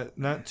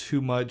 not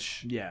too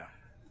much. Yeah.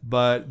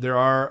 But there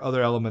are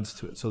other elements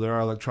to it. So there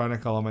are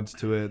electronic elements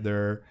to it.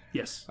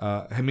 Yes.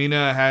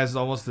 Hemina has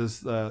almost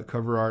this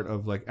cover art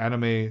of like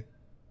anime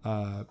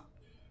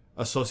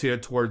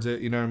associated towards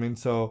it. You know what I mean?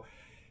 So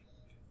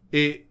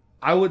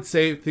I would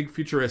say think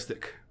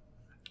futuristic.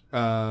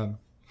 And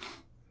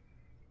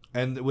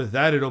with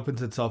that, it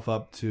opens itself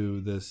up to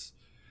this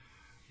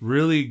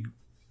really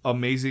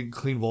amazing,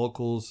 clean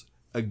vocals.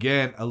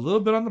 Again, a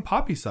little bit on the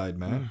poppy side,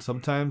 man.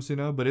 Sometimes,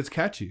 but it's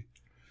catchy.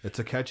 It's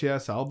a catchy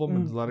ass album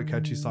and there's a lot of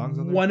catchy songs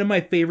on there. One of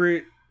my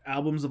favorite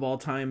albums of all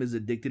time is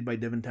Addicted by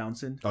Devin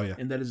Townsend. Oh yeah.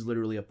 And that is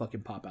literally a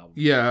fucking pop album.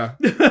 Yeah.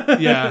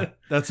 Yeah.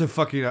 That's a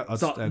fucking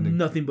outstanding. It's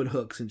nothing but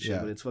hooks and shit,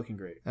 but it's fucking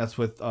great. That's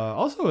with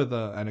also with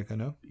Annika,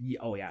 no? Yeah,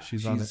 oh yeah.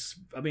 She's on it.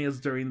 I mean, it's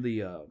during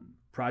the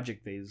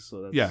project phase,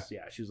 so that's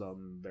yeah, she's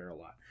on there a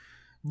lot.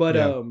 But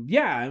I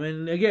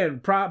mean,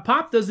 again,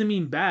 pop doesn't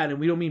mean bad, and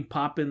we don't mean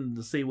pop in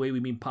the same way we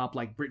mean pop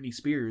like Britney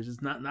Spears.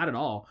 It's not at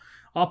all.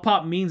 All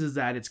pop means is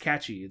that it's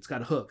catchy. It's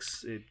got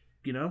hooks. It's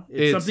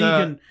something you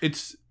can.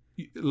 It's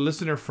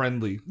listener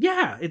friendly.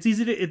 Yeah, it's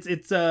easy to.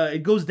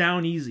 It goes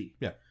down easy.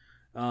 Yeah.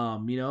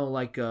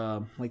 Like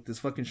this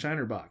fucking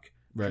Shinerbach.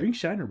 Right. Drink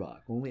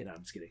Shinerbach. Well, wait, no,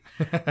 I'm just kidding.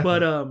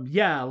 But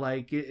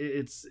like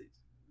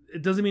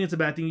it doesn't mean it's a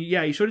bad thing.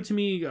 Yeah, you showed it to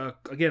me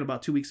again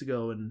about 2 weeks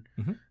ago, and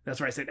that's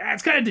where I said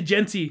it's kind of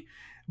degenty.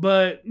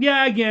 But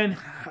yeah, again,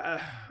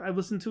 I've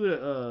listened to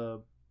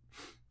it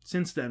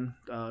since then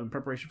in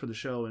preparation for the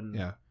show,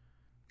 and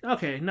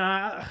okay,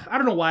 I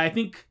don't know why. I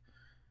think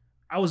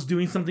I was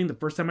doing something the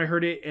first time I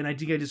heard it, and I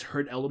think I just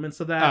heard elements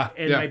of that,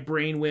 and my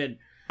brain went,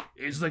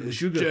 "It's like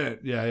Meshuggah."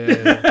 Yeah.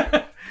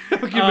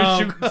 It's like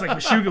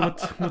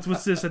Meshuggah.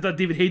 What's this? I thought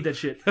David hated that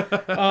shit.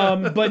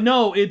 But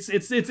no, it's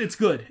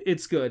good.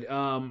 It's good.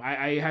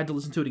 I had to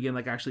listen to it again,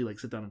 actually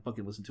sit down and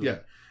fucking listen to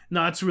it.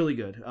 No, it's really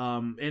good.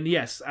 And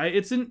yes,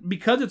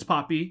 because it's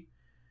poppy,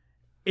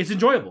 it's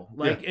enjoyable.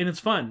 And it's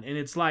fun and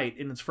it's light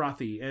and it's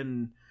frothy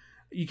and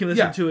you can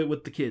listen to it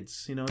with the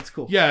kids. It's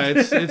cool. Yeah,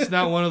 it's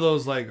not one of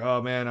those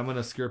oh man, I'm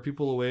gonna scare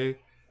people away.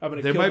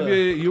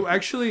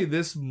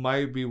 This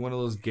might be one of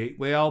those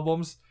gateway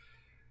albums.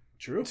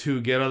 True. To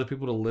get other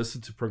people to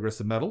listen to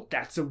progressive metal.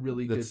 That's a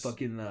really good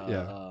fucking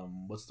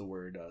what's the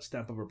word?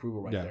 Stamp of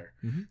approval right there.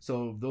 Mm-hmm.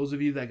 So those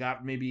of you that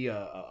got maybe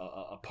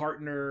a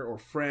partner or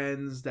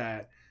friends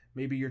that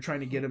maybe you're trying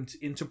to get them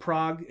into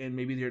prog and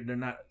maybe they're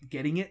not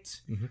getting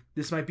it,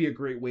 this might be a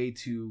great way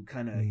to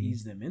kind of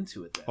ease them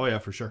into it then. Oh yeah,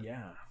 for sure.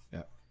 Yeah.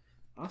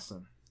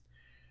 Awesome.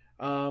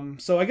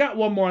 So I got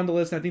one more on the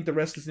list. And I think the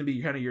rest is gonna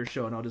be kind of your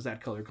show, and I'll just add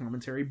color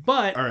commentary.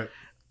 But all right,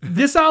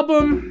 this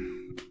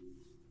album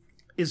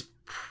is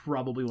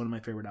probably one of my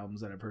favorite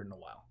albums that I've heard in a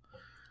while.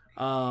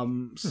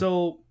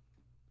 So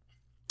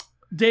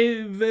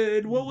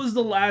David, what was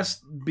the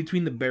last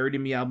Between the Buried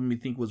and Me album you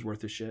think was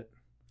worth a shit?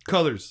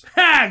 Colors.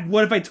 Ha!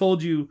 What if I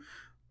told you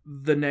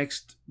the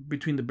next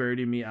Between the Buried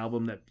and Me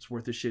album that's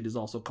worth a shit is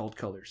also called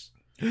Colors?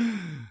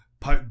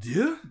 Part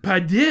deux?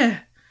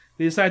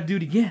 They decided to do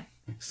it again.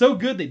 So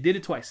good they did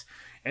it twice,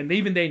 and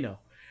they know.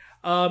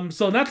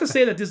 So not to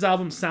say that this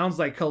album sounds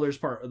like Colors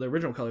the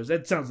original Colors.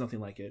 That sounds nothing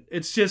like it.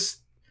 It's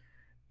just,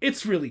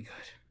 it's really good.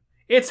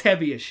 It's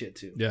heavy as shit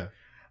too. Yeah.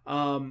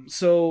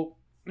 So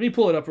let me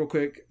pull it up real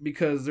quick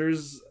because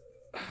there's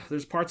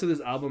parts of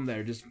this album that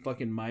are just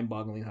fucking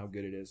mind-boggling how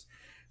good it is.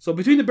 So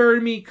Between the Buried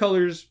and Me,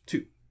 Colors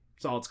 2.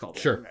 That's all it's called.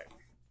 Sure. Right.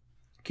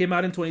 Came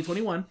out in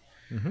 2021.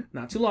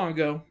 Not too long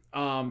ago.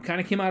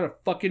 Kind of came out of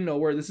fucking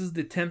nowhere. This is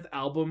the 10th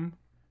album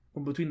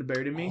from Between the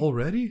Buried and Me.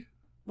 Already?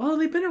 Well,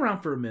 they've been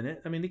around for a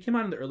minute. I mean, they came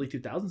out in the early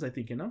 2000s, I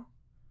think, I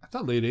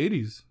thought late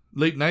 80s.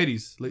 Late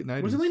 90s.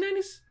 Was it late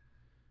 90s?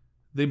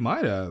 They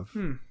might have.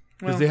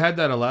 Because they had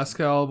that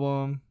Alaska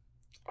album.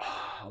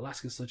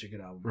 Alaska's such a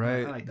good album.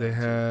 Right? I like that They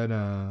one,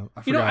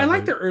 too. had. I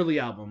like their early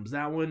albums.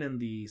 That one and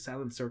the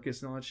Silent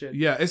Circus and all that shit.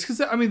 Yeah, it's because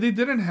they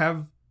didn't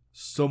have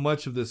so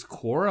much of this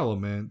core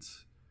element.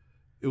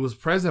 It was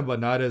present, but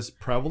not as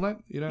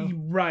prevalent.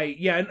 Right?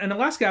 Yeah, and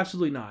Alaska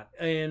absolutely not.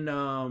 And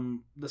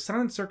the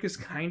Silent Circus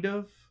kind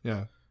of.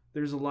 Yeah.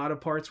 There's a lot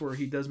of parts where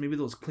he does maybe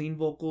those clean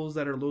vocals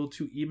that are a little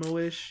too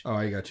emo-ish. Oh,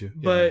 I got you.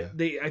 But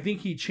I think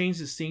he changed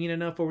his singing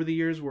enough over the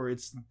years where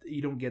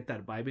you don't get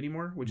that vibe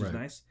anymore, which is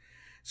nice.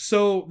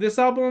 So this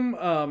album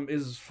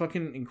is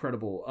fucking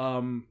incredible.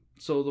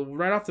 So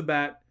right off the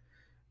bat,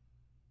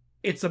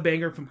 it's a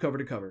banger from cover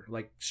to cover,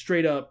 like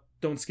straight up.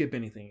 Don't skip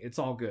anything. It's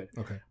all good.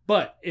 Okay.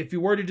 But if you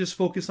were to just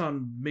focus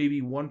on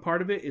maybe one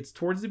part of it, it's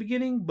towards the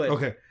beginning,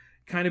 but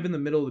kind of in the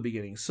middle of the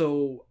beginning.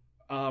 So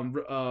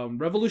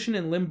Revolution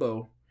in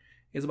Limbo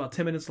is about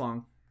 10 minutes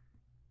long.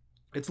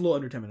 It's a little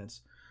under 10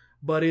 minutes.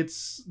 But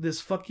it's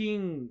this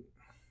fucking...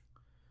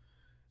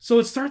 So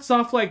it starts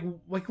off like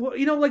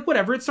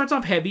whatever. It starts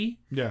off heavy.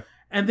 Yeah.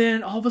 And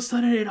then all of a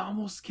sudden it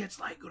almost gets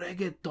like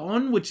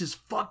reggaeton, which is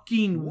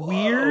fucking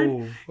weird.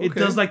 Okay. It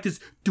does like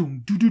this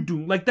doom doo doo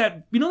doom, like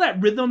that. You know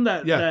that rhythm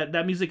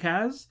that music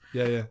has.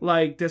 Yeah.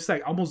 Like this,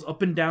 like almost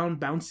up and down,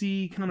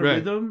 bouncy kind of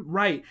rhythm.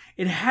 Right.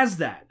 It has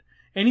that,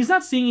 and he's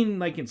not singing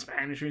like in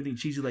Spanish or anything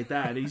cheesy like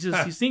that. He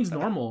sings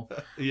normal.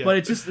 Yeah. But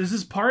it's just there's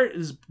this part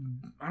is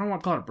I don't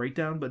want to call it a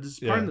breakdown, but this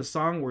part in the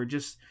song where it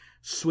just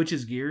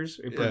switches gears.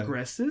 It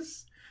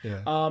progresses.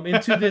 Yeah.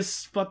 Into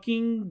this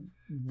fucking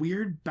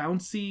weird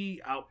bouncy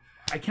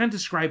I can't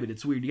describe it.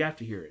 It's weird. You have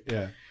to hear it.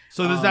 Yeah.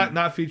 So there's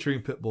not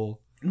featuring Pitbull.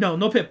 No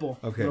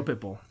Pitbull. Okay. No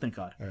Pitbull. Thank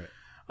God. All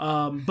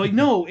right. But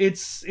no,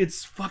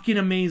 it's fucking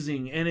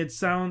amazing, and it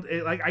sounds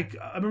like I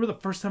remember the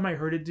first time I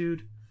heard it,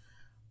 dude.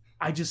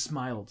 I just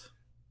smiled.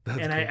 That's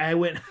and cool. I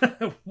went,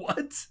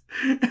 what?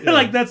 Yeah.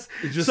 Like that's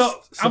just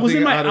so. I was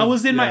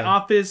in my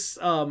office,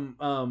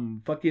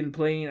 fucking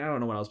playing. I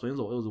don't know what I was playing.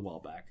 It was a while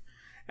back.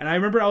 And I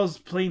remember I was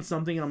playing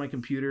something on my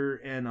computer,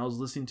 and I was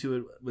listening to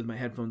it with my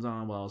headphones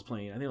on while I was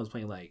playing. I think I was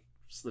playing like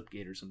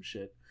Slipgate or some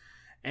shit.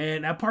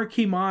 And that part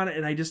came on,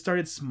 and I just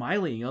started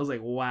smiling. I was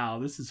like, "Wow,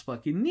 this is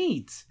fucking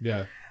neat."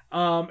 Yeah.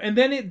 And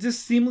then it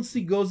just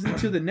seamlessly goes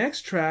into the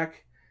next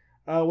track,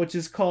 which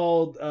is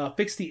called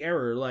 "Fix the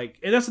Error." Like,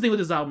 and that's the thing with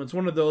this album. It's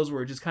one of those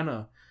where it just kind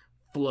of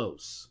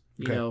flows,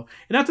 you know.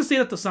 And not to say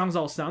that the songs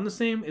all sound the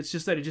same. It's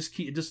just that it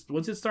just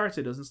once it starts,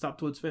 it doesn't stop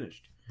till it's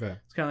finished. Yeah.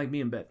 It's kind of like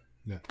me in bed.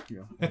 Yeah. You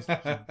know,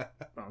 I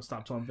don't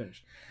stop till I'm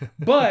finished.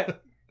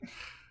 But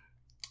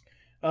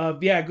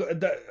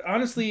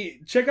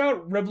honestly, check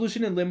out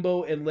Revolution in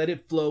Limbo and let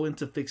it flow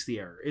into Fix the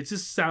Error. It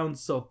just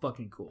sounds so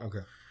fucking cool. Okay.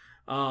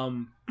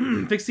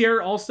 Fix the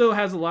Error also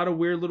has a lot of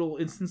weird little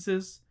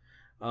instances.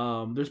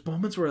 There's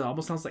moments where it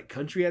almost sounds like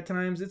country at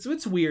times.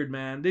 It's weird,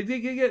 man. They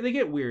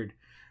get weird,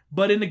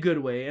 but in a good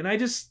way. And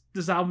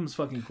this album's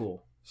fucking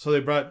cool. So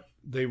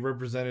they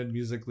represented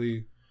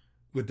musically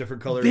with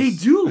different colors. They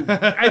do.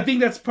 I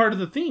think that's part of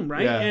the theme,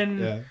 right?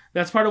 Yeah,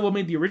 that's part of what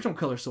made the original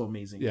color so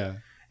amazing. Yeah.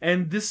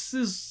 And this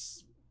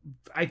is,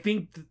 I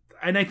think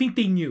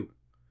they knew.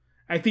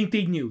 I think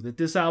they knew that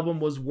this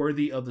album was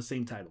worthy of the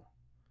same title.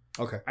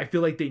 Okay. I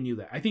feel like they knew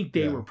that. I think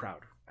they were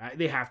proud.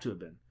 They have to have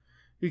been.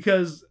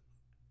 Because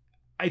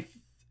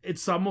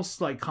it's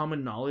almost like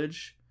common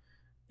knowledge,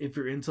 if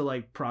you're into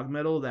like prog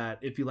metal, that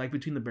if you like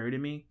Between the Buried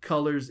and Me,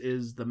 Colors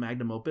is the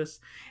magnum opus.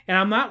 And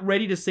I'm not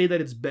ready to say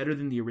that it's better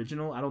than the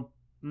original.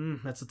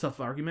 That's a tough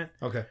argument.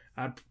 Okay.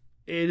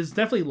 It is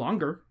definitely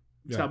longer.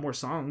 It's got more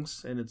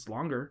songs and it's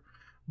longer,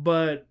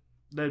 but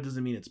that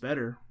doesn't mean it's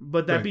better.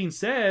 But that being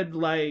said,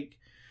 like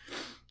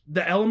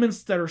the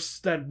elements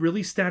that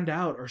really stand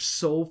out are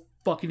so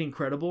fucking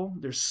incredible.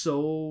 They're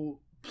so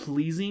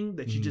pleasing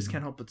that you just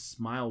can't help but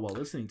smile while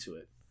listening to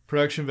it.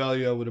 Production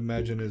value, I would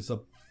imagine, is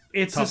up.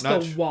 It's just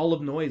notch. a wall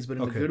of noise, but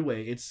in a good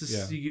way. It's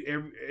just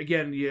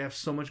you have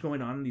so much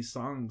going on in these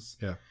songs.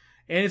 Yeah.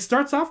 And it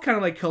starts off kind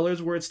of like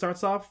Colors, where it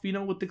starts off,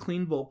 with the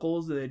clean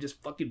vocals, and it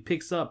just fucking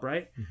picks up,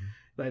 right? Mm-hmm.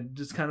 Like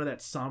just kind of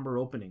that somber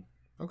opening.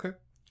 Okay.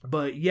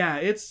 But yeah,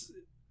 it's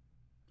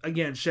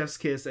again Chef's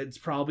Kiss. It's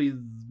probably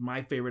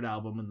my favorite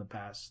album in the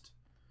past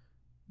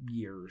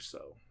year or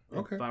so.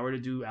 Okay. If I were to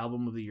do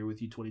album of the year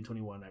with you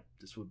 2021,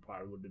 this would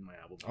probably have been my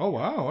album. Oh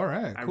wow! All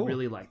right. Cool. I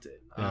really liked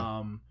it.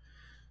 Yeah.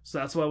 So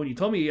that's why when you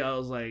told me, I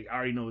was like, I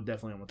already know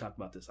definitely I'm gonna talk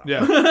about this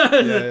album.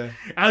 Yeah.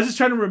 I was just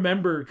trying to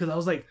remember because I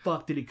was like,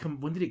 fuck,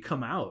 when did it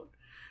come out?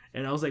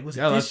 And I was like, was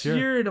it this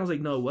year? And I was like,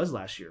 no, it was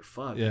last year.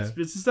 Fuck. Yeah.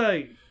 It's just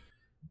like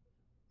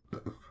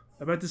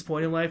I'm at this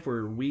point in life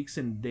where weeks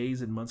and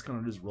days and months kind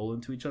of just roll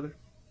into each other.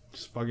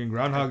 Just fucking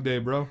Groundhog Day,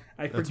 bro.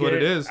 That's what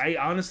it is. I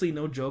honestly,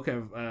 no joke,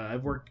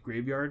 I've worked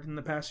graveyard in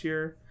the past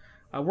year.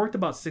 I worked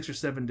about 6 or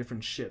 7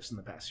 different shifts in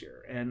the past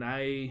year,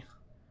 and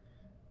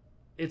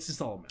it's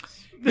just all a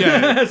mess.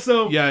 Yeah.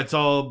 So it's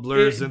all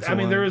blurs into. I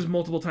mean, there was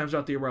multiple times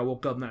out there where I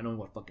woke up not knowing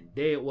what fucking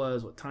day it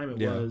was, what time it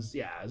was.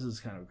 Yeah, this is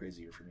kind of a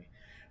crazy year for me.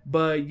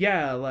 But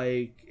yeah,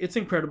 like it's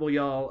incredible,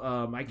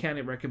 y'all. I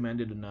can't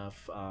recommend it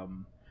enough.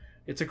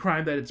 It's a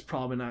crime that it's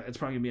probably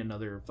gonna be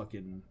another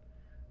fucking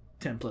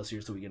 10 plus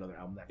years till we get another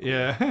album that cool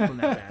Yeah. from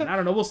that band. I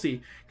don't know. We'll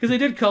see. Because they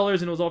did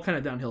Colors and it was all kind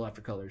of downhill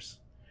after Colors.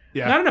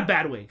 Yeah. Not in a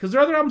bad way. Because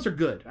their other albums are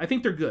good. I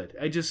think they're good.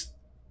 They just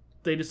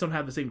don't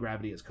have the same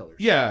gravity as Colors.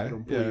 They Yeah.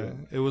 don't pull Yeah.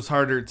 you. It was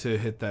harder to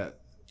hit that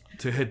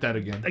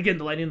again. Again,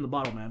 the lightning in the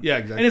bottle, man. Yeah,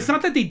 exactly. And it's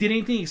not that they did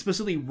anything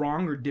explicitly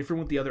wrong or different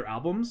with the other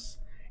albums.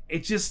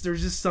 It's just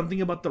there's just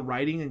something about the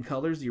writing and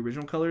Colors, the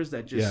original Colors,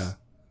 that just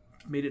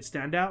made it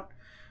stand out.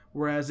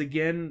 Whereas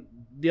again,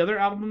 the other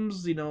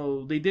albums, they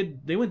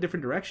went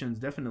different directions,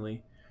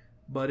 definitely.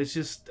 But it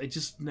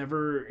just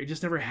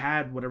never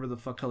had whatever the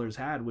fuck Colors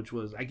had, which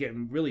was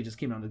really just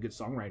came down to good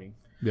songwriting.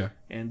 Yeah.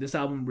 And this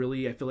album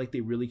really, I feel like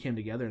they really came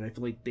together, and I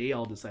feel like they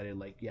all decided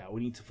like, yeah,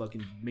 we need to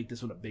fucking make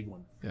this one a big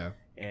one. Yeah.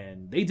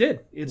 And they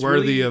did. It's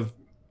worthy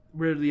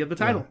really, of the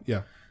title.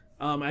 Yeah.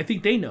 I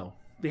think they know.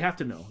 They have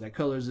to know that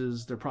Colors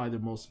is probably their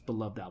most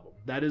beloved album.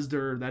 That is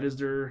their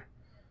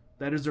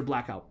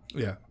Black album.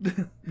 Yeah.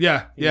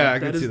 Yeah. Yeah. I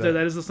can see that.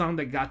 That is the song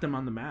that got them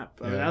on the map.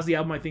 Yeah. That was the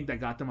album I think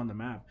that got them on the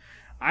map.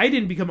 I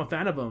didn't become a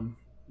fan of them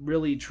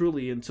really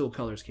truly until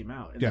Colors came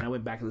out, and then I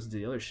went back and listened to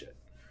the other shit.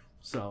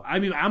 So I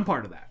mean, I'm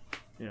part of that.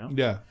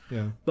 Yeah.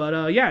 Yeah.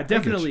 But yeah,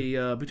 definitely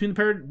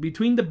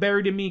between the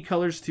Buried in Me,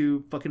 Colors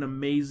 2, fucking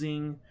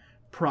amazing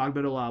prog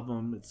metal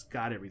album. It's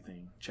got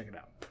everything. Check it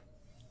out.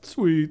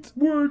 Sweet.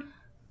 Word.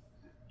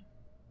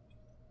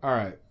 All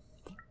right.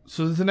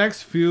 So the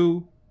next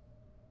few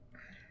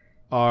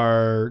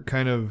are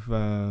kind of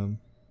well,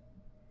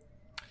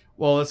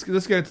 let's get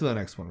into the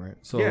next one, right?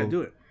 So yeah,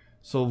 do it.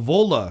 So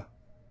Vola,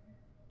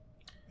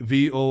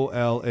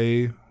 Vola,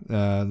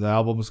 the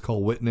album is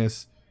called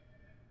Witness.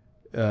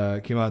 Came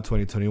out in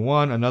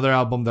 2021. Another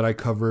album that I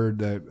covered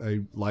that I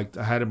liked.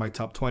 I had in my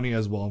top 20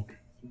 as well.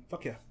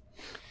 Fuck yeah.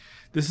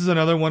 This is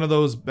another one of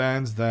those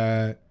bands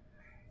that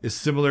is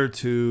similar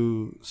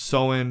to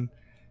Soen,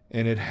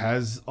 and it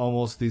has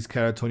almost these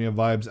Catatonia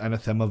vibes,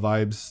 Anathema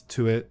vibes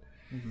to it.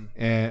 Mm-hmm.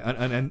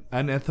 And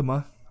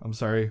Anathema. I'm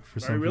sorry for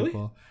some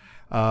people.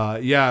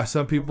 Yeah,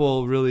 some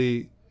people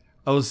really.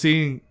 I was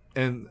seeing,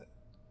 and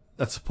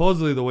that's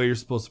supposedly the way you're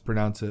supposed to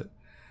pronounce it,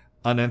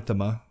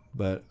 Anathema,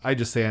 but I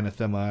just say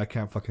Anathema. I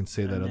can't fucking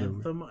say that other way.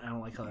 I don't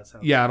like how that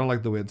sounds. Yeah, I don't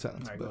like the way it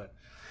sounds. All right,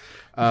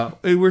 go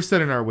ahead. We're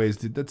set in our ways,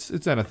 dude. It's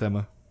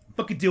Anathema.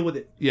 Fucking deal with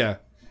it. Yeah.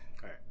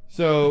 All right.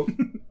 So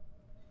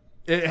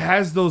it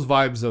has those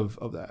vibes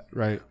of that,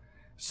 right?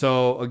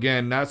 So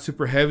again, not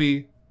super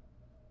heavy,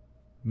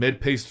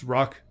 mid-paced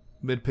rock,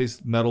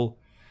 mid-paced metal,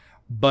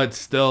 but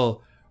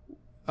still.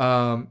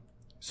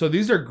 So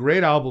these are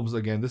great albums.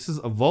 Again, this is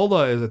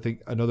Vola is I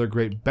think another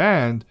great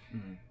band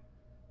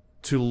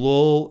to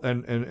lull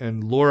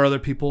and lure other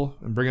people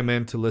and bring them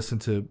in to listen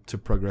to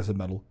progressive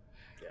metal.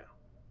 Yeah,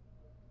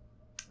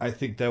 I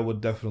think that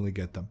would definitely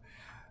get them.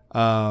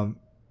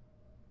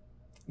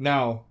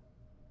 Now,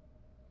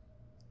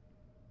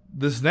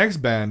 this next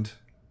band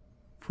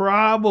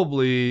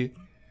probably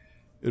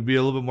it would be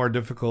a little bit more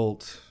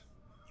difficult.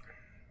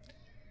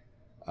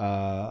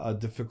 A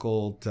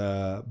difficult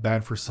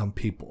band for some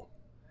people.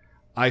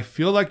 I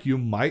feel like you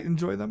might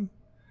enjoy them,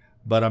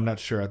 but I'm not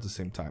sure at the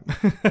same time.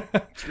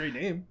 It's a great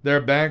name. They're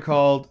a band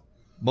called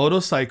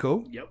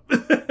Motorpsycho.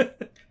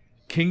 Yep.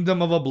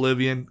 Kingdom of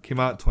Oblivion came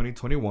out in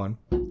 2021.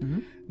 Mm-hmm.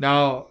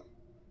 Now,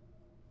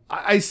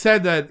 I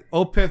said that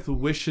Opeth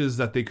wishes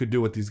that they could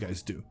do what these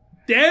guys do.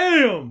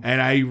 Damn!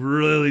 And I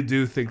really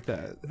do think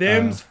that.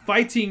 Them's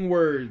fighting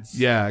words.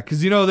 Yeah,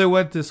 because, they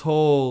went this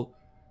whole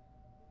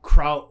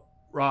kraut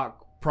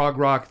rock, prog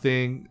rock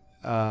thing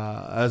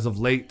as of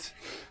late.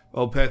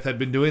 Opeth had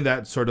been doing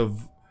that sort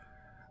of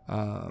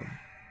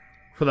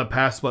for the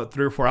past, 3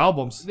 or 4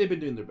 albums. They've been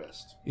doing their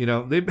best.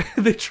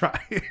 They try.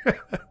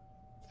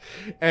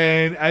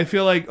 And I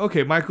feel like,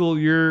 okay, Michael,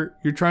 you're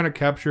trying to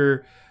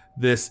capture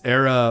this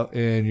era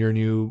in your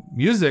new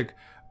music,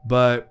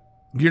 but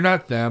you're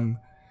not them.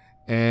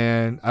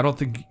 And I don't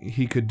think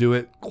he could do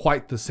it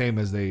quite the same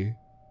as they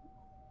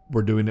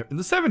were doing it in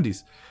the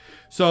 70s.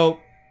 So,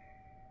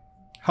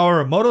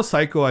 however,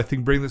 Motorpsycho, I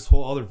think, bring this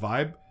whole other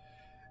vibe.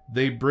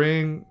 They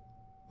bring...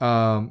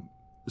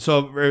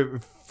 so,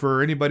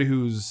 for anybody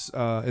who's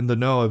in the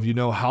know, if you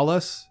know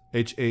Hallas,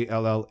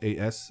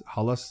 Hallas,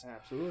 Hallas.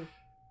 Absolutely.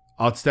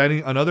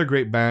 Outstanding. Another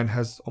great band.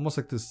 Has almost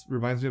like this...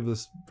 Reminds me of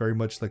this very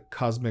much like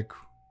cosmic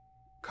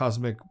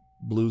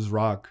blues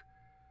rock.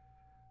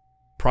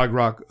 Prog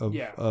rock of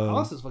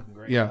Hallas is fucking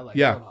great. Yeah, I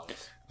love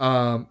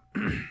Hallas.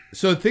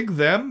 So think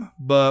them,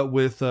 but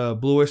with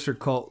Blue Oyster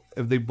Cult.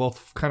 If they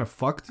both kind of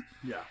fucked,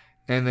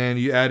 and then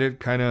you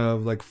added kind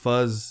of like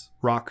fuzz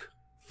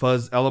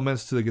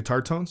elements to the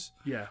guitar tones.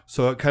 Yeah.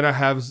 So it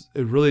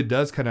really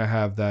does kind of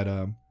have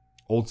that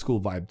old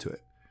school vibe to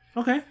it.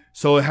 Okay.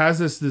 So it has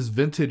this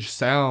vintage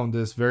sound,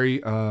 this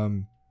very I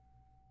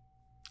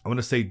want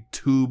to say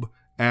tube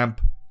amp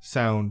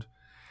sound,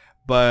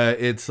 but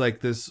it's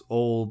like this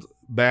old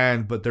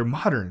band, but they're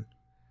modern.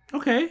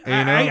 Okay.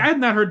 I had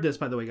not heard this,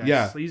 by the way, guys.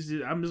 Yeah. So this is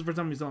the first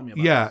time he's telling me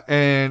about it. Yeah,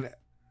 and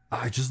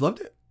I just loved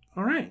it.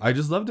 All right. I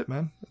just loved it,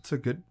 man. It's a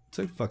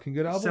fucking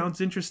good album. Sounds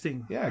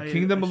interesting. Yeah,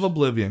 Kingdom of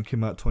Oblivion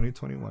came out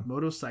 2021.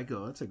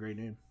 Motorpsycho. That's a great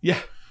name. Yeah.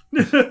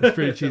 It's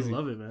pretty cheesy. I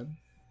love it, man.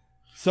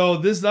 So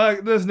this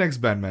next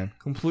band, man,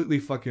 completely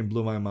fucking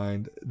blew my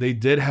mind. They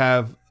did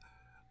have,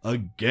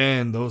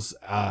 again, those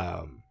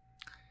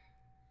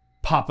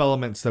pop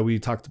elements that we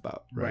talked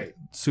about. Right.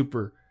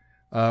 Super.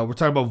 We're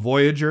talking about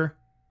Voyager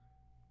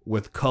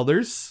with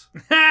Colors.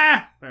 All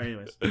right,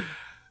 anyways.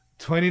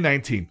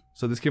 2019.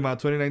 So this came out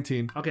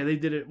 2019. Okay, they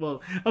did it.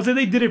 Well, I'll say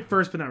they did it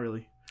first, but not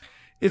really.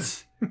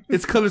 It's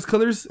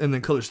Colors, and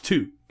then Colors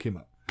 2 came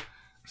out.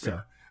 So,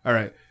 Yeah. All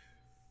right.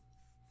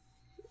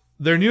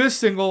 Their newest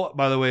single,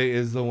 by the way,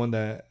 is the one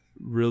that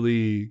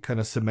really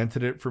kind of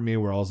cemented it for me,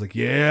 where I was like,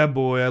 yeah,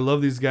 boy, I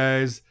love these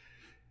guys.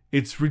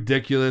 It's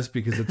ridiculous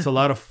because it's a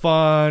lot of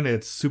fun.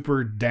 It's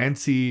super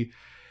dancey.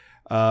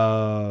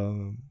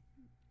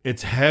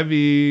 It's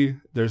heavy.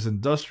 There's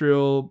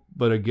industrial.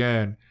 But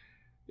again,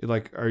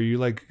 like, are you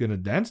like going to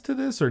dance to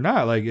this or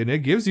not? Like, and it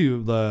gives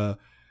you the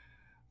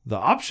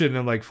option.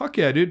 And like, fuck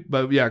yeah, dude.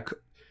 But yeah,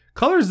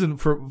 Colors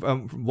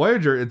from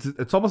Voyager,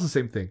 it's almost the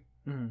same thing.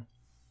 Mm-hmm.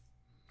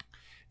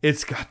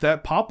 It's got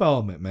that pop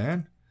element,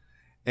 man.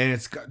 And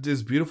it's got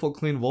this beautiful,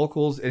 clean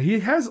vocals. And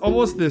he has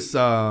almost this,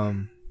 how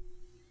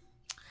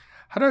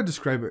do I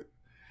describe it?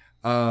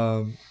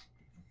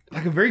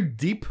 Like a very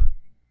deep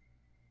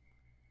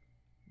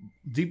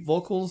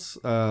vocals.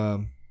 How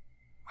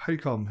do you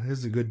call them?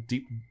 There's a good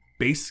deep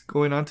bass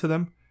going on to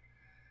them.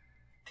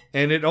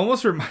 And it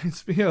almost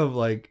reminds me of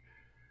like,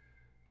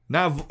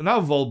 not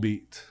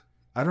Volbeat.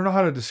 I don't know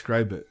how to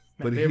describe it.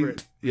 My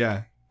favorite.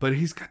 But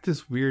he's got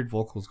this weird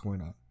vocals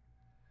going on.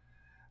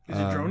 Is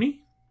it droney?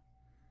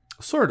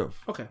 Sort of.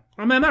 Okay.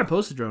 I mean, I'm not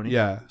opposed to droney.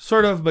 Yeah,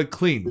 sort of, but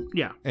clean.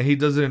 Yeah. And he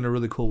does it in a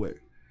really cool way.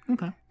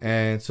 Okay.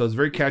 And so it's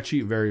very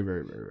catchy, very,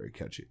 very, very, very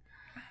catchy.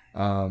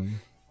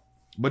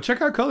 But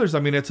check out Colors.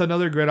 I mean, it's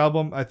another great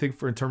album, I think,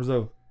 for in terms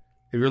of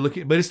if you're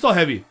looking, but it's still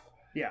heavy.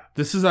 Yeah.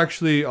 This is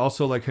actually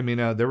also like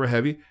Hamina. They were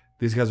heavy.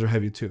 These guys are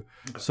heavy too.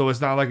 Okay. So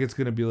it's not like it's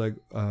gonna be like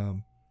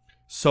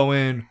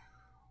Soin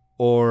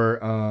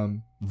or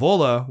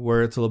Vola,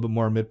 where it's a little bit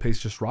more mid-pace,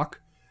 just rock.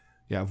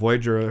 Yeah,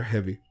 Voyager are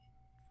heavy.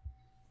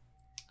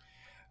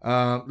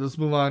 Let's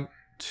move on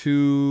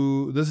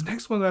to this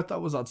next one that I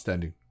thought was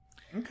outstanding.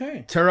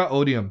 Okay. Terra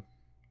Odium.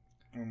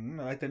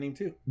 I like that name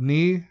too.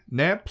 Ni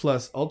Net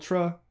plus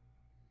Ultra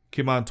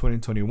came out in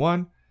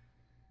 2021.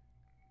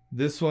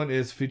 This one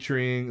is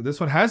featuring. This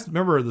one has,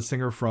 remember the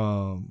singer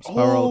from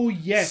Spiral? Oh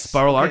yes,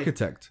 Spiral Okay.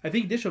 Architect. I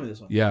think you did show me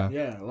this one. Yeah.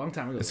 Yeah, a long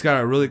time ago. It's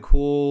got a really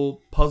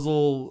cool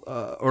puzzle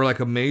or like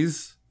a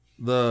maze.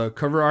 The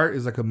cover art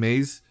is like a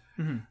maze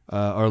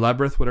or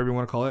labyrinth, whatever you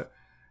want to call it,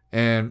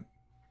 and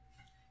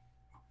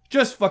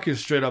just fucking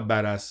straight up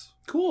badass.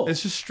 Cool.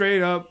 It's just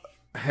straight up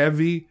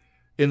heavy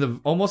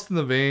almost in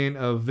the vein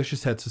of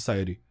Vicious Head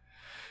Society.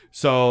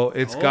 So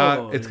it's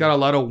got a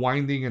lot of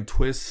winding and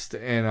twist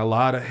and a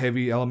lot of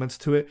heavy elements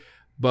to it,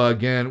 but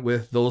again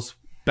with those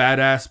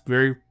badass,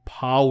 very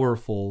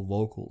powerful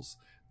vocals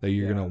that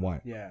you're gonna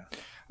want. Yeah.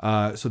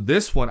 So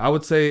this one, I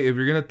would say, if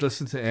you're gonna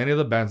listen to any of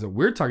the bands that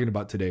we're talking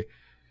about today,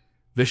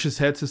 Vicious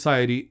Head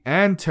Society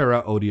and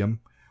Terra Odium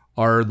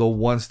are the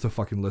ones to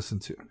fucking listen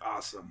to.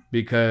 Awesome.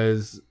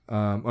 Because,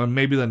 or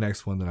maybe the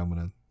next one that I'm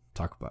gonna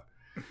talk about.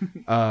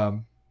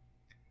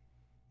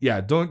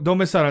 Yeah, don't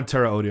miss out on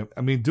Terra Odium.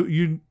 I mean,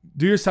 do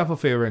yourself a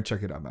favor and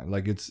check it out, man.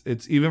 Like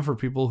it's even for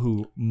people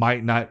who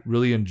might not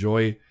really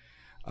enjoy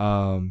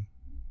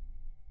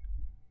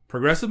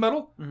progressive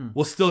metal,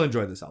 will still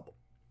enjoy this album.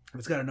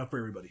 It's got enough for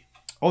everybody.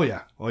 Oh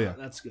yeah.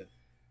 That's good.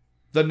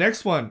 The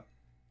next one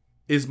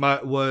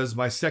was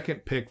my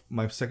second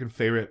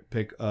favorite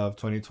pick of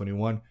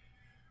 2021,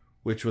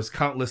 which was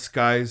Countless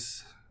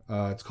Skies.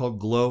 It's called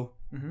Glow.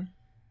 Mm-hmm.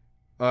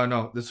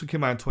 No, this one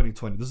came out in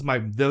 2020.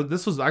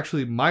 This was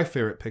actually my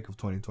favorite pick of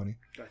 2020.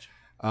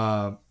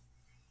 Gotcha.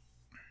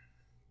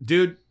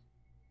 Dude,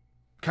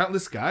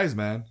 Countless Skies,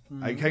 man.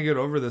 I can't get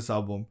over this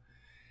album.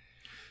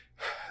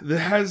 It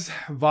has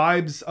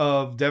vibes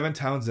of Devin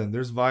Townsend.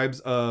 There's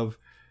vibes of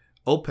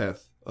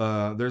Opeth.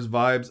 There's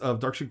vibes of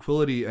Dark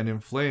Tranquillity and In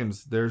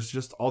Flames. There's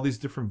just all these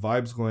different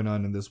vibes going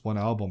on in this one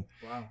album.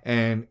 Wow.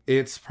 And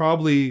it's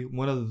probably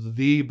one of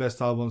the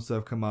best albums that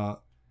have come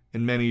out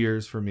in many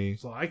years for me.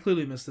 So I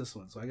clearly missed this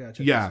one, so I gotta check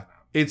this Yeah, one out.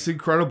 it's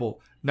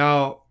incredible.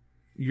 Now,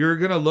 you're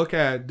going to look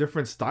at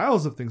different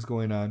styles of things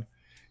going on,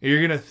 and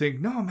you're going to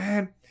think, no,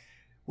 man,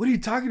 what are you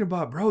talking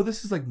about, bro?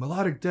 This is like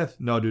melodic death.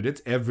 No, dude,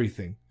 it's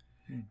everything.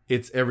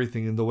 It's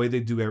everything. And the way they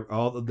do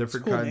all the different It's a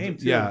cool kinds. name,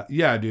 too.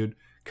 Yeah, dude.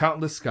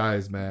 Countless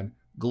Skies, man.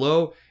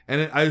 Glow.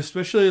 And I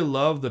especially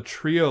love the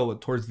trio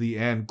towards the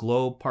end,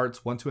 Glow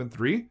parts 1, 2, and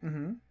 3.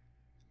 Mm-hmm.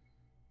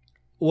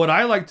 What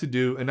I like to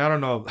do, and I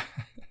don't know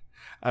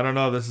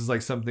if this is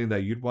like something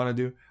that you'd want to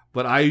do,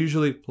 but I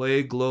usually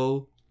play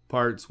Glow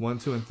parts 1,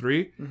 2, and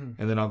 3,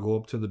 and then I'll go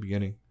up to the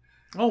beginning.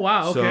 Oh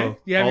wow, okay. So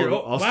Yeah, I'll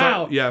wow.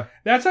 start, yeah.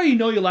 That's how you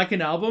know you like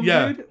an album,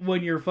 Yeah. dude,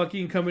 when you're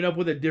fucking coming up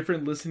with a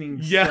different listening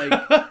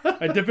Yeah.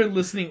 a different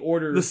listening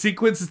order The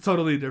sequence is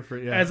totally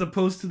different, yeah. as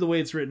opposed to the way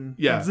it's written.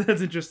 Yeah.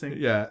 That's interesting.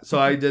 Yeah, so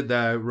I did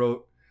that. I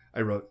wrote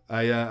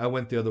I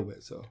went the other way.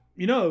 So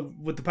You know,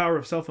 with the power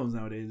of cell phones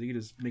nowadays, you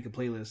can just make a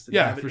playlist and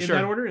Yeah, have it for in sure.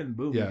 that order, and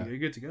boom, Yeah. you're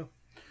good to go.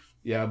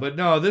 yeah, but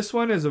no, this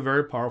one is a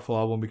very powerful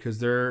album because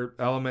there are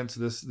elements.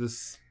 This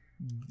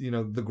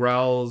the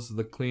growls,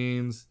 the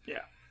cleans,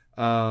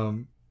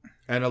 and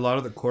a lot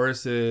of the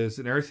choruses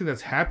and everything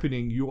that's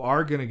happening. You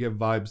are gonna get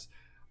vibes,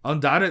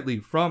 undoubtedly,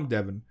 from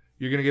Devin.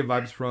 You're gonna get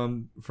vibes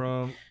from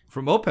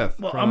Opeth.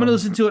 Well, from- I'm gonna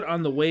listen to it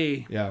on the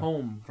way Yeah.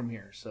 home from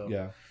here. So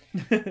Yeah.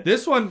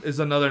 This one is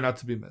another not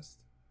to be missed.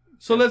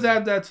 So let's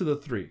add that to the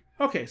 3.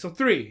 Okay, so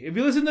 3. If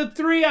you listen to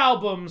 3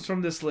 albums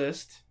from this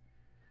list,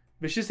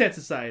 Vicious Head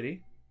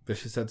Society,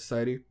 Vicious Head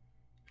Society,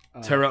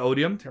 Terra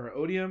Odium, Terra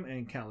Odium,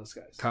 and Countless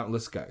Skies.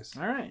 Countless Guys.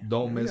 All right.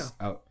 Don't there you miss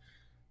go. out.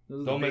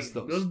 Those are Don't the miss big-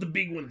 those. Those are the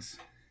big ones.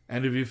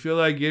 And if you feel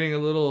like getting a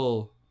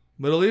little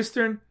Middle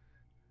Eastern,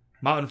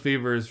 Mountain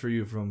Fever is for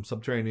you from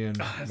Subterranean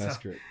that's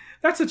Massacre.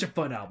 That's such a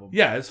fun album.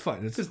 Yeah, it's fun.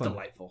 It's It's just fun.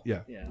 delightful.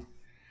 Yeah. Yeah.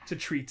 It's a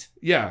treat.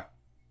 Yeah.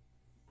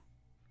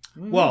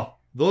 Mm. Well,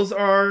 those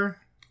are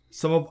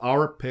some of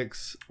our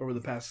picks. Over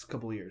the past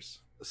couple of years.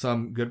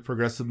 Some good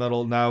progressive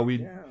metal. Now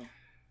Yeah.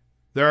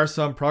 there are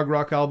some prog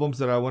rock albums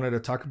that I wanted to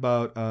talk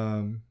about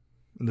in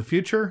the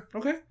future.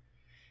 Okay.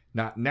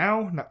 Not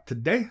now, not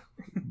today,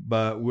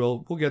 but we'll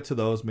get to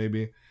those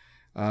maybe.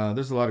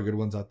 There's a lot of good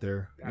ones out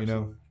there, you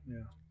know.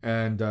 Yeah.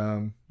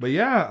 And but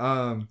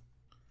yeah,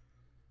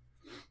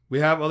 we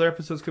have other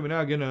episodes coming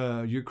out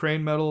again.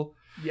 Ukraine metal,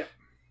 Yeah.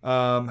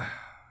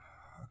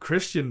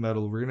 Christian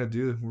metal. We're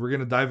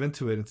gonna dive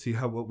into it and see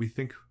what we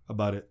think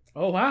about it.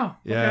 Oh wow.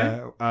 Okay.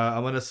 Yeah,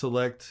 I'm gonna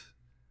select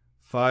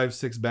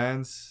 5-6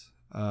 bands.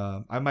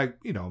 I might,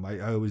 I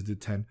always do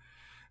 10,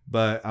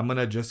 but I'm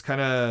gonna just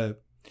kind of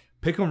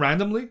pick them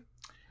randomly,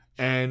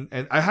 and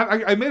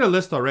I made a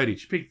list already. You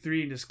should pick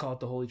 3 and just call it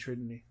the Holy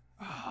Trinity.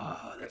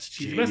 Oh, that's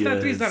Jeez. But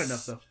that 3 is not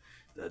enough though.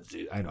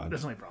 I know.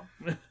 That's my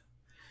problem.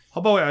 How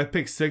about I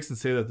pick 6 and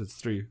say that it's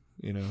 3?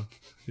 You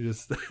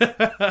just It's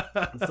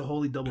the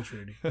Holy Double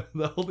Trinity.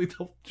 the Holy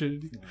Double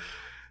Trinity.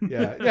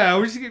 Yeah.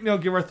 We're just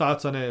give our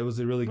thoughts on it. Was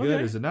it really good?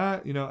 Okay. Is it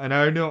not? And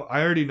I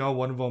already know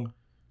one of them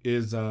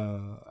is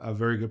a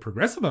very good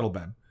progressive metal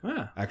band,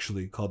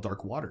 actually, called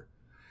Dark Water.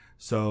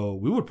 So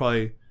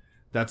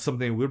that's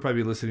something we would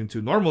probably be listening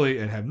to normally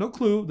and have no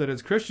clue that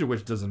it's Christian,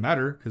 which doesn't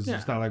matter because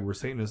it's not like we're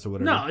Satanists or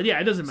whatever. No, yeah,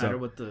 it doesn't matter So-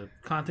 what the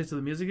context of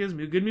the music is.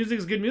 Good music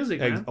is good music,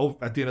 man.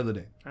 At the end of the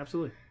day.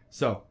 Absolutely.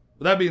 So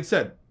with that being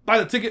said, buy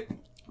the ticket.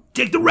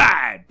 Take the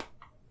ride.